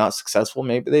you, if they're not successful,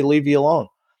 maybe they leave you alone.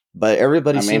 But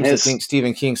everybody I mean, seems to his think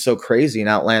Stephen King's so crazy and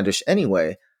outlandish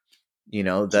anyway,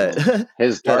 that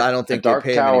His that dark, I don't the think they Dark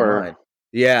pay him any Tower. mind.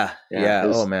 Yeah, Yeah,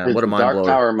 yeah. Oh man, his what a mind Dark blower!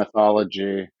 Tower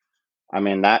mythology. I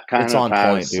mean, that kind It's of on point,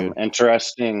 has some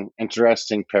dude.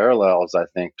 interesting parallels, I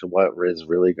think, to what is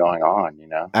really going on.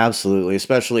 Absolutely,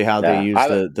 especially how they Yeah,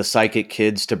 use the psychic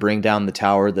kids to bring down the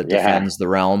tower that yeah, defends the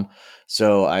realm.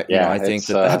 So I yeah. think It's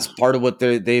that that's part of what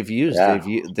they've used. yeah.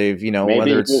 They've Maybe whether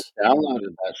he just it's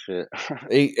downloaded that shit.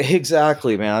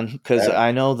 exactly, man. Because Yeah,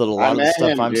 I know that a I lot of the met stuff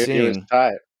him, I'm dude. He was seeing,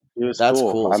 tight. He was that's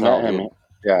cool. cool I as met hell, him. dude.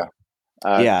 Yeah,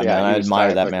 Yeah, yeah. man, He I was admire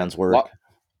tight. that Like, man's work.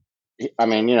 I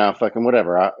mean, fucking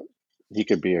whatever. He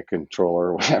could be a controller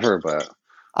or whatever, but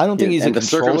I don't think he's a and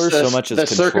controller so much as the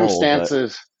control, but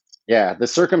circumstances, yeah, the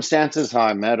circumstances how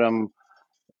I met him.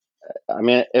 I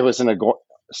mean, it was in a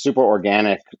super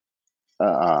organic,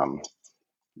 um,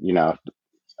 you know,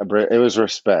 it was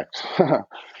respect. It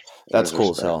that's was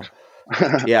cool as respect.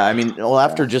 hell. Yeah, I mean, well, Yeah,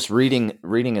 after just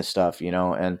reading his stuff,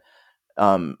 and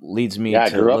leads me yeah. I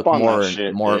to grew up look on that more and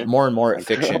shit, more dude. more and more at I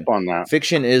grew up fiction. on that.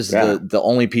 Fiction is Yeah, the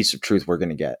only piece of truth we're going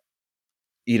to get.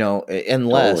 totally.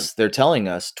 Unless they're telling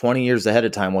us 20 years ahead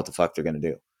of time what the fuck they're going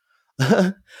to do.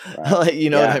 Right. Like, you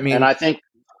know what I Yeah, and mean?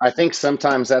 I think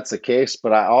sometimes that's the case,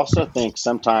 but I also think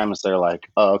sometimes they're like,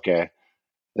 oh, okay,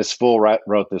 this fool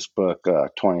wrote this book,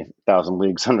 20,000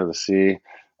 Leagues Under the Sea.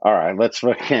 All right, let's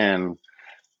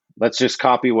just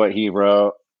copy what he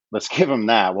wrote. Let's give him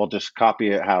that. We'll just copy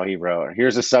it how he wrote.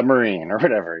 Here's a submarine or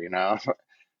whatever.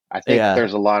 I think Yeah.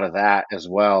 there's a lot of that as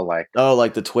well. Like Oh,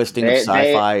 like the twisting of they they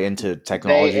sci-fi into they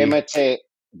technology. imitate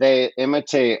they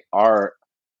imitate art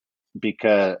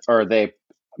because, or they,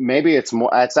 maybe it's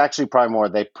actually probably more,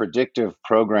 they predictive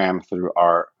program through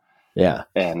art Yeah.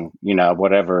 and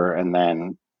whatever, and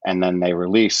then they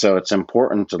release. So it's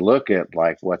important to look at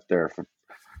like what they're,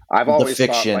 I've The always thought,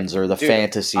 like, fictions or the dude,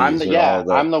 fantasies or all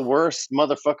the I'm the worst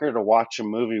motherfucker to watch a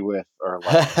movie with, or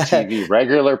like TV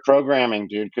regular programming,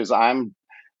 dude, because I'm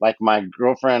like, my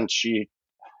girlfriend,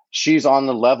 she's on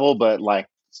the level, but like,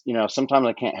 sometimes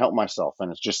I can't help myself, and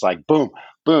it's just like boom,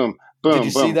 boom, Did you boom,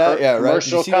 see boom. that? Yeah, right.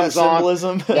 Did you Commercial see that comes on,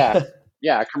 symbolism? yeah,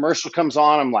 yeah. Commercial comes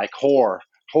on, I'm like, whore,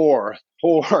 whore,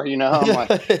 whore. I'm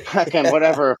like, fucking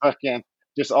whatever, fucking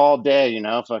just all day,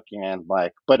 fucking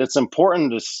like. But it's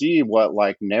important to see what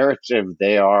like narrative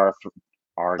they are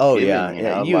Oh giving. yeah.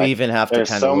 Yeah, you Like, even have to there's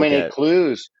kind of so look many at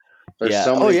clues. There's yeah.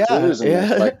 so Oh many yeah. clues in this,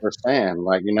 Yeah. like we're saying,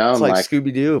 like, It's and like like,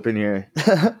 Scooby-Doo up in here.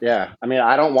 yeah, I mean,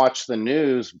 I don't watch the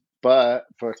news, but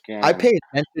I fucking, pay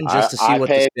attention just to see I what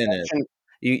the pay spin is. attention.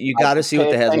 You I got to see what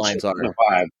pay the attention headlines to the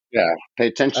are. vibe. Yeah, pay I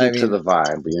attention to mean, the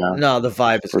vibe. no, the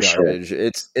vibe is For sure. garbage.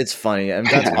 It's funny, and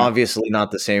that's Yeah, obviously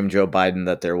not the same Joe Biden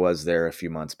that there was there a few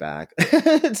months back.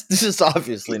 It's just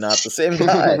obviously not the same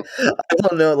guy. I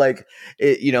don't know, like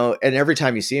and every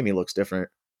time you see him, he looks different.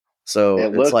 So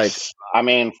it it's like looks. I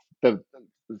mean, the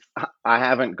I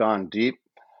haven't gone deep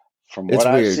from it's what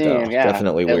I've weird though, seen. Yeah,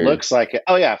 definitely it weird. looks like it.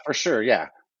 Oh yeah, for sure. Yeah,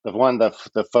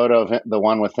 the photo of him, the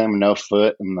one with him no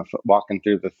foot and walking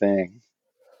through the thing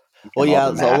Well, and all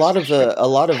yeah, the a lot mask of shit.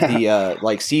 the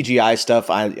like CGI stuff.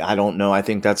 I don't know. I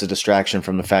think that's a distraction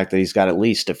from the fact that he's got at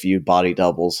least a few body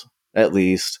doubles, at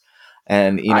least,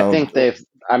 and I think they've.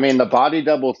 I mean, the body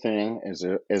double thing is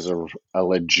a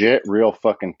legit real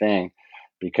fucking thing,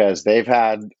 because they've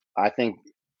had. I think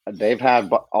they've had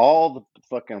all the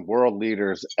fucking world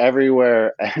leaders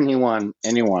everywhere. Anyone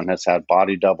has had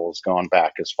body doubles going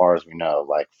back as far as we know,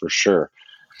 like for sure.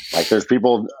 Like there's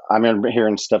people. I mean,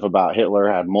 hearing stuff about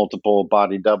Hitler had multiple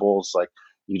body doubles. Like,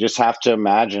 you just have to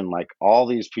imagine, like, all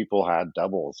these people had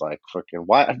doubles. Like, fucking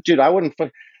why, dude? I wouldn't.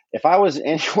 If I was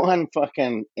anyone,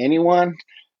 fucking anyone.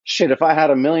 Shit, if I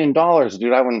had $1 million,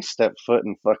 dude, I wouldn't step foot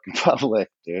in fucking public,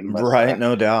 dude, unless right,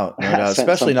 no doubt, no I doubt, sent some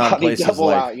especially not in body places double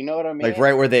out. You know what I like mean?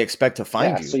 right where they expect to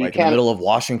find Yeah. you, So you like in the can't. middle of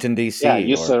Washington Yeah. D.C.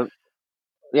 You or so.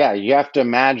 Yeah, you have to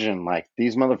imagine, like,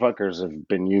 these motherfuckers have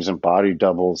been using body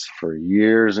doubles for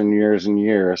years and years and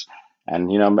years.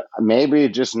 And, maybe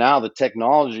just now the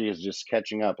technology is just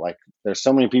catching up. Like, there's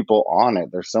so many people on it.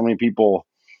 There's so many people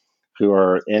who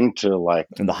are into, like,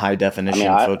 in the high I mean,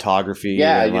 definition photography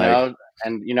yeah, and like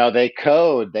and, they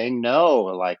code, they know,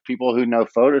 like, people who know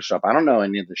Photoshop. I don't know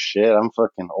any of the shit. I'm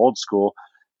fucking old school.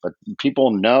 But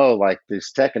people know, like,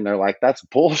 this tech, and they're like, that's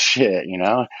bullshit.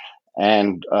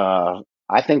 And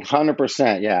I think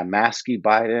 100%, yeah, Maskey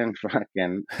Biden,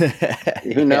 fucking, who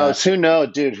yeah, knows? Who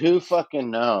knows, dude? Who fucking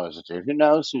knows, dude? Who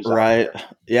knows who's out right, there?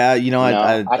 yeah.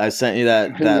 I I sent you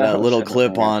that Who knows? little I don't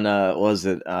clip know. on what was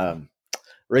it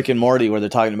Rick and Morty, where they're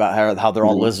talking about how they're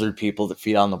all Mm-hmm. lizard people that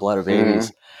feed on the blood of Mm-hmm.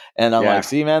 babies. And I'm like, Yeah.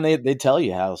 see, man, they tell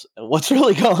you what's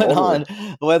really going Totally. on,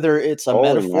 whether it's a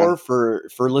Totally, man. metaphor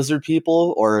for lizard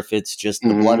people or if it's just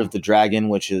the blood Mm-hmm. of the dragon,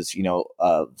 which is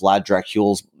Vlad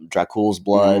Dracula's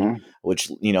blood, Mm-hmm.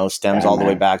 which stems Yeah, all the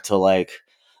way man. back to like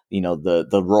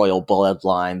the royal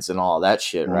bloodlines and all that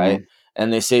shit, right? Mm-hmm.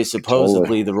 And they say Totally.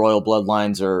 supposedly the royal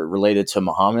bloodlines are related to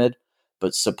Muhammad,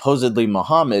 but supposedly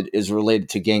Muhammad is related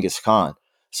to Genghis Khan.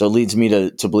 So it leads me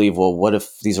to believe, well, what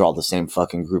if these are all the same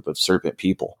fucking group of serpent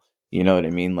people? You know what I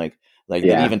mean? Like that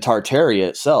Yeah. even Tartaria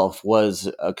itself was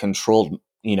a controlled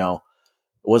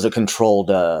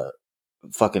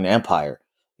fucking empire.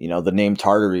 The name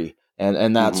Tartary.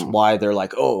 And that's Mm-hmm. why they're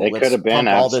like, oh, It could let's have been, pump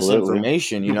all this absolutely.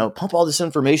 information, pump all this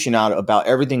information out about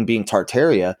everything being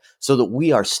Tartaria so that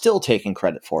we are still taking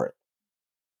credit for it.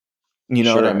 You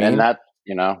know what I Sure. And mean?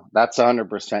 that's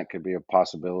 100% could be a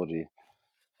possibility.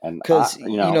 And Because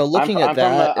looking at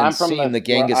that and I'm from seeing the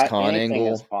the where Genghis Khan anything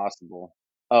is angle, possible.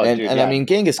 Oh, and dude, I yeah. mean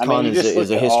Genghis I mean, Khan you is just is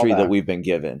look a at all history that the we've been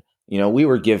given. We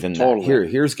were given that. totally.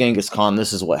 Here's Genghis Khan.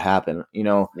 This is what happened.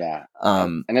 Yeah. And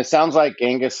Um, and it sounds like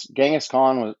Genghis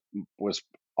Khan was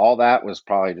all that was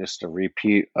probably just a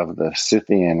repeat of the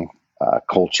Scythian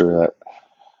culture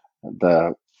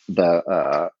that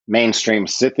the mainstream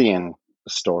Scythian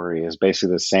story is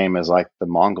basically the same as like the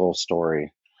Mongol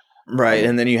story. right, And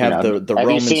and then you have the have you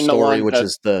Roman seen the story, one which that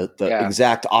is the yeah,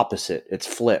 exact opposite. It's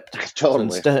flipped. So totally.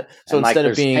 instead so And like instead of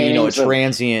there's being a paintings of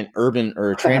transient urban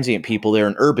or transient people, they're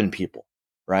an urban people,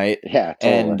 right? yeah,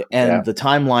 totally. And Yeah. the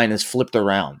timeline is flipped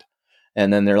around.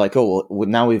 And then they're like, oh well,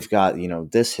 now we've got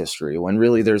this history when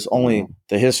really there's only Hmm.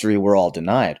 the history we're all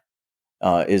denied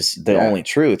is the Yeah. only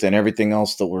truth, and everything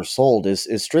else that we're sold is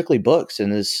strictly books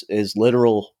and is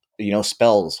literal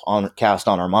spells on cast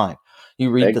on our mind. You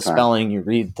read Big the time. spelling, you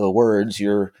read the words,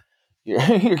 you're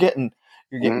you're getting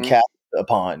Hmm. cast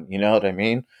upon. You know what I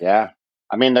mean? Yeah.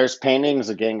 I mean, there's paintings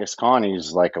of Genghis Khan.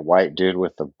 He's like a white dude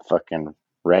with a fucking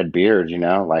red beard,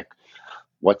 like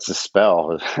what's the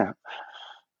spell?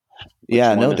 Which Yeah,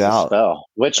 one no is the doubt. spell?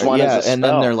 Which one is Yeah, a and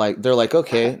then spell? they're like,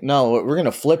 okay, no, we're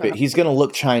gonna flip it. He's gonna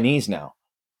look Chinese now.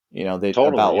 They Totally.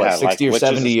 about what Yeah. Like 60 or which is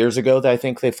 70 years ago, I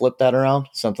think they flipped that around,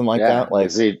 something like yeah. that.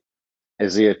 Like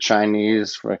Is he a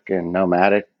Chinese fucking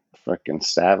nomadic fucking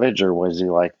savage, or was he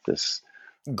like this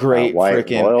great white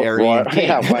freaking royal? Aryan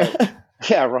Yeah, king. white.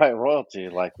 Yeah, right. Royalty.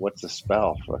 Like, what's the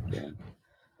spell? Fucking.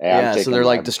 Yeah, Yeah, so they're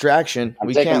like distraction. I'm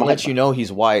We taking can't my. let you know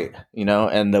he's white,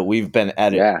 and that we've been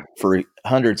at it Yeah, for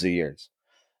hundreds of years.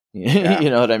 yeah, You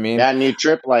know what I mean? yeah. And you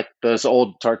trip like those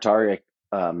old Tartaric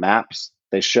maps.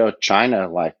 They show China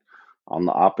like on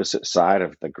the opposite side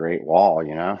of the Great Wall.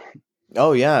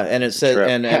 Oh yeah, and it It's a said, trip.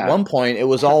 and at Yeah, one point it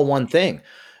was all one thing.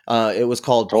 It was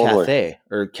called totally. Cathay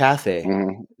or Cathay, Hmm.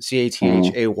 Hmm.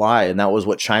 Cathay, and that was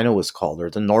what China was called, or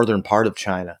the northern part of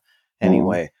China, Hmm.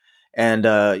 anyway. And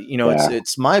Yeah.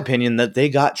 it's my opinion that they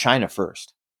got China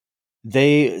first.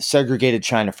 They segregated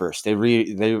China first. They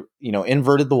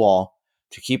inverted the wall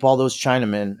to keep all those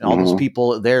Chinamen and all those Hmm.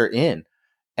 people there in,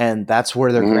 and that's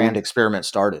where their grand Hmm. experiment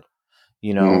started.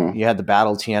 Hmm. You had the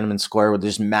battle of Tiananmen Square where they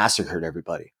just massacred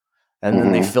everybody. And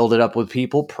then they Hmm. filled it up with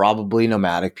people, probably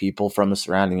nomadic people from the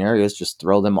surrounding areas, just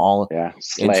throw them all Yeah.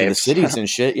 into the Slaves. cities and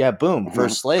shit. Yeah, boom, Mhm.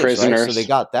 first slaves, right? So they Prisoners,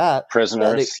 got that. Yeah,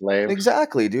 prisoners, slaves.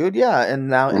 exactly, dude. Yeah, and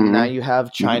now Hmm. you have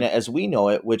Hmm. China as we know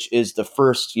it, which is the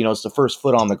first, it's the first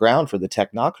foot on the ground for the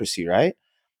technocracy, right?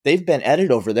 They've been at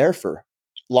it over there for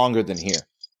longer than here.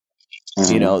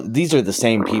 Hmm. These are the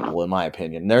same people, in my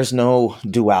opinion. There's no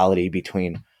duality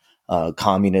between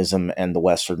communism and the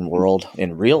Western world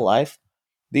in real life.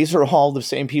 These are all the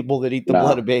same people that eat the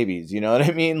blood No, of babies. You know what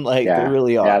I mean? Like they yeah,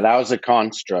 really yeah. are. That was a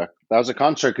construct. That was a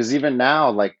construct because even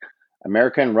now, like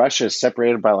America and Russia is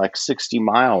separated by like 60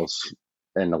 miles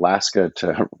in Alaska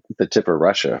to the tip of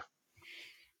Russia.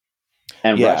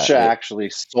 And Yeah,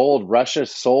 Russia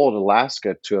sold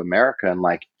Alaska to America in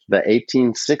like the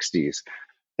 1860s.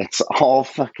 It's all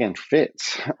fucking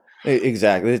fits.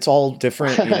 exactly. It's all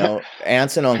different,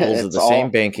 aunts and uncles of It's the same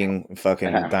all, banking fucking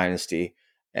yeah, dynasty.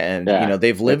 And, yeah.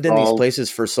 they've lived It's in these all, places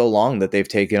for so long that they've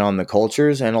taken on the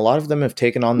cultures, and a lot of them have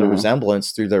taken on the mhm,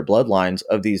 resemblance through their bloodlines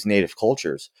of these native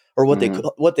cultures, or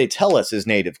mhm. what they tell us is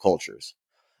native cultures.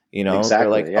 They're like,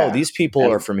 Exactly, oh, yeah. these people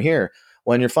are And from here.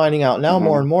 When you're finding out now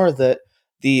more and mhm, more that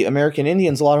the American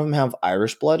Indians, a lot of them have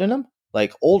Irish blood in them,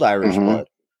 like old Irish mhm. blood.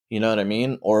 You know what I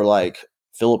mean? Or like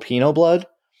Filipino blood,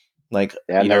 like,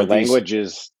 And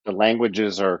these, the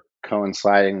languages are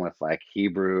coinciding with like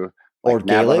Hebrew, like or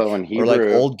Navajo Gaelic, and or like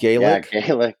Hebrew. old Yeah, Gaelic.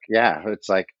 Gaelic. Yeah, it's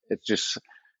like it's just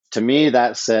to me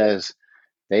that says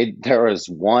there was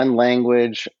one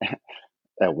language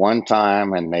at one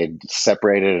time, and they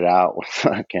separated it out with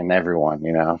fucking everyone,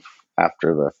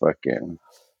 after the fucking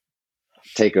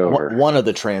takeover. One of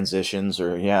the transitions,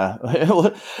 or Yeah,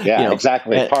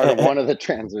 exactly. and, Part of one of the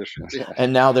transitions. Yeah.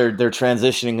 and now they're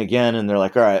transitioning again, and they're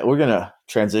like, all right, we're gonna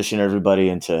transition everybody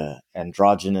into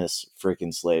androgynous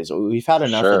freaking slaves. We've had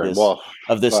enough Sure. Well,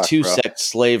 of this fuck, two bro. sex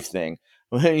slave thing.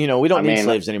 We I don't need mean,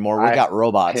 slaves anymore. We got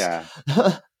robots. yeah,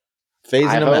 Phasing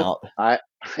I them hope, out.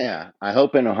 I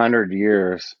hope in 100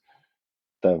 years,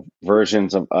 the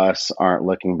versions of us aren't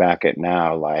looking back at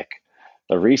now like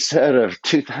the reset of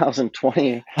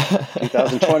 2020,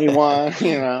 2021,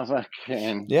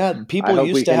 fucking, Yeah, people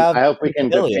used to have I hope we can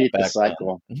genitalia defeat the back then.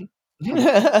 cycle.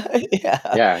 Yeah,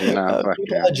 Yeah, people had fucking,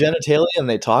 genitalia and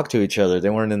they talked to each other. They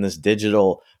weren't in this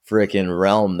digital freaking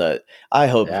realm that I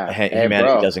hope yeah. Hey,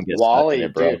 humanity bro, doesn't get stuck in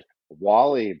it, bro.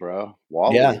 Wally, bro, Yeah,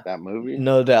 Wally, that movie,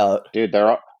 no doubt. dude.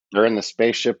 They're in the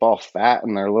spaceship all fat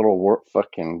in their little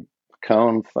fucking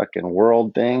cone fucking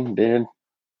world thing, dude.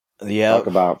 Yep.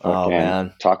 Oh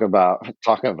man. Talk about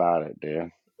it, dude.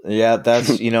 Yeah,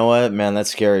 that's you know what, man, that's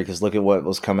scary because look at what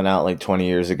was coming out like 20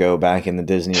 years ago back in the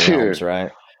Disney realms, Dude,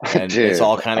 right? And it's dude,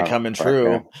 all kind of coming fucking,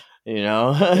 true,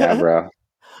 yeah, bro.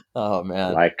 Oh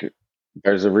man. Like,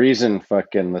 there's a reason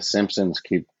fucking The Simpsons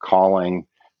keep calling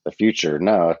the future.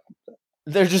 No,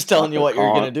 They're just it's telling not. you They're what you're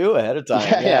calling. gonna do ahead of time.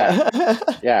 Yeah, yeah, Yeah.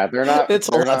 yeah. They're not. It's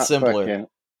a They're lot not simpler. fucking.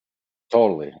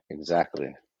 Totally,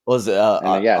 exactly. Was it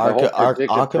And yeah, the whole predictive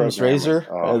Occam's programming. razor?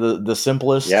 Oh, The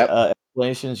simplest yep,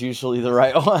 explanation is usually the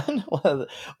right one.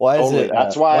 Why is totally. it?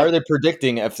 That's Why why. are they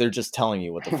predicting if they're just telling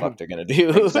you what the fuck they're gonna do?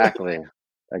 Exactly,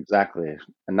 exactly.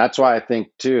 And that's why I think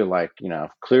too. Like,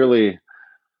 clearly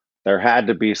there had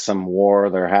to be some war.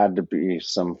 There had to be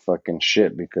some fucking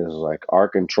shit because like our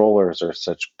controllers are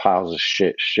such piles of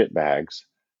shit bags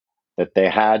that they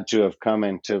had to have come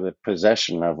into the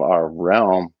possession of our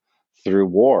realm through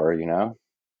war,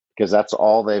 because that's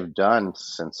all they've done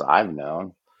since I've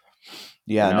known.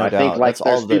 Yeah, no I think doubt. like That's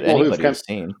all that anybody has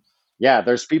seen. yeah,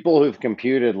 there's people who've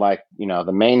computed like,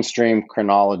 the mainstream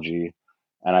chronology.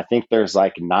 And I think there's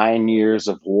like 9 years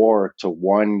of war to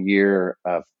 1 year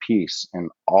of peace in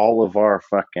all of our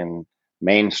fucking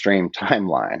mainstream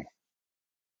timeline.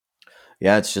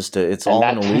 Yeah, it's And all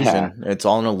an that, illusion. It's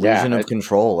all an illusion yeah, of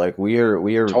control. Like we are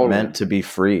totally. meant to be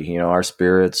free. Our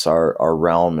spirits, our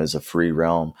realm is a free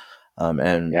realm,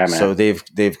 and Yeah, so man.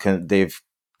 they've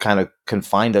kind of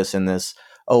confined us in this.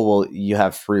 Oh well, you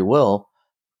have free will,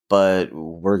 but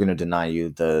we're going to deny you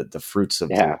the fruits of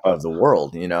Yeah. But, the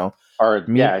world. or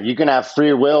Me, yeah, you can have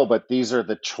free will, but these are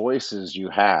the choices you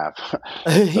have. So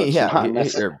it's yeah, not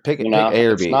necessarily, or pick A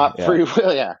or it's B. not Yeah, free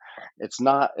will. Yeah. It's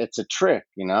a trick,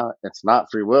 it's not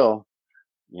free will.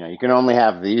 You can only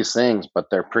have these things, but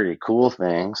they're pretty cool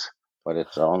things, but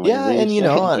it's only yeah, and these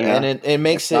things, and it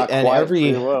makes it's it, not and quite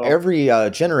free will. every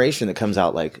generation that comes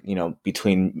out, like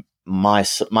between my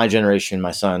generation,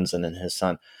 my sons, and then his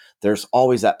son, there's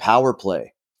always that power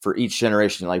play for each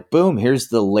generation. Like, boom, here's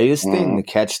the latest thing to Mhm.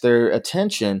 catch their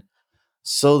attention,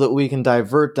 so that we can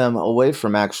divert them away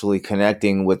from actually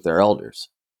connecting with their elders.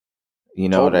 You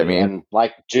know what I Totally. mean? And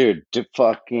like, dude,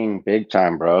 fucking big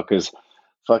time, bro. Because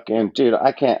fucking, dude,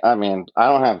 I can't, I mean, I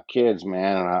don't have kids,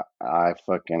 man. And I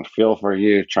fucking feel for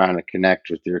you trying to connect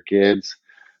with your kids,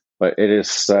 but it is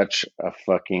such a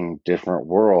fucking different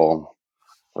world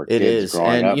for It kids is,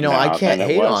 growing and up I now can't than it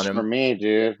hate was on for him. me,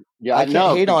 dude. Yeah, I I can't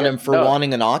know, hate on because him for no,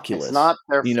 wanting an it's Oculus. not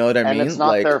their, You know what I and it's mean? not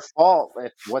Like, their fault.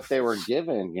 It's what they were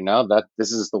given, that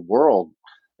this is the world.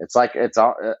 It's like,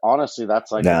 honestly,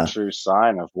 that's like a nah. true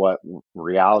sign of what I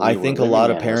reality we're think a living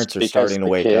lot of in, is parents are because starting to the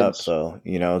wake up, kids, though.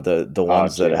 The oh,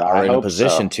 ones that dude, I are in a hope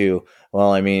position so. to.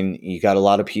 Well, I mean, you got a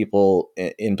lot of people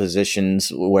in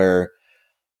positions where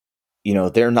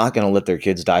they're not going to let their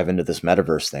kids dive into this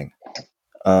metaverse thing.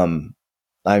 Um,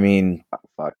 I mean,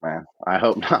 Fuck, man. I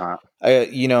hope not.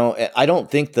 I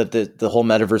don't think that the whole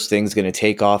metaverse thing is going to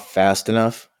take off fast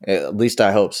enough. At least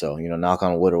I hope so. Knock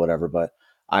on wood or whatever. But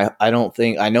I don't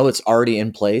think, I know it's already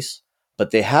in place,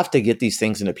 but they have to get these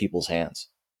things into people's hands.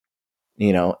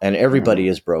 And everybody Hmm.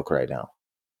 is broke right now.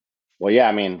 Well, yeah,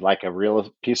 I mean, like a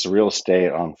real piece of real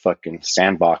estate on fucking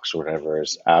Sandbox or whatever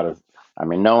is out of. I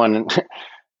mean, no one,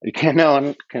 no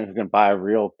one can buy a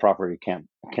real property.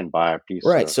 Can buy a piece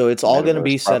Right. of So it's all going to metaverse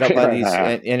be set up property by right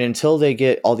these, now. and until they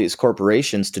get all these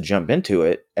corporations to jump into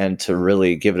it and to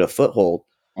really give it a foothold,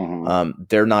 Hmm.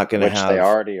 they're not going to Which they have.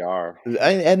 already are.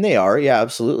 And they are, yeah,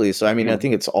 absolutely. So I mean, I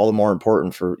think it's all the more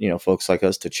important for folks like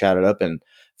us to chat it up and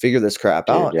figure this crap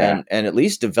Dude, out, yeah, and at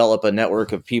least develop a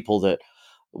network of people that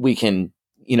we can,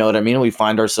 what I mean. We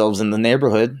find ourselves in the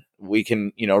neighborhood, we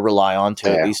can rely on to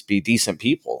at yeah, least be decent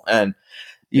people, and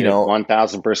you Dude, know,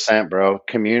 1000%, bro.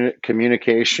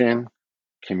 Communication,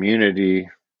 community,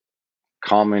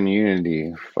 common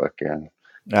unity. Fucking,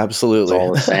 it's absolutely.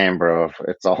 all the same, bro.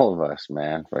 It's all of us,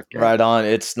 man. Fucking, Right on.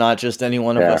 It's not just any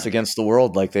one of us yeah. against the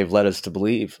world like they've led us to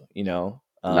believe, you know.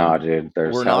 No, dude.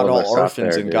 There's We're hell not of all us out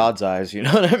orphans there, in dude. God's eyes, you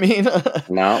know what I mean?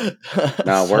 No,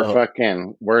 no,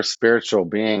 So, we're spiritual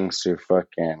beings who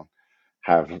fucking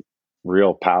have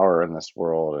real power in this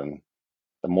world. And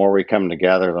the more we come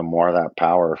together, the more that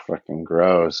power fucking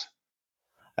grows.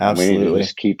 And absolutely.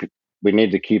 we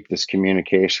need to keep this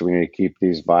communication. We need to keep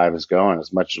these vibes going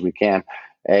as much as we can.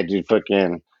 Hey, dude,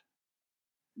 fucking,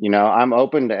 I'm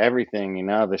open to everything,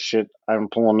 the shit I'm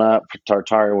pulling up for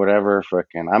Tartari, whatever,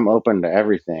 fucking, I'm open to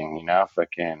everything,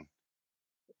 fucking,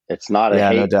 it's not a Yeah,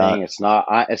 no hate thing. doubt. It's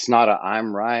not a,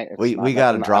 I'm right. It's We not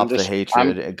got to nothing. drop the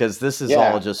hatred because this is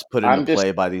all Yeah, just put into I'm just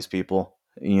play by these people,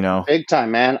 you know. big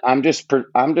time, man. I'm just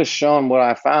showing what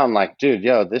I found. Like, dude,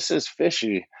 yo, this is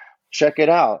fishy. Check it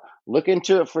out. Look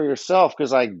into it for yourself,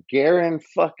 because I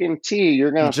guarantee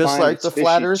you're gonna Just find like it's the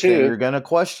flat fishy earth thing, too. you're going to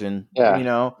question, you Yeah,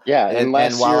 know. yeah. And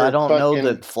Unless while I you're don't know fucking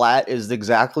that flat is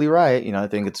exactly right, you know, I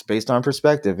think it's based on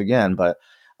perspective again, but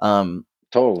um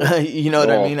totally. you know what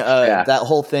I Well, mean? yeah, That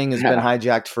whole thing has been yeah.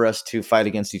 hijacked for us to fight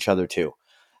against each other too.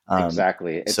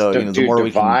 Exactly. It's So, you know, the dude, more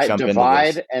we can jump into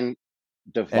this and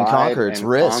divide conquer, it's and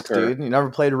Risk, conquer. dude. You never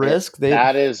played It Risk? They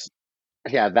that is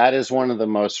Yeah, that is one of the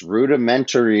most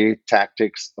rudimentary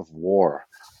tactics of war.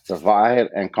 Divide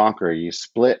and conquer. You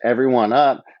split everyone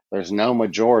up. There's no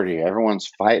majority. Everyone's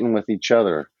fighting with each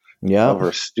other yeah,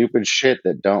 over stupid shit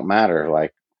that don't matter.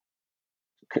 Like,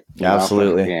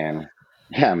 absolutely. fucking,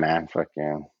 yeah, man,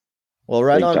 fucking Well,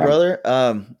 right big on, time. brother.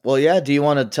 Well, yeah, do you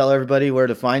want to tell everybody where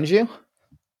to find you? Plug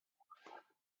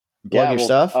Yeah, your well,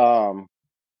 stuff?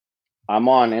 I'm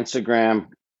on Instagram.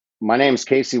 My name's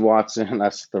Casey Watson.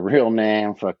 That's the real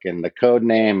name. Fucking the code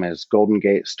name is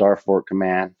GoldenGate Starfort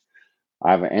Command.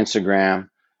 I have an Instagram.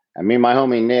 And me and my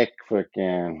homie Nick,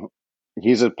 fucking,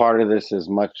 he's a part of this as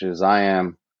much as I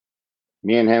am.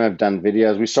 Me and him have done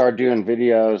videos. We started doing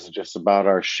videos just about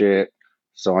our shit.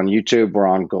 So on YouTube,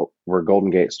 we're Golden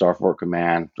Gate Starfort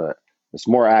Command, but it's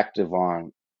more active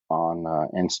on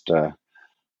Insta.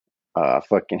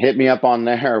 Fucking hit me up on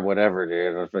there or whatever,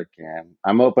 dude.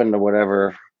 I'm open to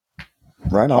whatever.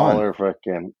 Right on. Holler,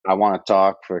 fucking. I want to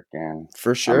talk, fucking.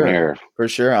 For I'm sure. here. For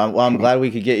sure. Well, I'm glad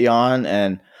we could get you on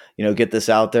and, you know, get this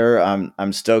out there.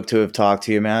 I'm stoked to have talked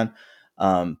to you, man.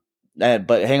 Um,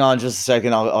 but hang on just a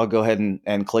second. I'll go ahead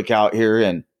and click out here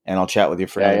and I'll chat with you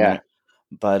for Yeah, another yeah. minute.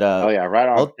 But Oh yeah, right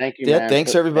on. well, Thank you, yeah, man.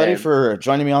 thanks everybody Hey, for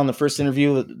joining me on the first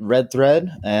interview with Red Thread.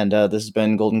 And this has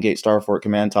been Golden Gate Starfort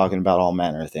Command talking about all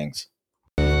manner of things.